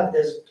to have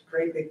this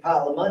great big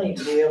pile of money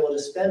to be able to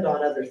spend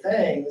on other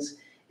things.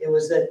 It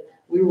was that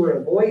we were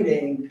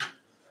avoiding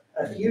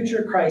a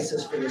future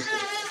crisis for this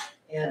district.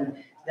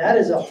 And that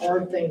is a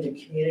hard thing to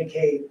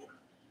communicate,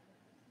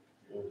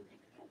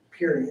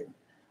 period.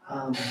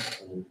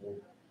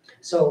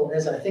 So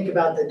as I think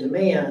about the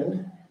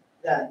demand,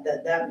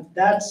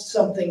 that's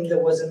something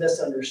that was a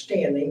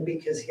misunderstanding,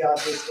 because he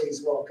obviously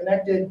is well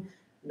connected,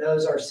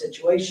 knows our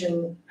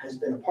situation, has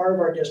been a part of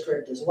our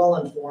district, is well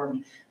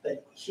informed,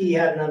 but he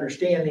had an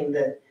understanding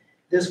that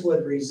this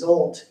would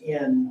result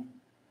in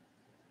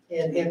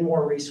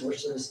more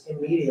resources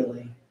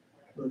immediately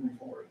moving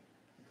forward.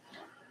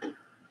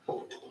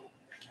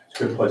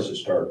 It's a good place to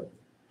start.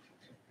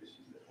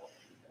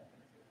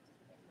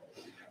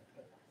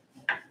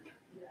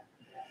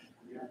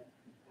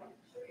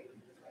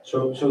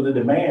 So the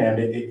demand,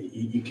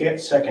 you can't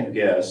second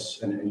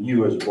guess, and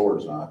you as a board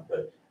is not,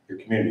 but your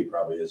community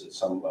probably is at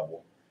some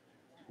level.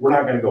 We're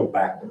not going to go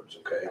backwards,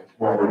 okay?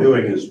 What we're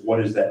doing is, what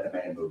is that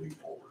demand moving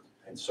forward?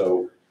 And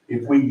so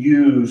if we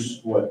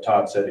use what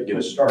Todd said to get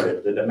us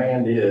started, the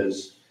demand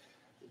is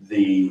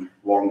the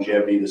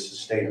longevity, the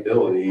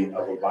sustainability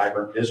of a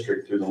vibrant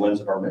district through the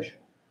lens of our mission.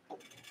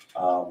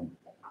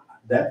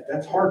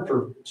 That's hard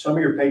for some of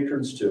your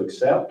patrons to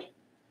accept.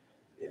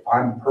 If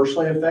I'm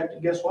personally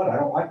affected, guess what? I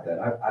don't like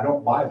that. I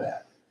don't buy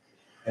that.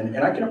 And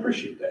I can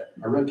appreciate that.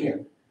 I really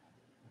can.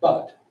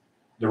 But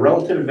the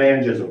relative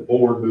advantage as a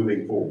board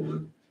moving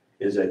forward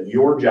is that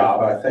your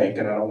job, I think,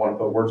 and I don't want to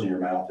put words in your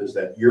mouth, is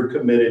that you're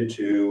committed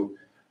to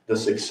the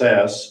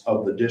success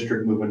of the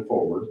district moving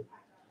forward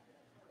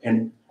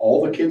and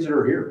all the kids that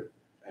are here.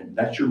 And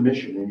that's your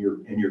mission and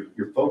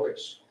your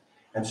focus.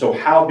 And so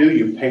how do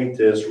you paint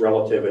this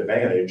relative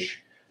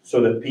advantage so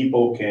that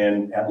people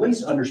can at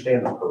least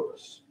understand the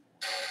purpose?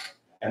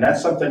 And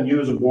that's something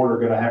you as a board are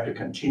going to have to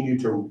continue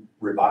to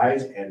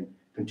revise and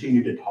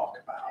continue to talk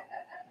about.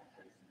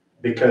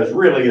 Because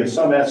really, in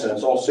some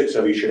essence, all 6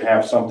 of you should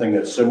have something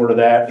that's similar to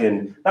that,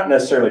 in not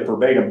necessarily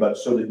verbatim, but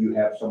so that you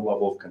have some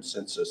level of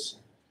consensus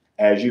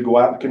as you go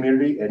out in the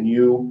community and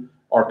you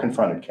are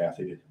confronted,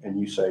 Kathy, and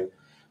you say, you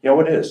know,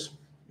 it is.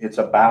 It's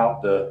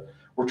about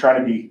we're trying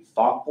to be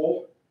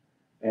thoughtful,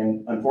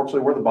 and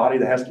unfortunately, we're the body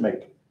that has to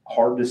make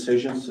hard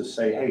decisions to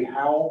say, hey,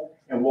 how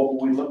and what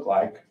will we look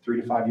like 3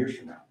 to 5 years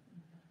from now?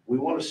 We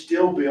want to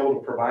still be able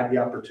to provide the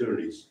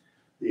opportunities,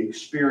 the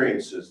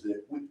experiences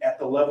that we, at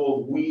the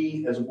level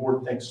we as a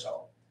board think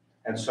so.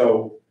 And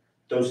so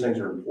those things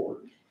are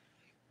important.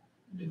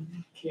 It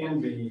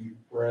can be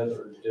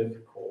rather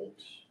difficult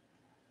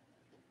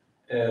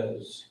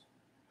as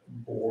a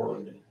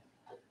board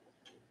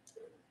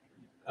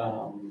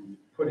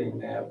putting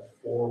that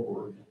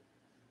forward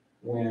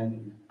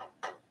when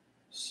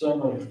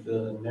some of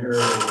the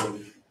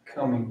narrative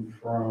coming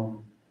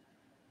from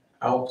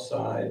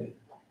outside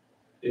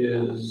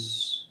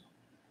is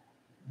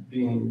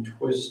being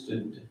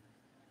twisted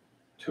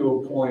to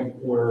a point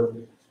where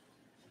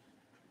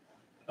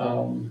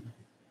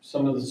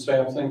some of the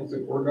staff think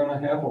that we're going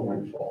to have a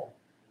windfall.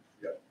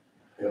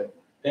 Yep.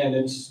 And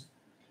it's,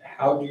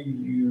 how do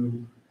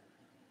you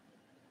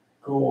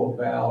go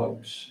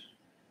about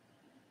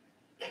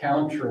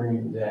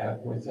countering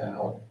that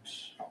without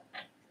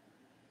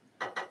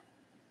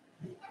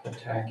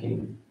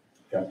attacking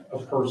a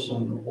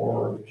person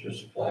or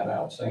just flat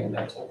out saying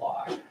that's a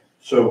lie?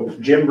 So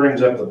Jim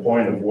brings up the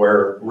point of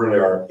where really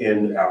our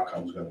end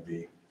outcome is going to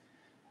be.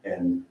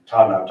 And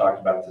Todd and I have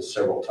talked about this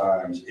several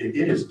times. It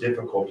is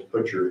difficult to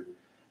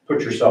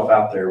put yourself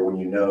out there when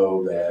you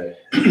know that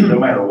no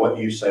matter what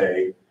you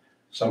say,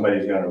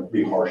 somebody's going to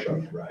be harsh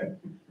on you, right?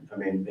 I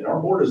mean, and our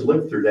board has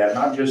lived through that,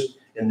 not just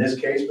in this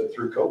case, but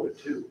through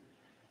COVID too.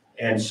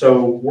 And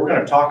so we're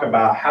going to talk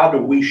about how do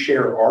we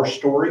share our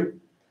story,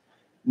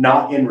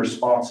 not in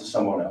response to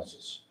someone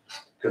else's.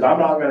 Because I'm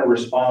not going to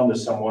respond to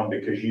someone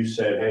because you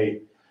said,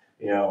 hey,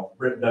 you know,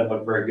 Britton doesn't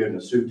look very good in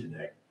a suit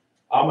today.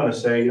 I'm going to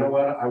say, you know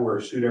what, I wear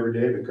a suit every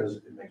day because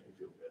it makes me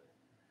feel good.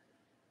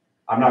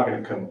 I'm not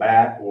going to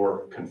combat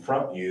or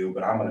confront you,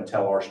 but I'm going to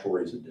tell our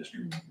story as a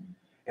district.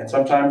 And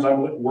sometimes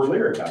we're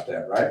leery about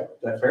that, right?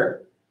 Is that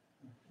fair?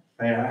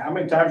 And how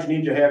many times you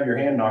need to have your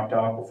hand knocked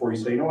off before you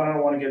say, you know what, I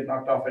don't want to get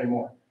knocked off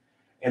anymore.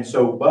 And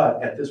so,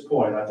 but at this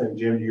point, I think,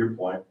 Jim, to your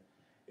point,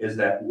 is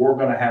that we're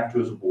going to have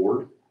to, as a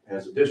board,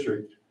 as a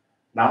district,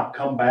 not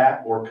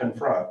combat or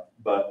confront,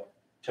 but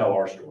tell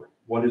our story.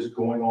 What is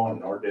going on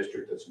in our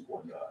district that's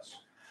important to us?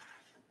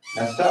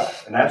 That's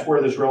tough. And that's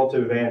where this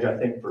relative advantage, I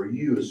think, for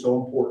you is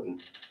so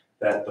important,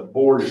 that the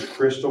board is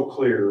crystal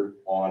clear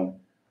on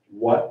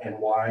what and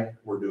why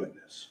we're doing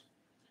this.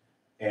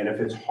 And if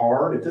it's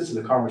hard, if this is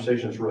a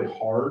conversation that's really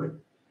hard,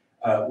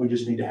 we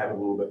just need to have it a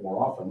little bit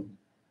more often,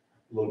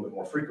 a little bit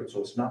more frequent, so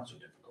it's not so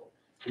difficult.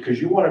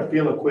 Because you want to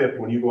feel equipped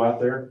when you go out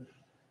there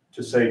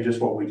to say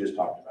just what we just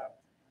talked about.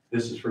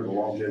 This is for the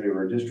longevity of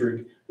our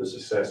district, the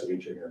success of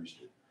each and every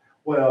student.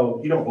 Well,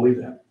 you don't believe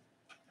that.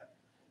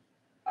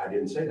 I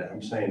didn't say that.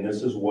 I'm saying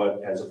this is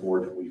what, as a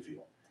board, that we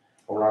feel.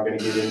 And we're not going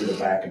to get into the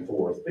back and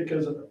forth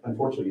because,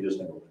 unfortunately, you just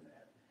never win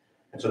that.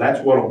 And so that's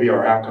what will be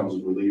our outcomes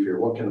as we leave here.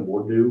 What can the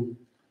board do?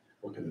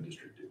 What can the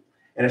district do?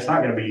 And it's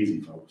not going to be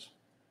easy, folks,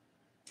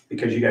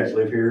 because you guys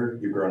live here,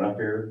 you've grown up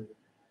here,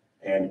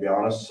 and to be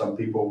honest, some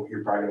people,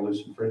 you're probably going to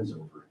lose some friends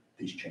over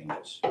these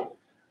changes.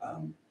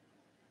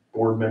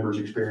 Board members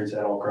experience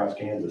that all across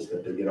Kansas,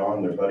 that they get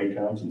on, their buddy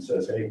comes and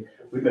says, hey,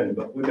 we've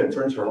been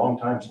friends for a long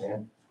time,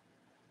 Stan.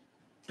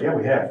 Yeah,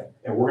 we have.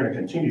 And we're going to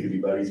continue to be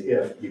buddies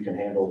if you can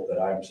handle that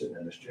I'm sitting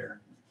in this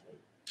chair.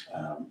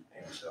 And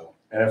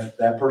if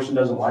that person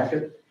doesn't like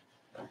it,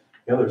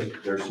 you know,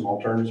 there's some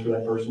alternatives for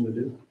that person to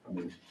do. I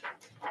mean,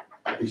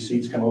 these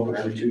seats come open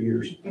every 2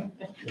 years.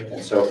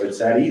 And so if it's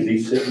that easy,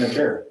 sit in the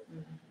chair.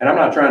 And I'm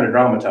not trying to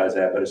dramatize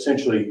that, but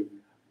essentially,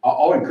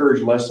 I'll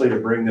encourage Leslie to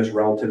bring this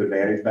relative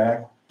advantage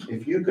back.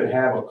 If you could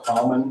have a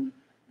common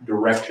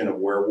direction of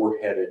where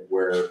we're headed,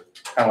 where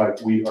kind of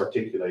like we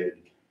articulated,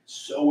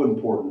 so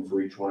important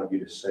for each one of you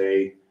to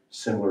say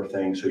similar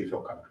things so you feel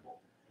comfortable.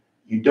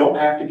 You don't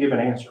have to give an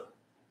answer.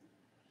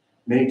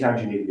 Many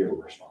times you need to give a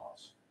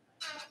response,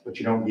 but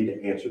you don't need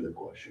to answer the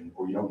question,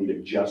 or you don't need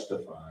to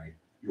justify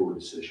your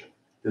decision.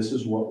 This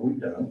is what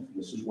we've done.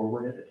 This is where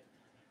we're headed.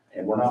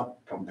 And we're not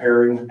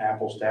comparing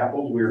apples to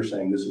apples. We are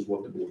saying this is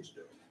what the board's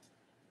doing.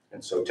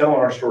 And so telling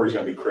our story is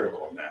going to be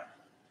critical in that.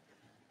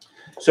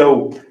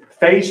 So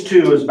phase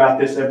 2 is about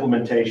this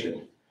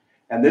implementation.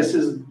 And this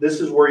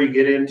is where you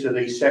get into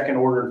the second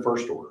order and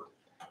first order.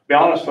 Be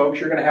honest, folks,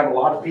 you're gonna have a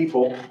lot of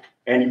people,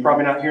 and you're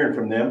probably not hearing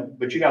from them,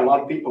 but you got a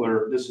lot of people that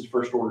are, this is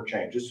first order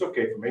change. It's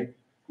okay for me.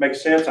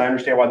 Makes sense. I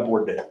understand why the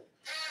board did it.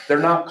 They're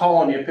not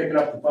calling you, picking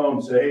up the phone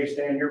and say, hey,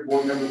 Stan, you're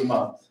board member of the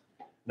month.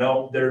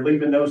 No, they're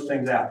leaving those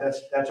things out.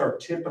 That's our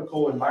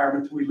typical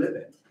environment that we live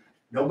in.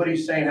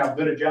 Nobody's saying how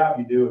good a job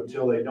you do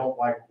until they don't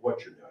like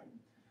what you're doing.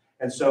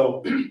 And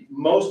so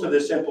most of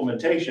this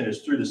implementation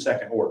is through the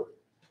second order.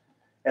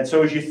 And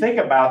so as you think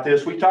about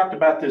this, we talked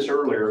about this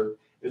earlier,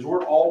 is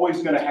we're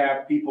always going to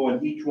have people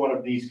in each one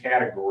of these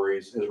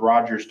categories, as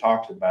Rogers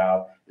talked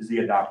about, is the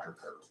adopter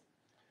curve.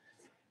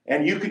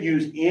 And you could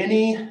use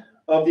any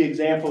of the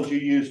examples you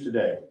use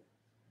today.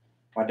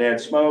 My dad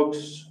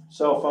smokes,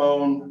 cell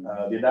phone,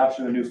 the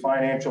adoption of a new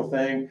financial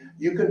thing.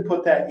 You can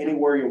put that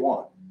anywhere you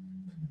want.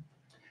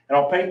 And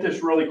I'll paint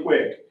this really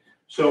quick.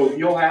 So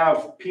you'll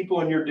have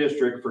people in your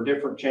district for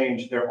different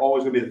change. They're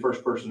always going to be the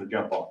first person to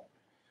jump on.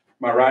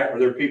 Am I right? Or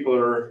there are people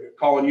that are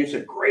calling you and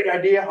say, great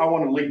idea. I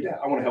want to lead that.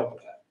 I want to help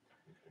with that.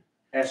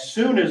 As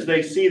soon as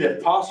they see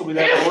that possibly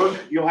that will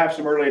work, you'll have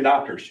some early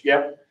adopters.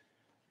 Yep.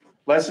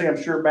 Leslie,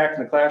 I'm sure back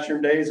in the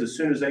classroom days, as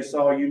soon as they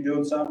saw you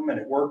doing something and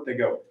it worked, they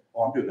go,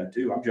 oh, I'm doing that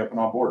too. I'm jumping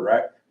on board,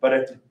 right? But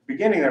at the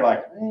beginning, they're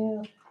like,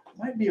 it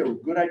might be a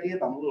good idea,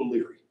 but I'm a little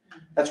leery.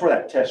 That's where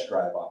that test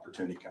drive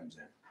opportunity comes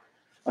in.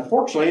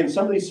 Unfortunately, in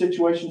some of these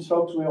situations,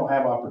 folks, we don't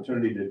have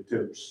opportunity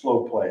to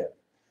slow play it.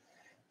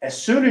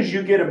 As soon as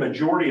you get a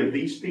majority of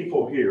these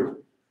people here,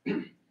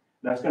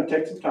 that's going to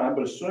take some time,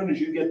 but as soon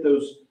as you get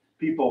those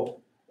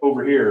people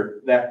over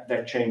here,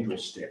 that change will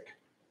stick.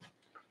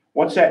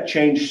 Once that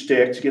change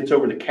sticks, gets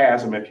over the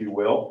chasm, if you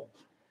will,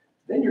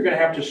 then you're going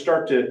to have to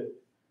start to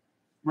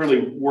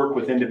really work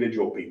with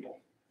individual people.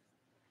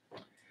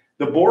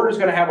 The board is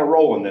going to have a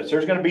role in this.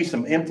 There's going to be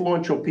some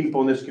influential people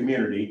in this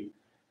community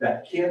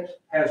that Kent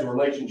has a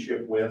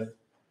relationship with,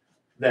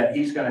 that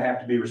he's going to have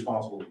to be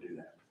responsible to do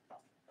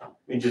that.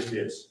 It just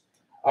is.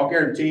 I'll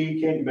guarantee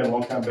you, Kent, you've been a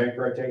long time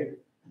banker, I take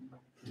it.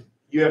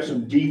 You have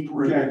some deep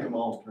rooted. Jack of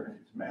all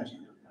trades, master.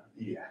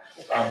 Yeah,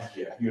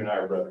 you and I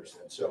are brothers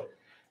then. So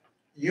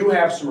you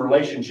have some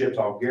relationships,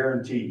 I'll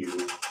guarantee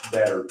you,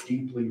 that are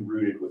deeply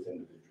rooted with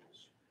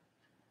individuals.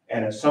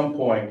 And at some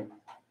point,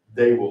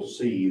 they will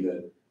see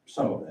that,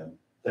 some of them,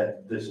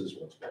 that this is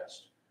what's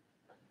best.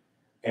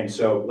 And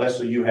so,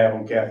 Leslie, you have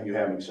them, Kathy, you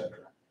have them, et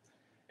cetera.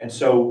 And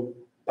so,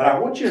 but I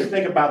want you to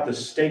think about the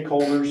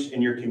stakeholders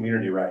in your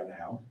community right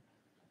now,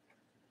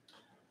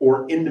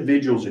 or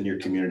individuals in your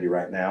community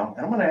right now.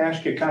 And I'm going to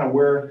ask you kind of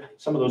where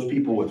some of those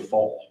people would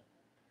fall.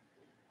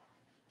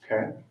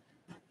 Okay.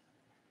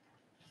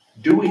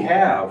 Do we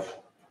have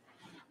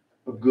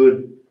a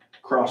good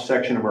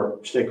cross-section of our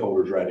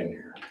stakeholders right in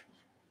here?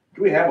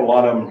 Do we have a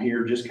lot of them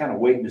here just kind of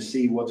waiting to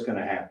see what's going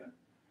to happen?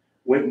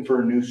 Waiting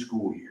for a new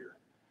school year?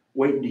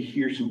 Waiting to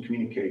hear some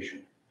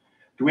communication?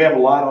 Do we have a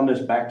lot on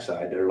this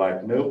backside that are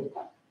like, nope,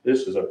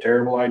 this is a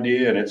terrible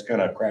idea and it's going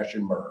to crash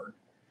and burn?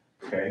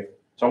 Okay.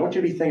 So I want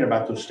you to be thinking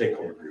about those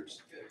stakeholder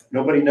groups.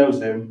 Nobody knows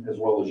them as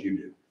well as you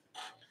do.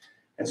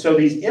 And so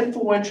these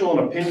influential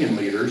and opinion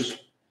leaders,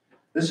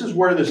 this is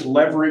where this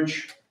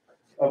leverage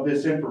of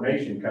this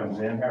information comes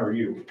in. How are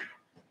you?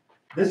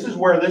 This is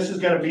where this is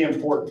going to be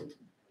important.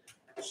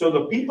 So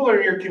the people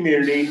in your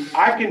community,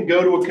 I can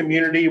go to a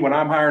community when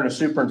I'm hiring a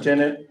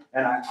superintendent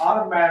and I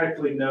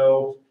automatically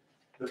know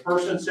the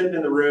person sitting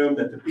in the room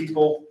that the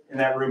people in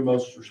that room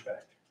most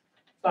respect.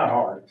 It's not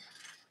hard.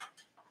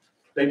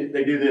 They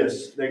do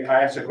this.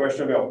 I ask a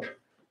question, I go,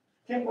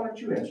 Ken, why don't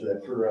you answer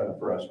that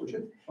for us, would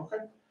you? Okay.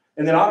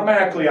 And then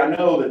automatically I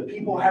know that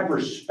people have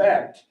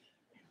respect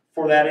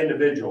for that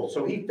individual.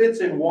 So he fits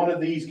in one of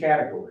these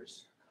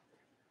categories.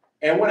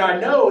 And when I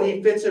know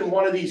he fits in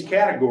one of these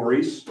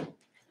categories,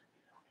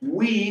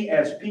 we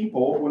as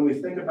people, when we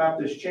think about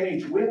this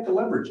change, we have to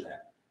leverage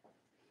that.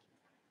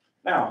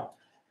 Now,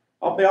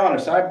 I'll be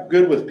honest, I'm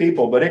good with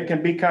people, but it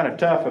can be kind of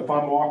tough if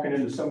I'm walking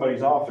into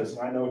somebody's office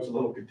and I know it's a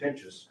little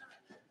contentious.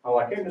 I'm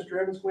like, hey,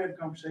 Mr. Evans, can we have a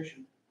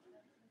conversation?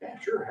 Yeah,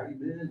 sure. How you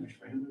been? Your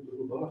family,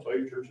 blah, blah, blah. I saw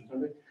your church on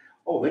Sunday.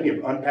 Oh, then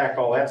you unpack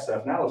all that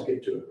stuff. Now let's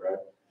get to it, right?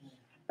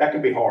 That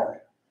can be hard,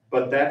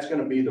 but that's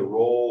going to be the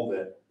role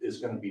that is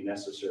going to be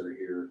necessary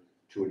here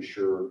to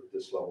ensure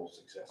this level of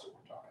success that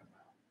we're talking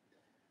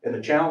about. And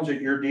the challenge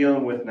that you're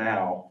dealing with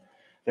now,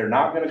 they're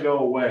not going to go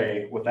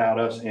away without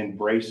us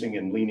embracing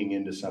and leaning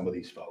into some of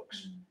these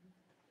folks.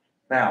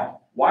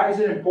 Now, why is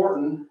it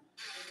important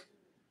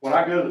when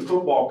I go to the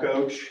football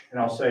coach and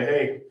I'll say,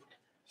 hey,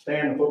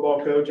 Stan, the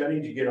football coach, I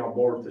need you to get on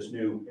board with this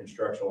new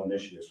instructional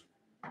initiative.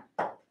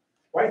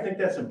 Why do you think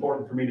that's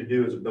important for me to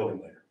do as a building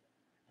leader?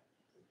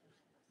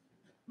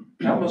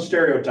 I'm going to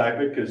stereotype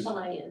it because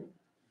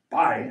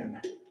buy-in.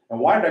 And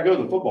why did I go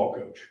to the football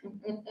coach?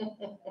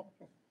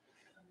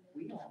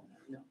 We all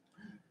know.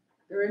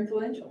 They're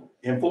influential.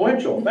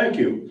 Influential, thank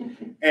you.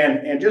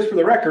 And just for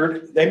the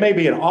record, they may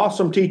be an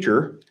awesome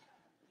teacher,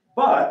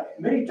 but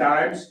many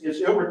times it's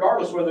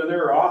regardless whether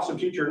they're an awesome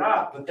teacher or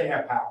not, but they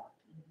have power.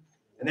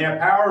 And they have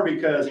power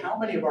because how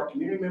many of our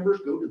community members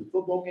go to the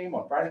football game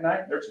on Friday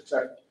night? They're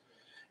successful.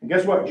 And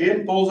guess what?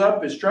 Jim pulls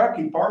up his truck,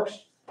 he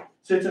parks,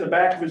 sits in the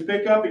back of his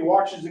pickup, he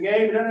watches the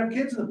game. He doesn't have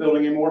kids in the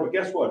building anymore, but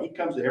guess what? He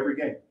comes to every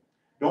game.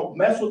 Don't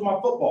mess with my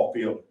football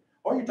field.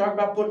 Oh, you're talking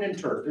about putting in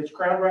turf. It's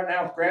crowned right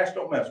now with grass.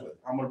 Don't mess with it.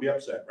 I'm going to be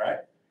upset, right?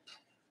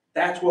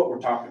 That's what we're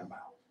talking about.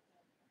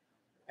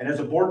 And as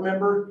a board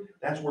member,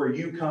 that's where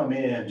you come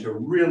in to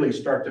really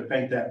start to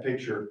paint that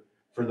picture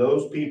for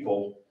those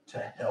people to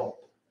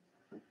help.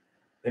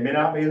 They may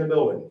not be in the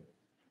building.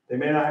 They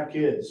may not have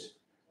kids,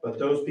 but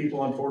those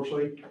people,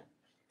 unfortunately,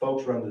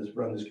 folks run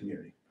this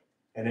community.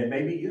 And it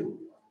may be you,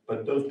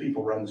 but those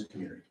people run this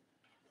community.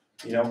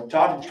 You know,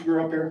 Todd, did you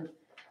grow up here?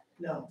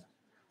 No.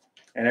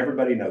 And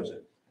everybody knows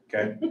it,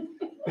 okay?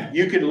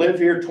 You could live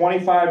here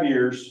 25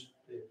 years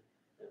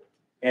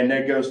and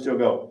then still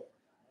go,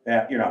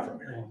 yeah, you're not from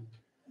here.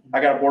 I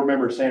got a board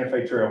member at Santa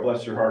Fe Trail,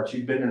 bless her heart.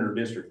 She's been in her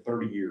district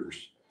 30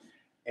 years.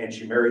 And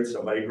she married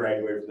somebody,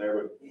 graduated from there,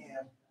 but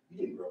yeah, you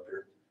didn't grow up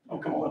here. Oh,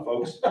 come on,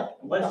 folks.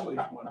 Leslie's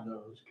one of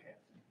those, Kathy.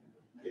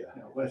 Yeah.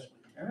 You know, Leslie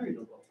married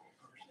a local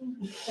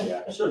person.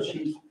 Yeah. So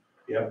she's.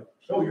 Yep.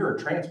 So you're a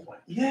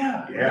transplant.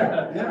 Yeah.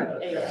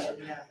 Yeah.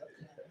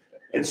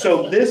 And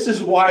so this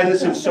is why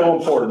this is so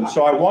important.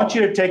 So I want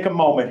you to take a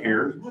moment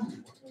here,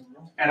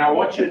 and I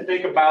want you to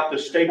think about the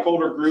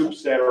stakeholder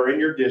groups that are in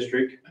your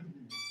district.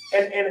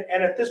 And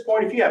at this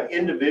point, if you have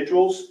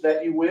individuals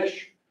that you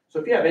wish, so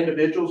if you have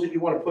individuals that you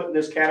want to put in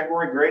this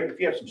category, great. If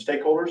you have some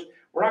stakeholders,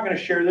 we're not going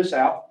to share this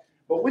out.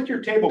 But with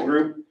your table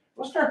group,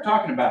 let's start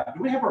talking about,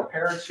 do we have our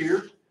parents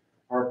here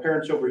or our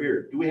parents over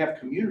here? Do we have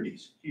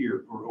communities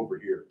here or over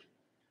here?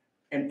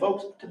 And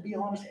folks, to be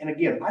honest, and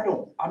again,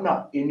 I'm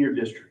not in your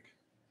district.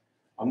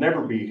 I'll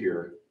never be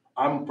here.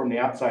 I'm from the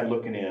outside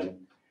looking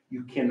in.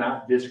 You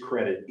cannot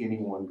discredit any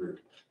one group.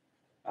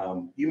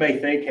 You may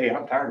think, hey,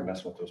 I'm tired of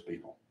messing with those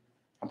people.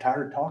 I'm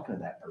tired of talking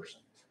to that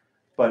person.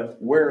 But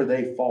where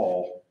they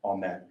fall on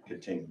that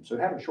continuum. So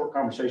have a short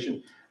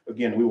conversation.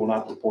 Again, we will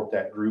not report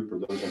that group or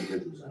those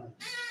individuals.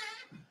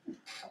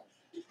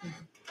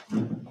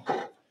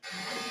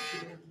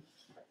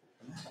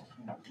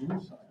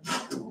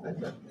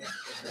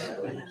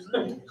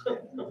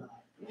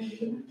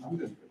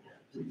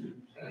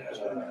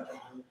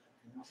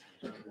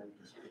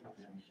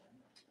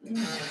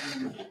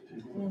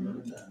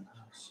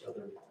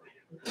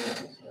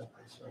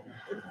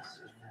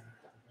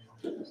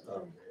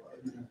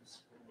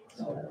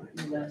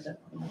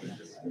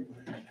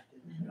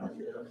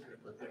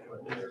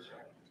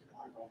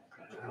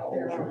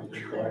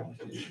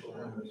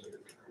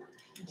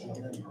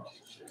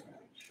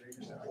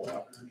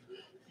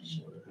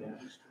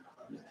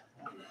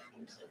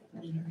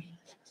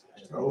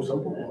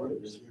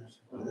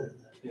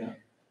 Yeah.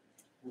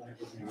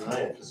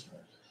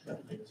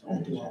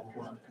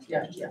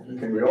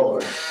 We all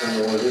are.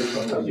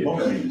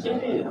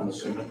 I'm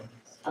assuming.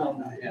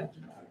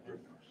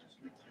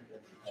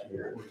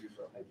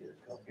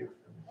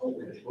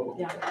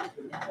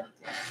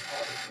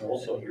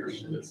 Also,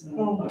 here's. As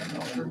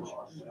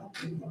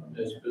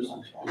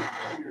business.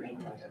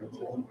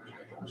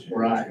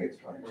 Right.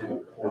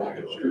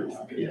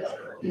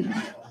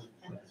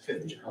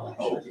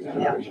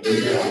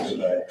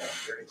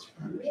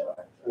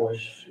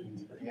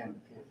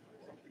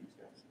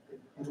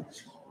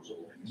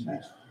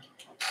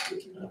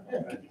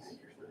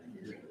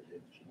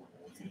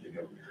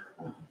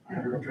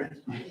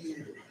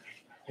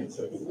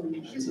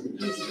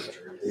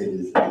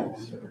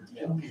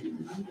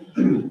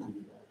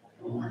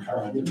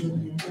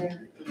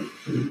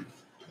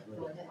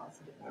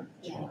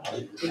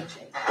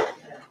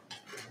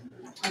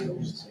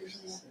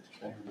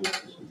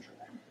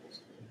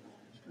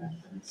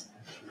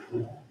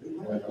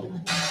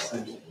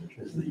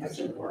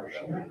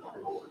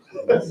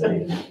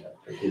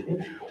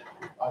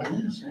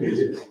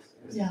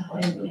 Yeah.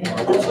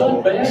 It's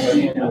not bad.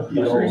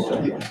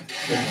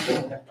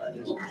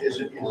 Is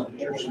it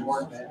your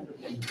smart man?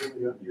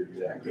 You're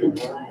exactly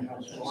right.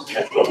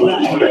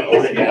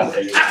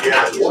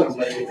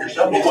 You're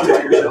someone by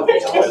yourself.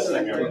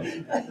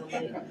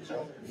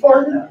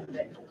 Pardon?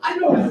 I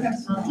don't have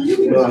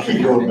something. Well,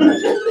 keep going.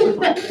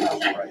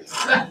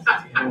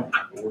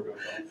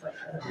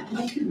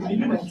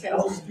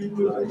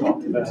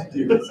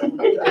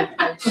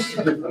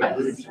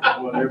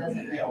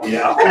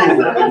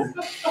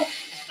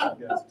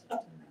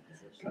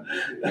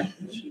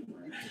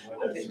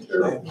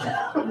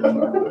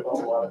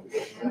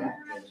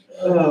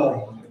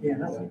 Oh, yeah,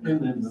 and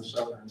then the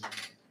southern.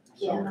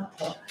 Yeah.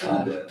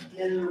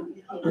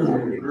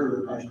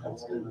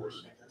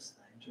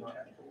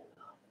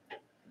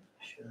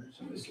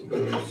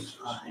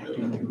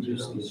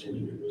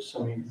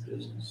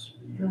 Business,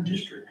 your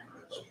district,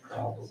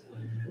 probably.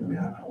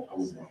 Yeah, I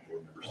wouldn't want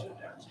board members to sit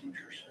down as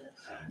teachers.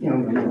 You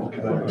know,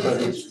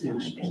 but it's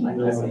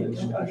really a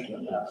discussion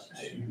about.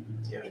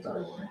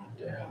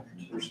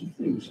 There's some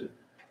things that.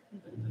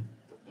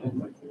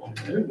 Public want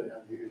to do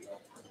about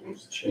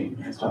those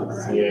changes.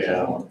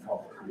 Yeah.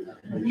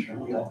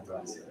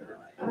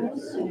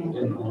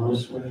 And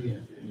honestly,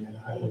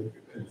 I look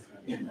at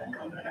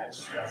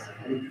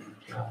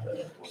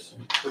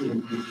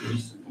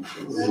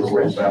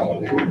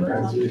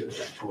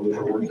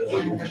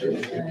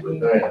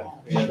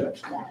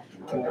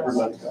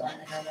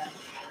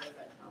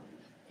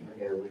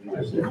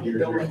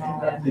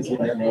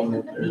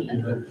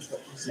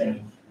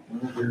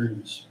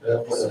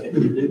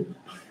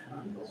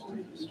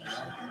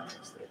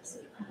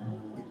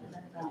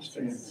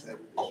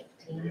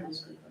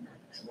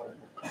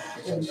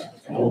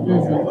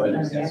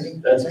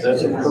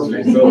That's a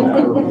perfect bill.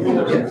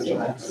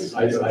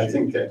 I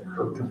think that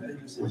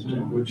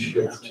would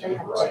shift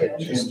right.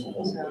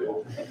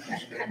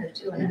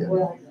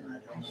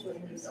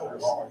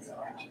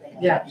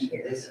 Yeah.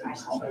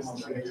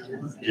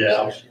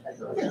 Yeah.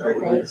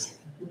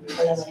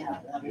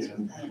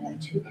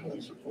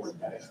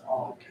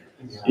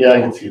 Yeah, I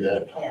can see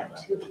that.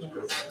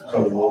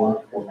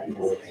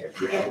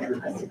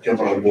 Jump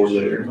on board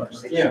later.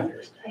 Yeah.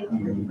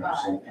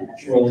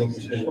 Willing to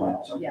see.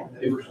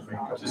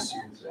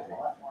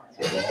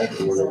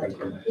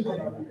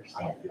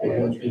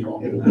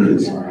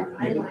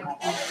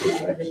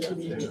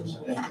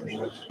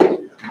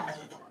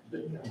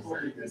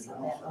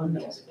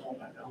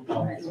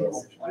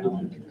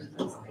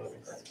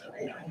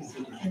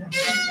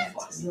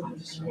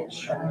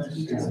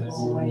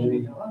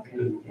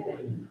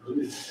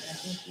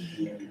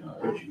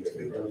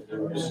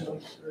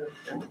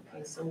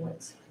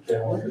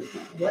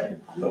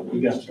 But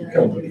we got some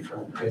company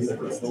from.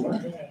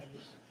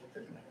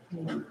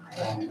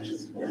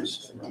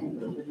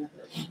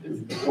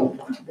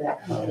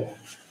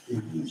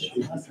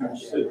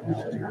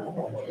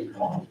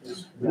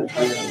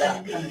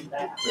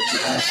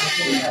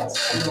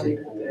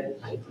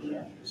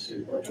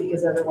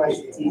 Because otherwise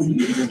it's easy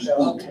to just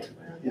go, okay.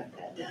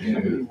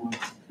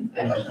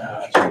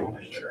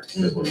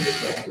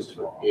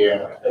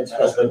 Yeah, that's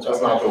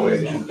not the way.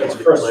 That's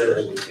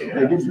frustrating.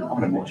 They didn't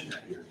want to mention it.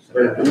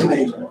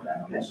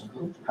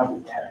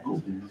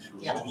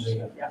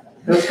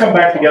 Let's come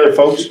back together,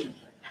 folks.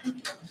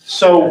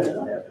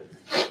 So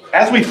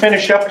as we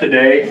finish up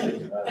today,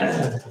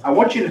 I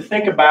want you to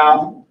think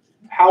about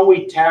how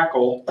we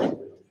tackle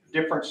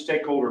different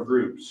stakeholder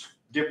groups,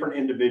 different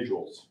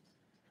individuals.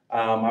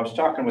 I was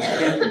talking with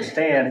Kent and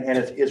Stan, and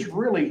it's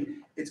really,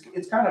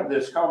 it's kind of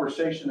this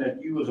conversation that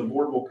you as a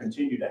board will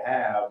continue to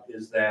have,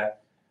 is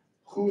that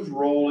whose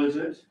role is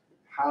it?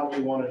 How do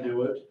we want to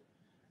do it?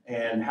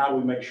 And how do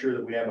we make sure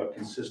that we have a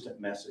consistent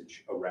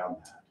message around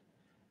that?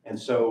 And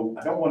so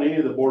I don't want any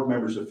of the board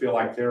members to feel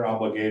like they're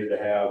obligated to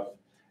have,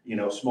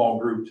 small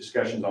group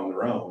discussions on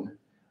their own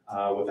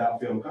without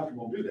feeling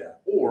comfortable to do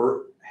that,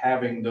 or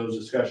having those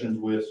discussions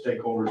with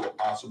stakeholders that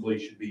possibly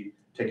should be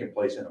taking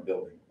place in a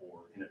building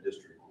or in a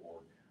district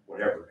or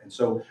whatever. And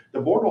so the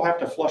board will have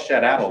to flush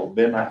that out a little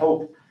bit. And I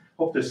hope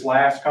this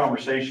last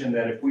conversation,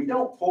 that if we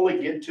don't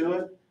fully get to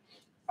it,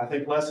 I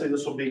think, Leslie,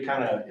 this will be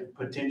kind of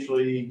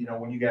potentially,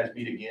 when you guys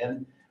meet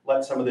again,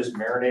 let some of this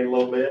marinate a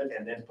little bit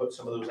and then put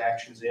some of those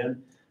actions in.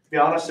 To be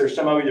honest, there's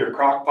some of you that are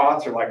crock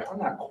pots are like, I'm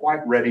not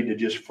quite ready to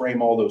just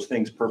frame all those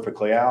things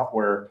perfectly out,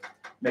 where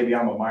maybe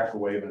I'm a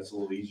microwave and it's a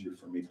little easier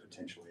for me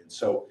potentially. And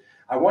so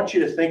I want you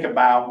to think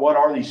about, what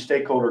are these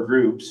stakeholder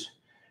groups?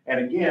 And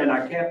again,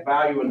 I can't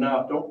value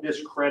enough, don't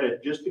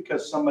discredit just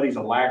because somebody's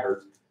a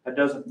laggard. That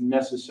doesn't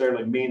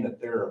necessarily mean that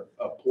they're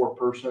a poor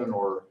person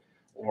or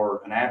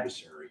an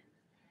adversary.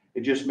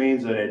 It just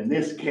means that in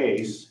this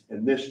case,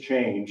 in this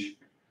change,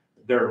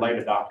 they're a late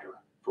adopter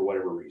for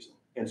whatever reason.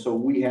 And so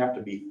we have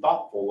to be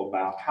thoughtful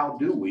about, how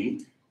do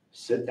we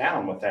sit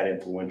down with that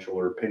influential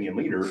or opinion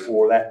leader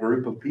or that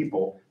group of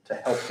people to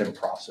help them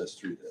process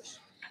through this.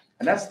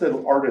 And that's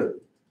the art of,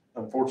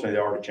 unfortunately,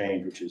 the art of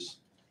change, which is,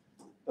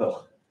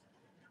 ugh.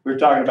 We were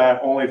talking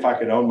about only if I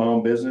could own my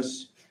own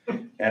business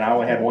and I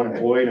only had one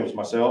employee and it was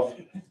myself.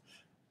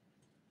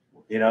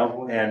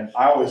 And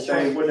I always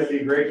say, wouldn't it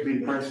be great to be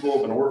the principal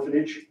of an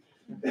orphanage?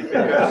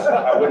 Because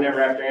I would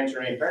never have to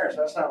answer any parents.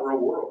 That's not real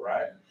world,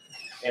 right?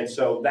 And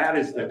so that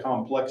is the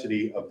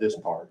complexity of this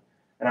part.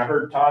 And I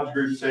heard Todd's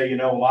group say,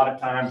 a lot of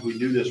times we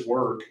do this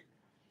work,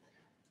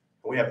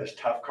 we have this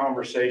tough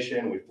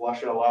conversation, we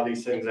flush a lot of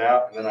these things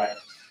out, and then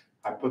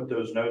I put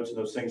those notes and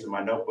those things in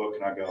my notebook,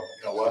 and I go,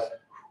 you know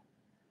what?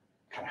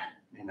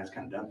 Man, that's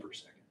kind of done for a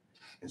second.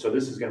 And so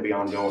this is going to be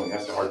ongoing.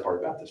 That's the hard part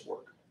about this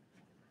work.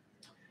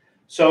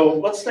 So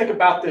let's think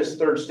about this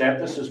third step.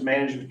 This is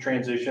management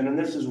transition, and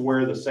this is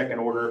where the second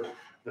order,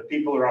 the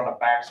people that are on the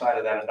backside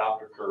of that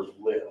adopter curve,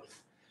 live.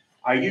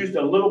 I used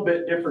a little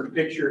bit different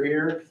picture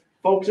here.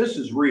 Folks, this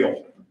is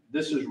real.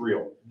 This is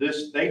real.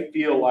 They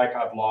feel like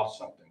I've lost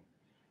something.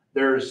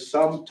 There's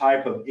some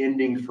type of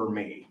ending for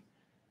me.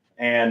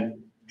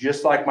 And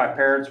just like my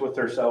parents with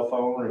their cell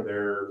phone or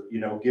their,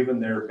 giving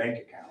their bank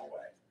account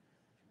away,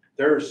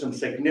 there is some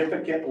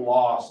significant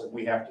loss that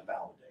we have to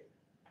validate.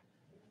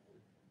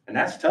 And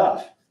that's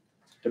tough.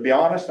 To be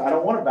honest, I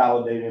don't want to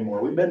validate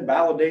anymore. We've been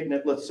validating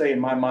it, let's say, in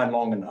my mind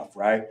long enough,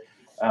 right?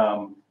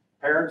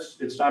 Parents,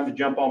 it's time to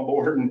jump on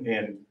board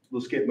and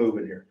let's get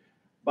moving here.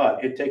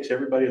 But it takes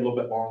everybody a little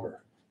bit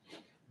longer.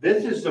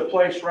 This is the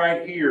place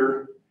right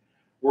here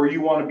where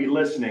you want to be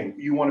listening,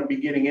 you want to be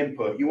getting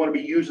input, you want to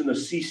be using the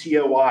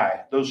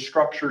CCOI, those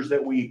structures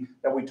that we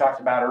talked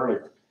about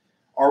earlier.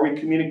 Are we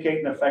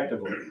communicating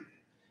effectively?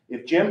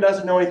 If Jim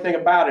doesn't know anything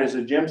about it, is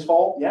it Jim's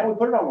fault? Yeah, we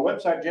put it on the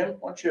website, Jim.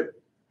 Why don't you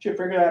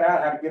figure that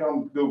out, how to get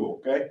on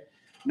Google, okay?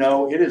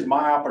 No, it is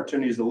my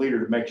opportunity as the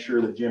leader to make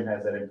sure that Jim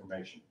has that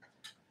information.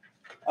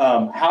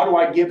 How do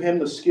I give him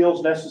the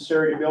skills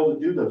necessary to be able to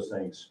do those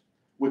things?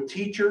 With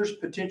teachers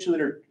potentially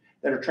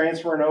that are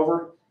transferring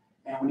over,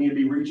 and we need to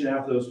be reaching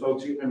out to those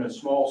folks, getting them in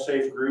small,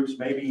 safe groups.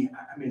 Maybe,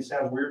 I mean, it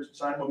sounds weird to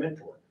sign them a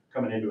mentor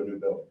coming into a new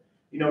building.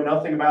 You know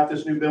nothing about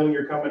this new building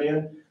you're coming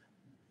in.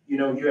 You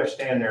know, you have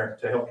Stan there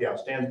to help you out.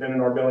 Stan's been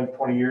in our building for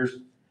 20 years.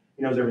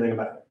 He knows everything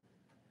about it.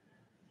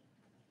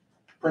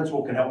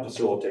 Principal can help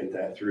facilitate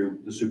that through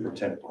the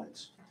superintendent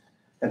plans.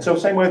 And so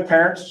same way with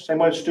parents, same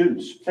way with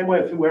students, same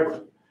way with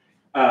whoever.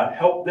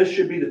 This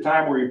should be the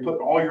time where you put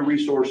all your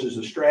resources,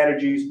 the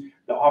strategies,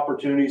 the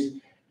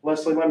opportunities.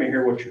 Leslie, let me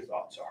hear what your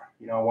thoughts are.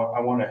 You know,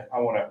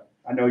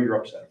 I know you're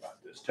upset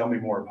about this. Tell me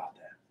more about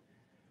that.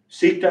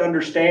 Seek to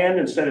understand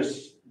instead of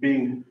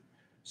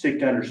seek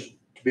to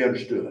be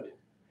understood.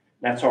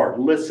 That's hard.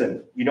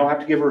 Listen. You don't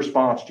have to give a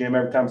response, Jim,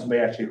 every time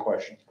somebody asks you a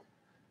question.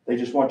 They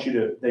just want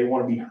they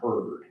want to be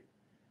heard.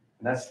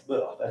 And that's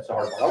the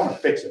hard part. I want to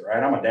fix it,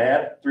 right? I'm a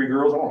dad, 3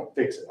 girls. I want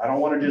to fix it. I don't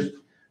want to just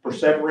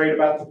perseverate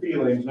about the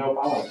feelings. No,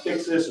 I want to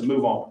fix this and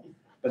move on.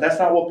 But that's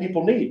not what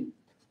people need.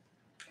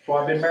 So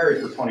I've been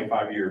married for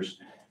 25 years.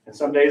 And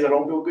some days I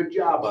don't do a good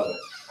job of it.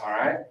 All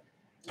right.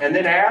 And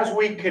then as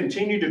we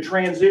continue to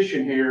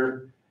transition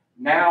here,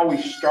 now we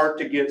start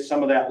to get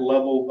some of that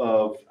level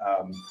of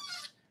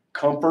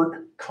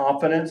comfort,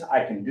 confidence.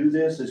 I can do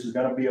this. This is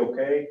going to be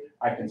okay.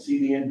 I can see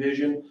the end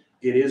vision.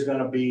 It is going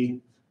to be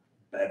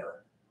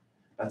better.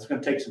 That's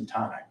going to take some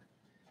time.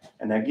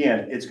 And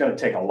again, it's going to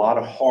take a lot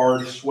of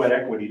hard sweat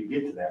equity to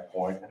get to that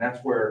point. And that's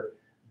where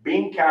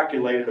being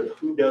calculated of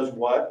who does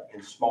what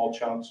in small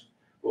chunks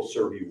will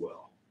serve you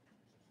well.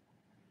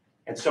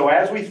 And so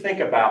as we think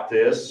about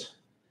this,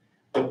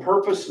 the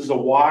purpose is a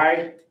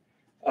why.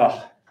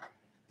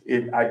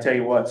 I tell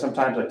you what,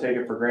 sometimes I take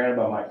it for granted,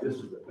 but I'm like, this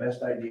is the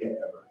best idea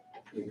ever.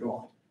 I mean, go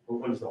on.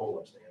 What is the whole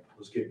upstand?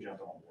 Let's get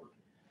jumping on board.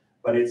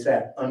 But it's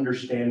that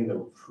understanding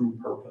the true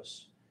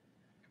purpose.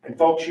 And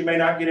folks, you may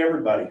not get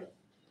everybody.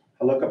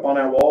 I look up on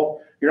that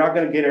wall, you're not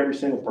going to get every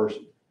single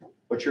person,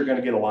 but you're going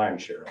to get a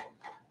lion's share of them.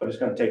 But it's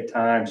going to take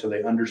time so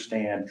they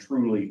understand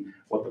truly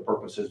what the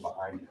purpose is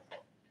behind it.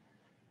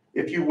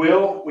 If you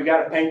will, we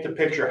got to paint the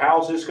picture.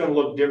 How is this going to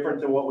look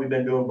different than what we've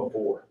been doing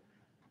before?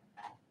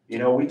 You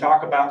know, we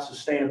talk about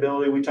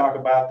sustainability. We talk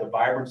about the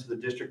vibrance of the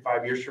district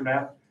 5 years from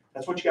now.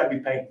 That's what you got to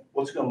be painting.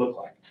 What's it going to look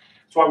like?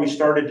 That's why we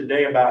started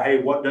today about,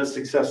 hey, what does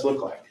success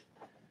look like?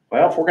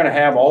 Well, if we're going to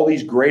have all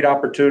these great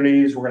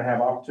opportunities, we're going to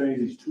have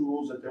opportunities, these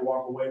tools that they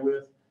walk away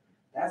with,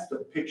 that's the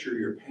picture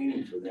you're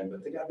painting for them,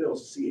 but they got to be able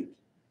to see it.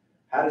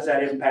 How does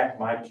that impact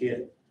my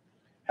kid?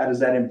 How does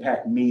that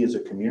impact me as a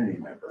community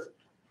member?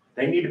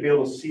 They need to be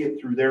able to see it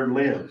through their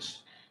lens.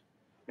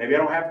 Maybe I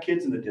don't have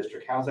kids in the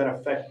district. How does that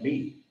affect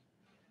me?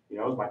 You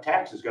know, is my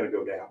taxes going to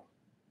go down?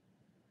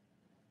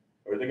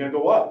 Or are they going to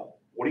go up?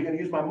 What are you going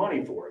to use my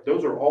money for?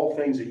 Those are all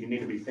things that you need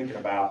to be thinking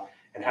about,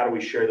 and how do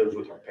we share those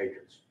with our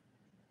patrons?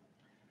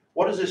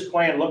 What does this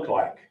plan look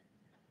like?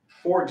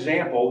 For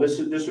example, this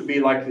would be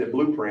like the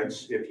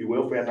blueprints, if you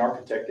will. If we had an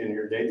architect in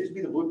here today, these would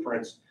be the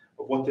blueprints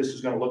of what this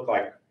is going to look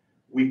like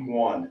week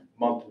 1,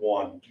 month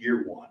 1,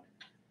 year 1.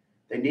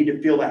 They need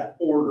to feel that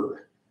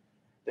order.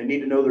 They need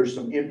to know there's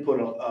some input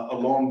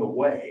along the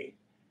way.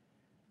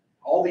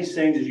 All these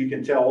things, as you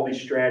can tell, all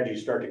these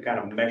strategies start to kind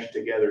of mesh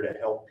together to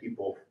help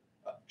people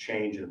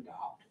change and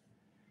adopt.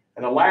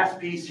 And the last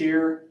piece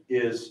here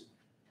is,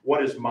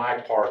 what is my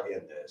part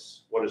in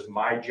this? What is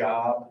my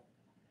job?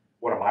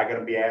 What am I going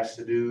to be asked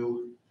to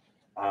do?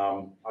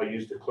 I'll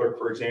use the clerk,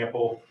 for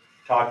example.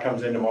 Todd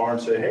comes in tomorrow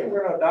and says, hey,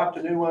 we're going to adopt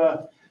a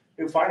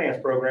new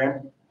finance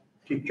program.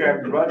 Keep track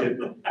of your budget.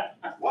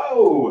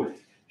 Whoa.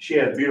 She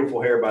has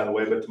beautiful hair, by the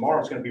way, but tomorrow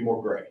it's going to be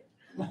more gray.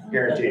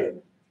 Guaranteed.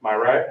 Am I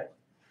right?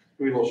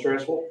 Be a little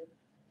stressful?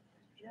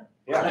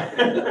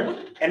 Yeah.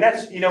 And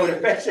that's, you know, it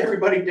affects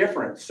everybody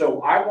different.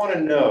 So I want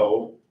to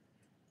know,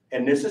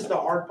 and this is the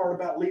hard part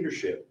about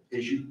leadership,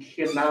 is you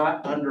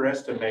cannot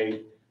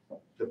underestimate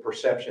the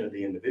perception of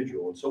the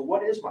individual. And so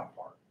what is my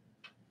part?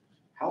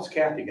 How's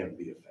Kathy going to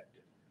be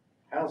affected?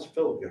 How's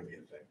Philip going to be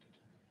affected?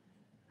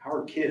 How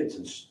are kids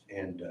and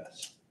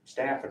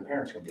staff and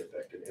parents going to be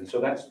affected? And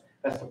so that's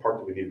the part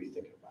that we need to be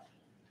thinking about.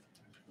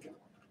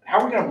 How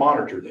are we going to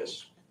monitor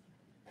this?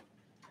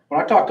 When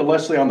I talk to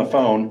Leslie on the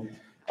phone,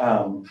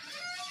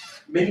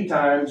 many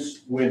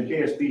times when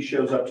KSB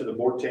shows up to the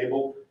board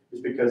table,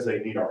 it's because they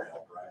need our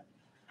help, right?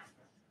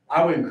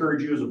 I would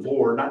encourage you as a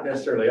board, not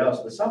necessarily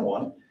us, but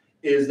someone,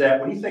 is that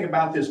when you think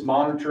about this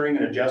monitoring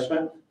and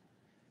adjustment,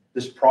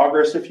 this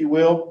progress, if you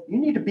will, you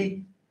need to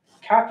be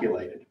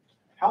calculated.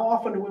 How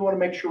often do we want to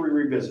make sure we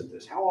revisit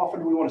this? How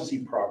often do we want to see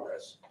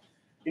progress?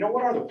 You know,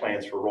 what are the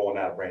plans for rolling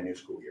out a brand new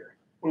school year?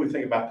 When we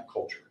think about the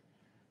culture,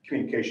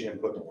 communication,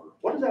 input, and order,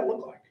 what does that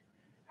look like?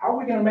 How are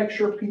we going to make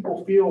sure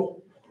people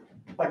feel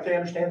like they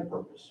understand the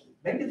purpose.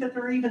 Maybe that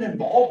they're even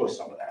involved with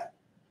some of that.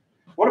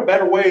 What a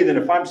better way than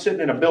if I'm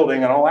sitting in a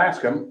building and I'll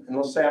ask them, and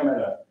let's say I'm at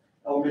a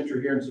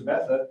elementary here in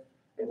Sabetha,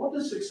 hey, what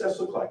does success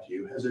look like to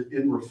you as it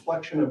in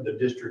reflection of the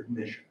district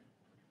mission?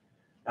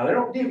 Now, they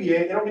don't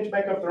deviate, they don't get to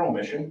make up their own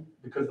mission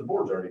because the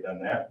board's already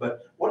done that,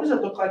 but what does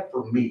it look like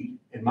for me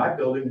in my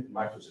building, in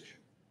my position?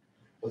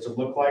 What's it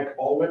look like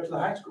all the way up to the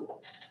high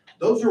school?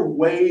 Those are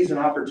ways and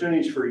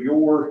opportunities for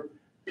your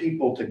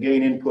people to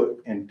gain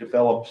input and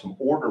develop some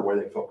order where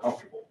they feel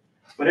comfortable.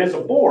 But as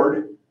a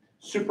board,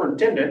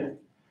 superintendent,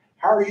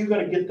 how are you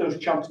going to get those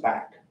chunks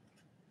back?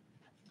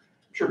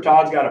 I'm sure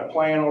Todd's got a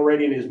plan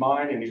already in his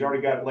mind and he's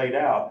already got it laid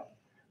out.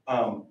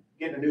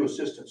 Getting a new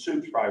assistant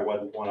soups probably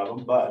wasn't one of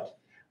them, but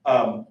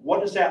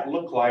what does that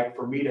look like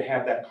for me to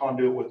have that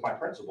conduit with my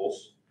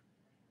principals?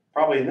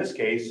 Probably in this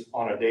case,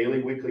 on a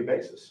daily, weekly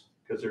basis,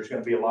 because there's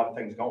going to be a lot of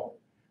things going.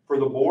 For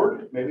the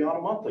board, maybe on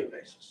a monthly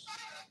basis.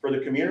 For the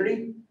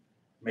community,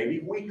 maybe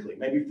weekly,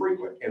 maybe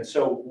frequent. And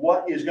so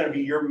what is going to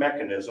be your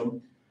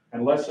mechanism?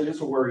 And Leslie, this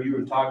is where you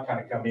and Todd kind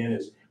of come in,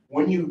 is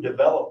when you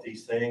develop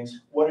these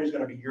things, what is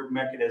going to be your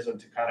mechanism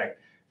to kind of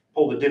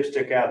pull the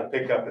dipstick out of the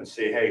pickup and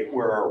say, hey,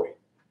 where are we?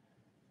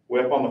 We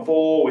up on the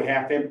full, we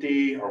half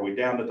empty, are we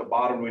down at the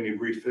bottom, we need to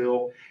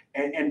refill?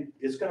 And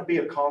it's going to be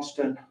a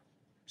constant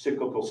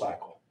cyclical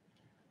cycle.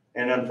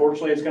 And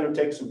unfortunately, it's going to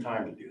take some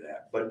time to do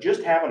that. But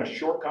just having a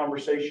short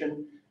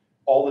conversation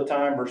all the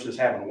time versus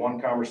having one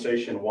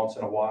conversation once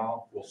in a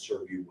while will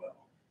serve you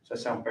well. Does that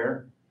sound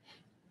fair?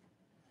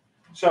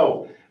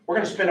 So we're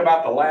going to spend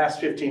about the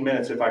last 15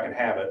 minutes, if I can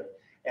have it.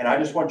 And I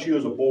just want you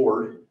as a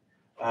board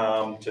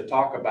to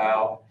talk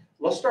about,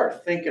 let's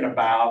start thinking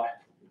about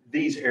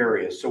these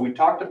areas. So we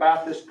talked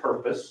about this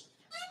purpose.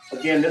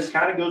 Again, this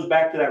kind of goes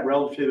back to that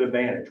relative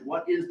advantage.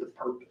 What is the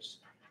purpose?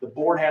 The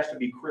board has to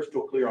be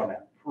crystal clear on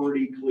that,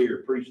 pretty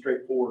clear, pretty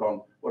straightforward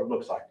on what it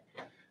looks like.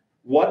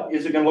 What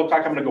is it going to look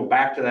like? I'm going to go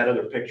back to that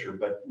other picture,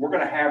 but we're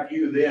going to have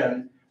you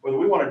then, whether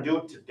we want to do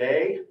it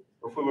today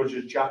or if we want to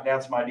just jot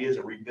down some ideas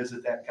and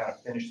revisit that, kind of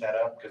finish that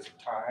up because of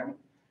time,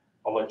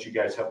 I'll let you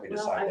guys help me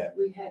decide that.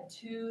 We had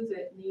two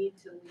that need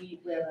to leave.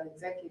 We have an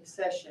executive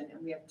session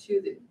and we have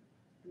two that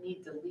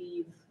need to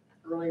leave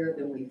earlier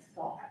than we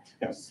thought.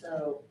 Yeah.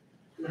 So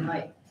we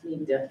might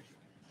need to,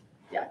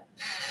 You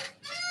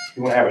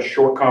want to have a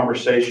short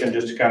conversation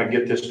just to kind of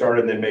get this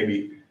started and then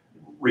maybe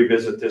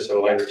revisit this at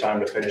a later time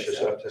to finish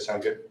this up. Does that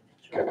sound good?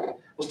 Okay.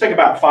 Let's take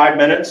about 5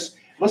 minutes.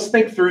 Let's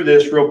think through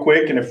this real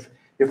quick. And if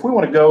we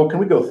want to go, can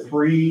we go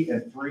 3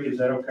 and 3? Is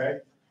that okay?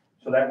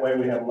 So that way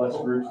we have less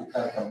groups that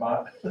kind of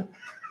combine.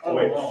 Oh,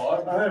 wait.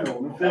 I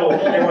don't know. Phil,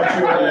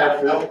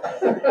 Phil.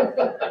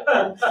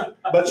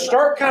 But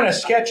start kind of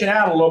sketching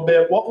out a little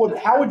bit.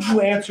 How would you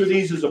answer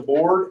these as a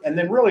board? And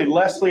then really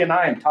Leslie and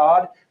I and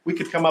Todd, we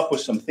could come up with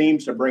some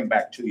themes to bring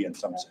back to you in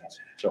some sense.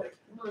 So.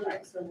 all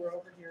right, so we're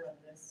over here on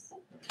this.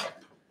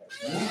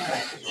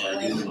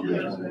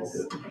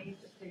 Paint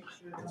the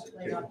picture,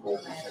 lay out the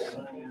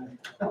plan.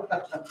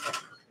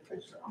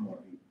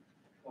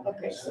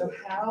 Okay, so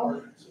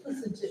how,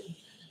 listen to,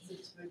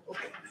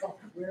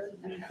 where do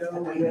we go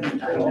with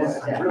this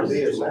step?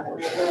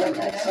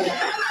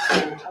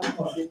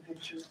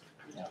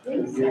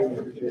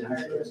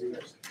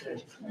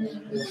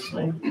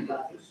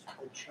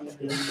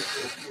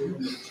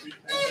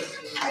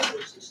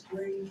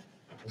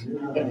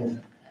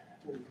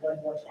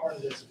 What part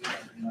of this?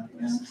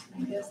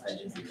 I guess that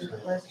is a good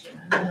question.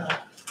 I don't know.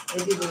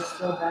 Maybe we're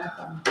still back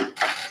on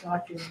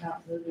talking about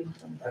moving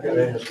from. I don't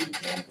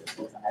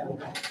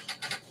know.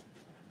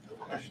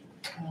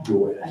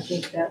 I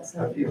think that's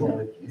something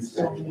that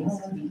still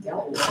needs to be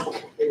dealt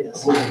with. It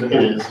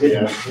is,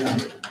 yeah.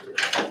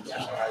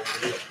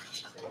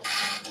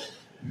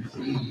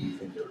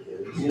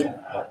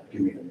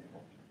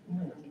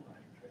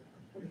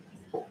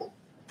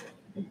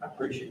 I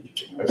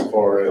appreciate you. As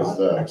far as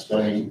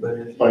explaining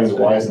the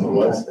whys and the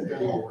whats.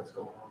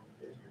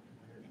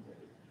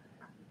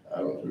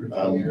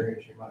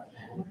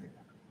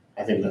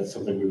 I think that's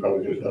something we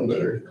probably could have done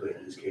better.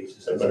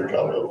 A better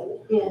job of.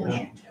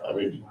 Yeah. I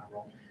mean,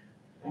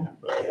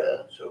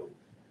 but, So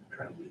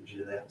trying to lead you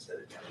to that instead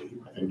of.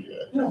 I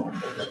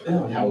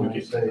think, how we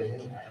could say,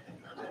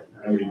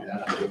 how we, I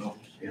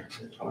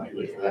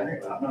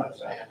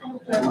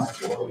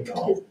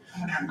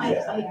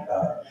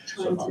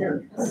trying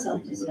to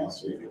self-assess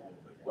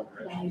what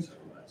could I,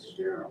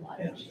 there are a lot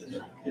of things I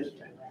could do.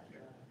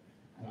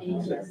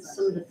 And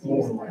some of the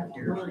things that come to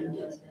mind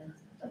is,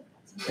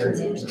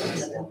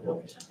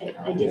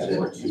 I didn't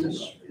want to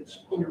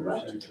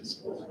interrupt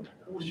people.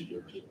 I want to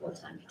give people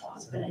time to talk,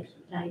 but I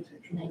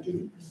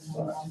didn't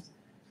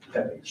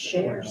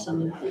share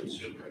some of the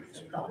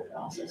thought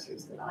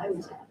processes that I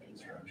was having.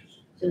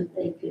 so that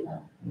they could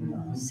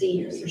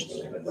see and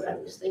understand what I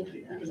was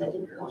thinking, because I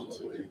didn't want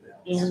to, and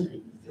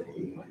I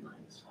didn't want my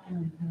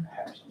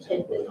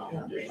head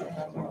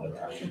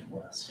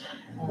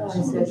Well, I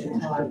said to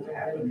Todd,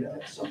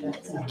 that's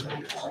not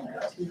my fault,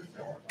 too.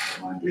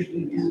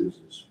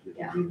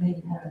 Yeah, we made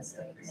more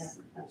mistakes.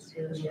 That's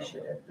where we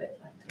should have, but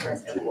like the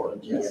rest of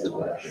it, just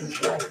what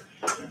is right.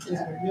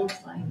 There's a real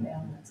fine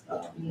balance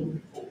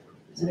between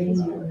laying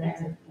you there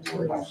and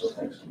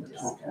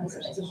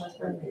discuss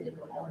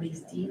all these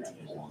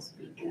details,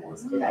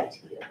 because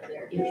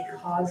it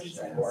causes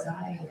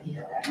anxiety,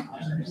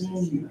 and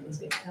then you can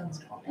become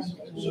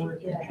more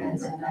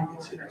intense and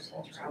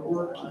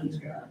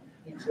working.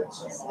 It's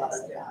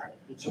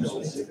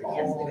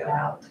all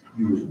about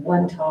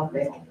one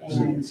topic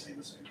and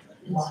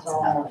lots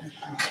of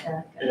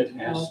It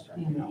has to.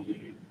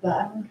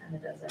 but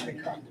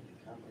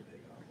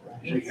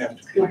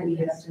it's good we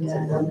have to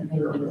know that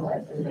maybe we'll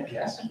have to look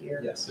at here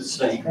It's the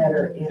same.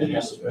 better It in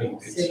has to be sitting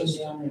consistent.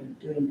 down and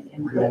doing the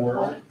input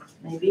part,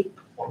 maybe.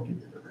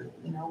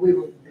 You know, we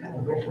were kind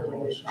of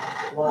overly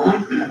blah,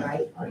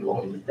 right?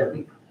 That we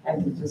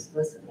had to just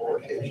listen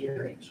like a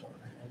hearing.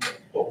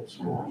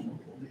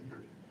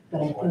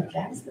 But I think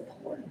that's the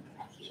important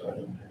part,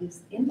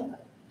 is input.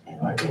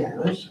 And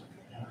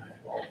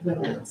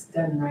whether it's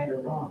done right or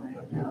wrong, I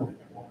don't know.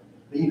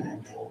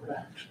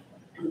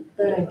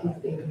 But I do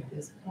think at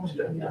this point,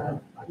 we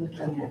are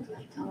looking at,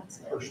 like Todd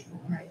said,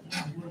 right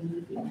now, we're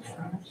moving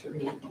from 3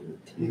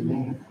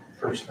 to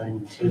First thing.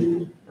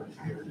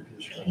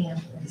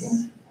 campus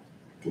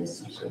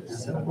district.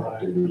 So what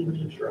do we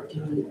need to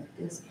do at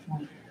this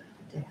point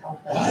to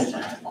help us?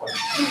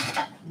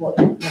 What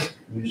are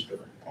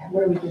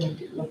we gonna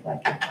do, look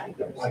like in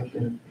 5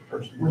 years?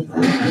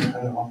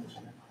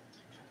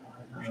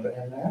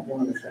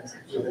 One of the things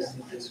that really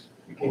is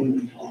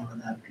getting all of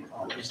that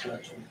always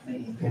starts with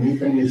me.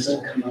 Anything Is is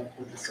to come up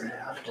with a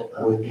draft of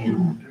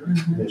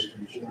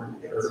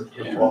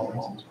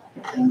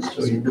things So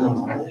you to come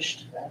accomplished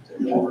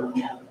or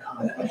have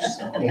accomplished.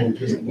 And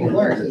You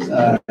learn.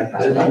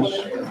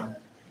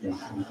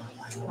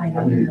 I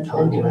know you're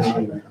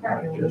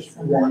just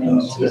wanting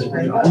to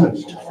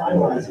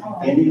finalize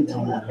any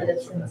until that. but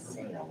it's in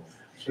sales.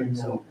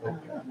 She's done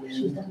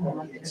a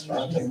lot of things.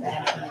 She's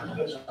back.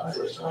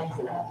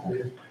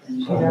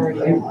 She's already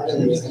of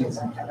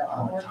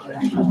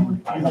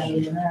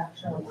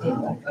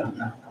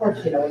course,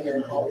 you know, when you're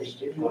in college,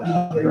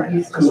 you're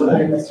used to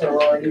learning the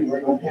sorority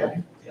where you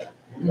have,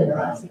 you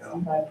know,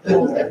 65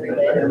 girls every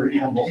day.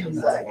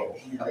 She's like,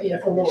 yeah,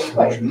 it's a little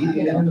quite,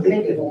 you know,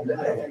 maybe a little bit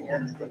better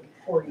than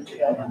 40 to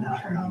go.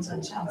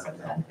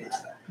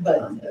 But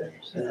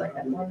she's like, I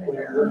want to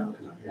learn.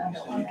 I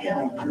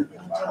don't want to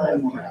get time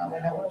where I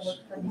don't want to work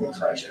from home,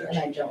 and I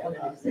don't want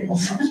to do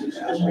things.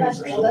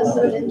 Well, that's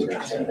so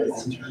interesting.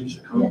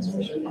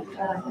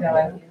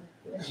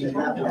 You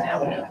have to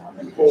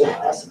hold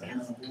us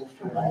accountable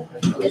for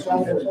It's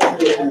all the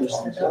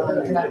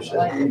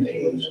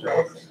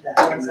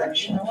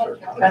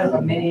kind of a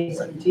mini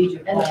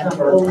strategic plan.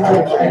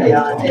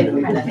 Yeah, they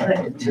kind of put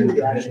it to the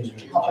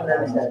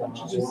helping them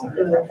to do some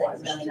good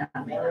things,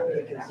 not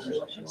maybe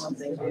one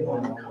thing they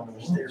want to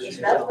accomplish there.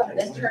 That's what an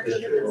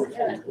internship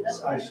is.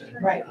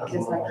 Right,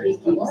 because like he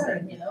keeps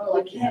saying, you know,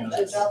 like, you can't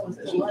just always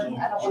learn. I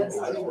don't want to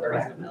do it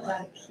right. We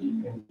gotta keep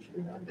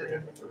remembering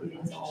that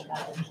it's all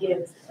about the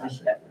kids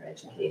that we're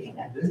educating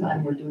at the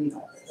time we're doing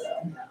all this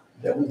stuff.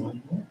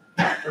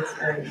 It's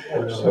very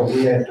important. So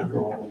we have to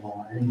draw the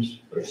lines.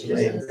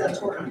 That's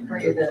what I'm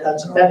afraid that.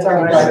 That's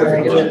our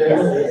primary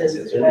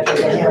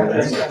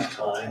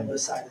Time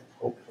decided.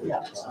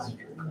 Yeah.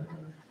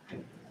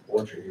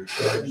 What are your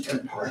charges?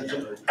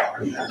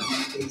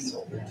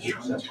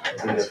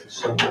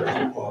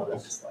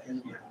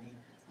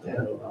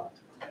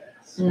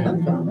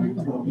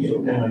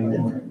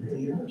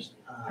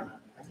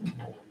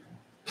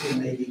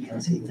 Maybe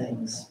can see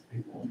things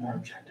more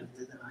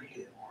objectively than I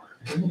do.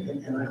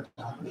 And I've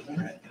talked with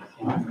Brett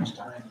numerous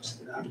times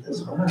throughout this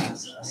whole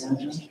process, and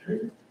just,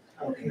 okay,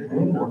 we're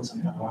doing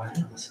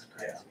something, this is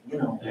crazy, you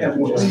know,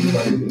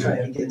 everyone's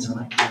trying to get some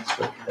ideas,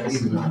 but this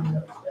is not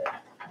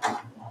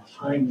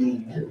I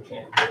need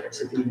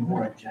to be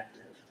more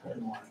objective in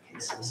a lot of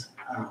cases.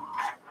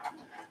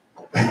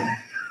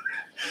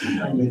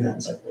 I need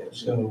that support.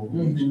 So.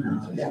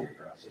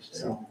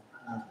 So,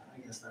 I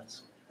guess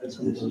that's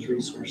some of those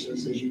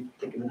resources, as you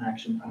think of an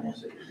action plan,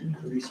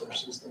 the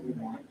resources that we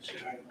want to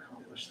try to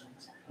accomplish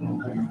things.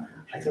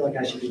 I feel like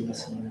I should be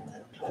listening to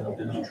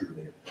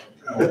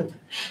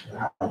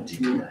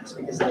you guys,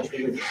 because that's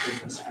really the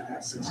purpose for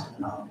that system.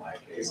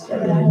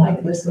 But I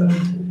like listening to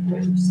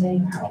what you're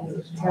saying,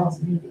 because it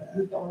tells me that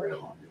you've already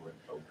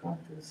gone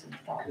through some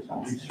thought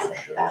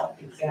process about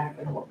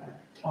exactly what we're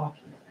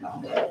talking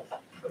about.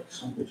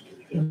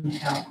 In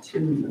how to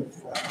move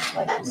forward,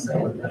 like you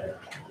said,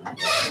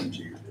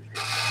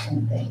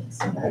 and things.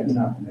 But I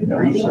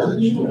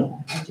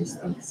just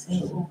think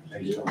single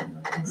is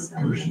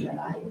something that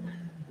I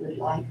would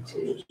like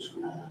to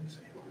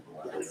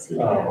let's see.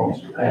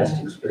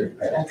 Past experience.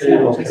 That's Yeah,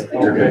 not okay. just-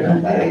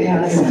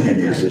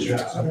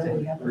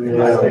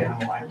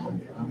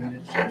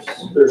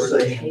 They're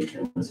saying. Take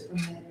those from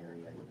that area,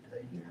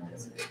 you know,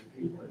 it's either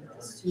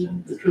the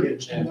students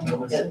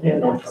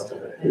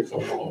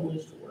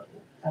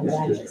of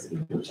that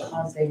experience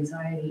cause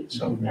anxiety. And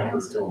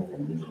still,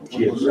 and we need to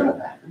Kids. work on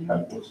that. We need to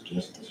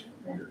get to the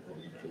point where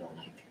we feel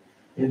like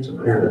It's a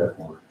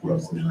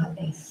there's not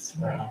a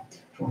threat.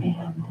 And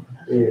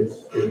It's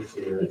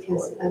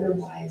because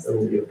otherwise,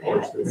 It'll be a that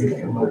force that is we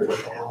going to can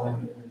overpower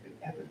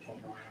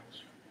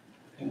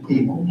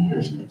People.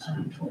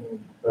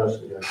 That's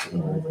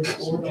with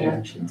board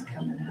elections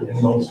coming up.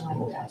 And most like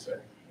that.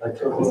 I It's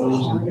took part of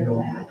that, you know,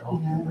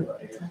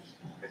 it's like,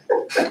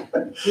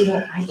 you know,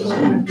 I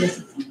don't want this,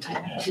 I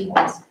hate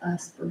this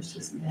us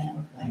versus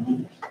them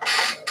idea.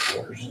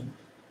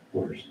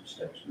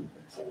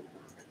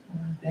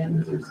 Them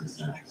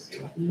versus us,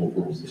 you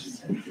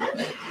versus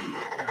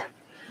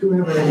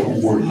whoever it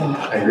is.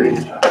 I agree.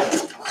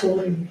 So,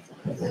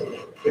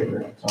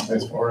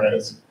 As far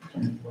as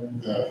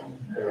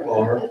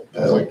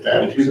like the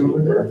attitude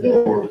or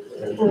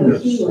or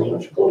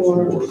healing,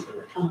 or,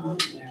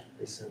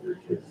 They send their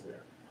kids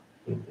there.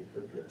 Think they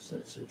could address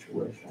that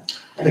situation.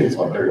 I think it's a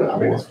lot better. I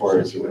mean, as far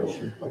as, you know,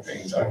 like the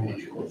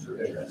anxiety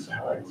and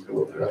how I feel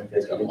with it, I think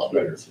it's gotten a lot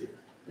better.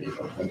 You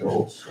know, I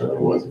know it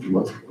was a few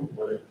months ago,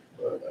 but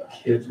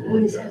Kids will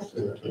what is address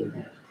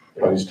happening?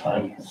 by this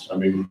time, I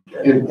mean,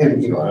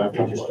 and, you know, I've They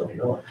talked just about, don't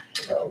know it.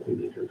 about, We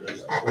need to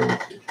address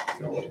that. you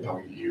know, like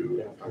talking to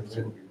you, and talking to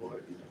some people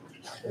that, you know,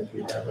 just, If we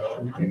have our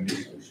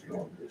communities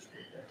strong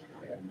district.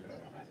 and,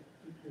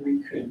 we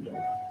could,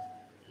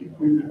 we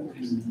would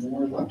be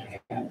more than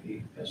happy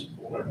as a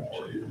board to,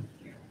 you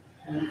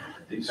know, have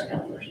these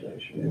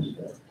conversations.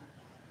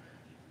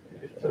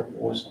 If there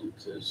wasn't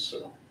this,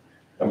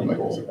 I mean, like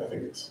I said, I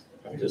think it's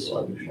a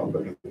lot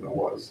better than it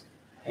was.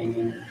 I think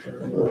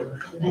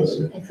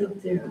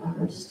there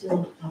are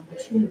still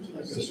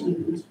opportunities to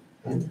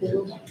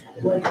build,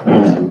 what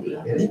are the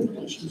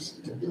opportunities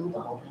to build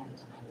on?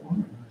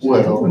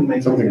 Well,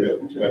 something that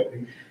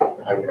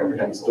I would every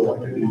time still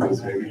like to do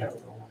is maybe have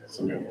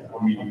some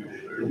meeting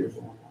with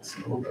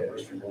some board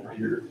members from over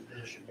here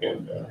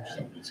and just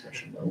have a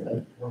discussion about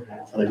that.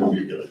 I think it would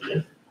be a good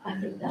idea. I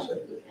think that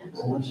would be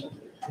excellent.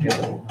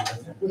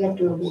 We have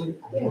to avoid it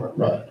quick,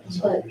 Right.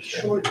 but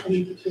short, I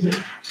mean, we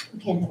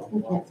can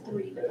have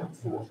three, but not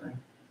four.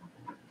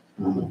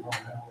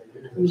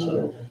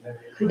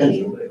 Could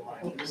you?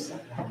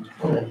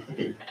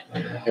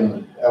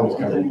 And I was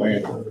kind of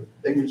playing, but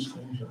a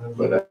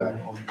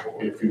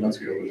few months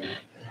ago,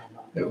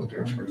 it was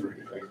during spring break,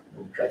 I think,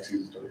 track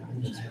season started.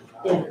 It's just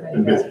Yeah.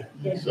 been busy,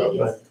 Yeah, so,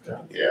 yes.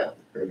 yeah,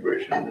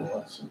 graduation. I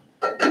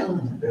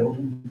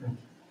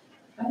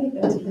think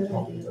that's a good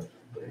idea.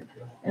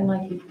 And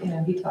like, you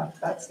know, he talked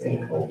about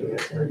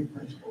stakeholders and,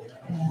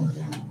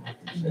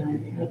 you know,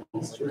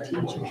 maybe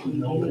strategically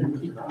getting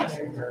people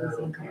there that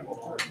we think are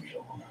important.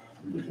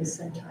 Because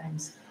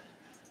sometimes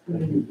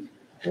when you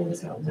hold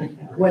something like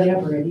that,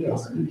 whatever it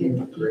is, you get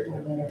the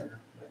people that are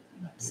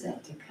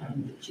upset to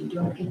come, but you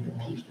don't get the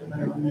people that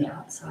are on the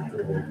outside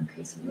going,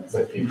 okay, so let's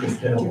do this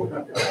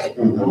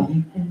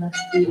differently. And let's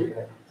be, a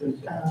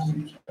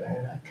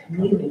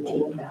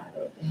community about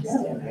it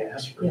instead of,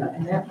 you know,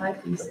 and that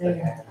might be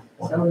saying,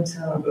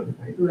 so-and-so,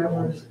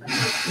 whoever's,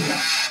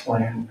 you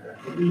know,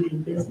 leading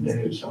business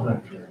people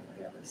up here,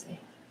 whatever, say,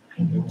 I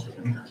need you to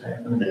come.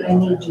 I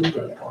need you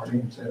to,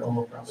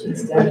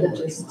 instead of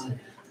just,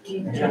 do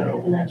you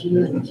have an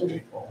idea of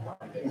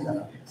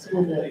some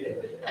of the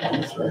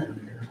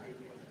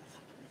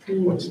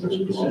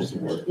leaders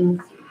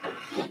in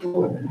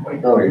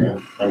Oh, yeah,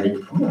 I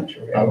mean, I'm not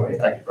sure, I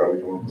could probably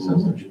go into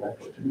some.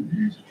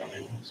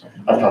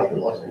 I've talked to a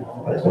lot of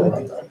people about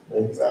that.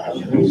 About how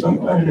to do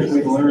something like this.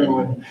 We learn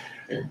when.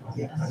 I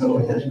know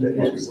it has been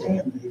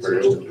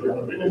first, we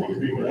didn't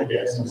be, I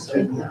guess. I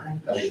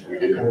think we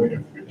did,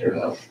 we turned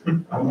out.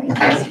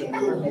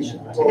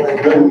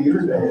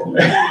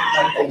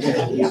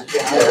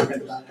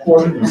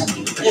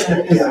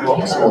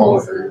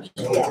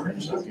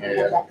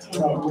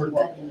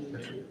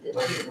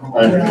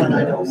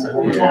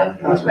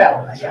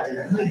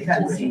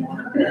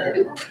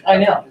 I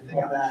know.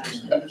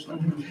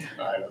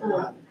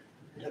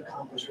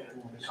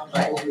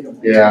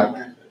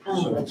 Yeah.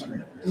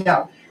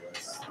 No.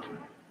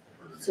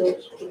 so,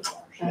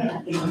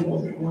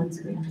 one's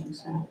going to,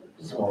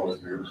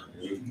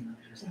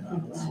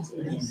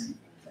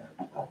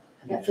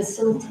 that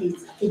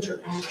facilitates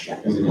interaction.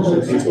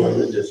 People in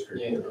the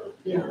district.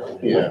 Yeah.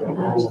 Yeah.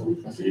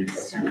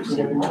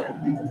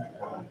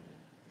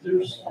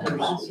 There's a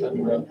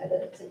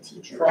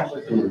teacher.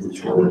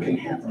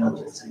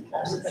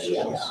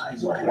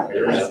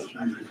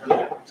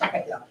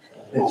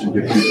 It's a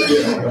good.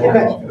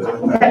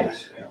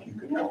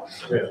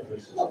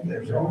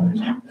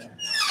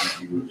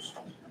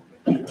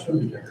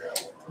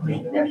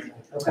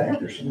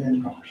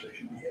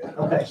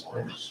 Okay.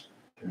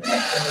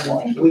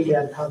 We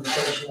had a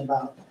conversation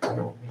about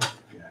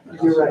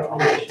your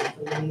recommendation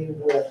for me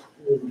with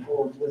moving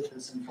forward with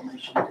this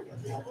information to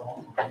get the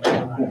overall.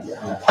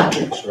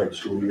 Start the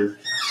school year,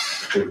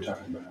 they were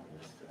talking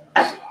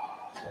about.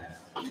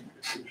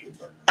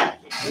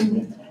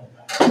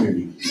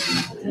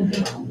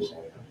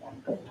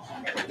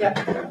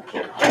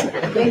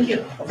 Thank you.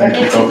 Thank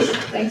you, folks.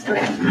 Thanks for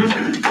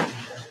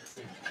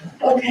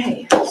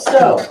Okay,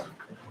 so,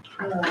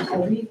 are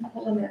we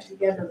pulling that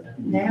together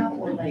now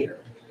or later?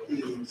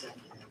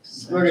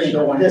 We're gonna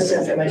go on. This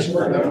information,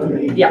 we're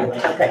going to. Yeah,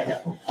 okay.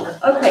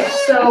 Okay,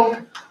 so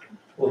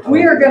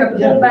we are gonna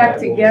pull back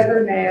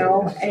together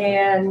now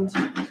and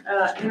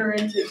enter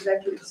into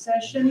executive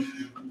session.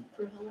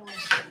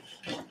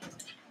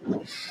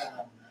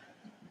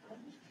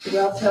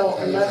 Well, till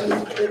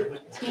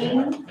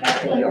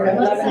 11:15 or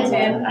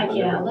 11:10.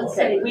 Yeah, let's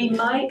Okay, say, we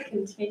might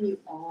continue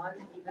on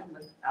even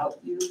without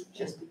you,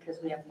 just because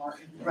we have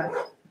Martin. Right.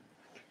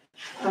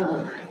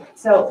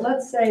 So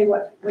let's say,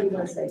 what do you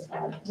want to say,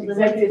 Todd?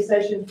 Executive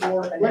session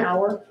for an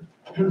hour?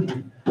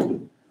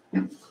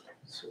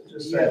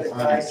 Just say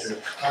advice.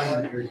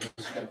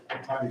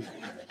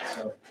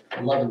 So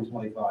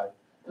 11:25.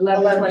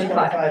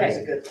 11:25, is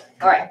a okay, good thing.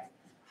 all right,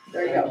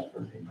 there you go,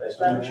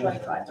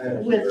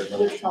 11:25.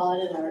 with Todd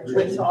and our.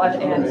 With Todd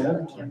and.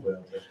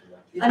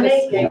 I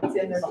make- Gates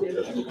in there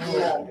too.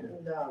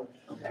 No.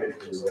 Okay.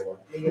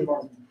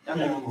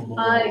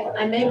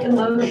 I make a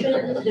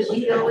motion that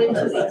we go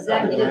into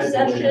executive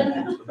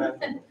session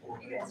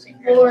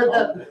for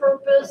the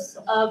purpose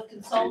of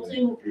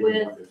consulting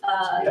with,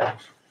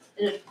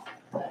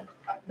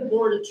 the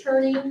board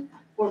attorney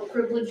for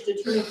privileged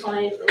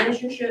attorney-client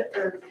relationship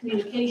or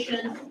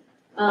communication,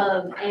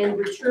 and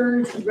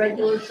return to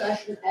regular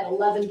session at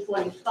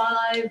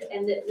 11:25,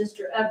 and that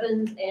Mr.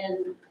 Evans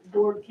and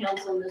board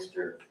counsel,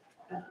 Mr.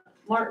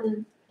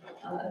 Martin,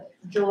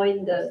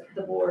 join the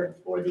board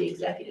for the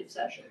executive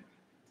session.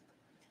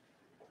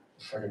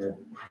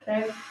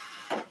 Okay,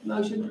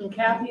 motion from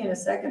Kathy and a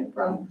second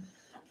from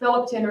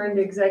Philip to enter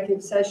into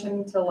executive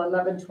session till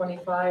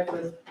 11:25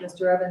 with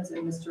Mr. Evans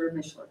and Mr.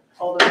 Mishler.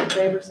 All those in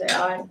favor say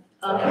aye.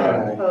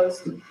 Aye.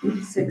 Opposed,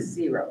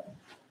 6-0.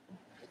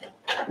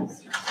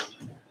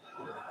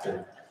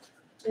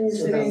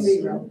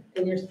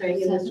 And you're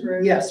staying in this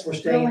room? Yes, we're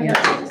staying at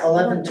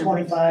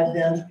 11:25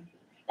 then.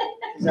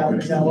 Is that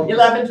what?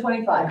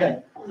 11:25.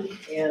 Okay.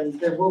 And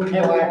there will be And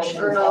we no will action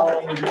turn off.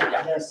 following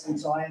this, and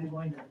so I am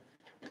going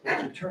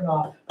to turn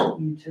off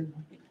YouTube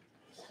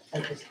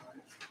at this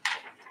time.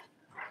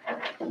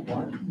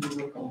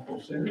 You work on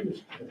full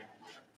series?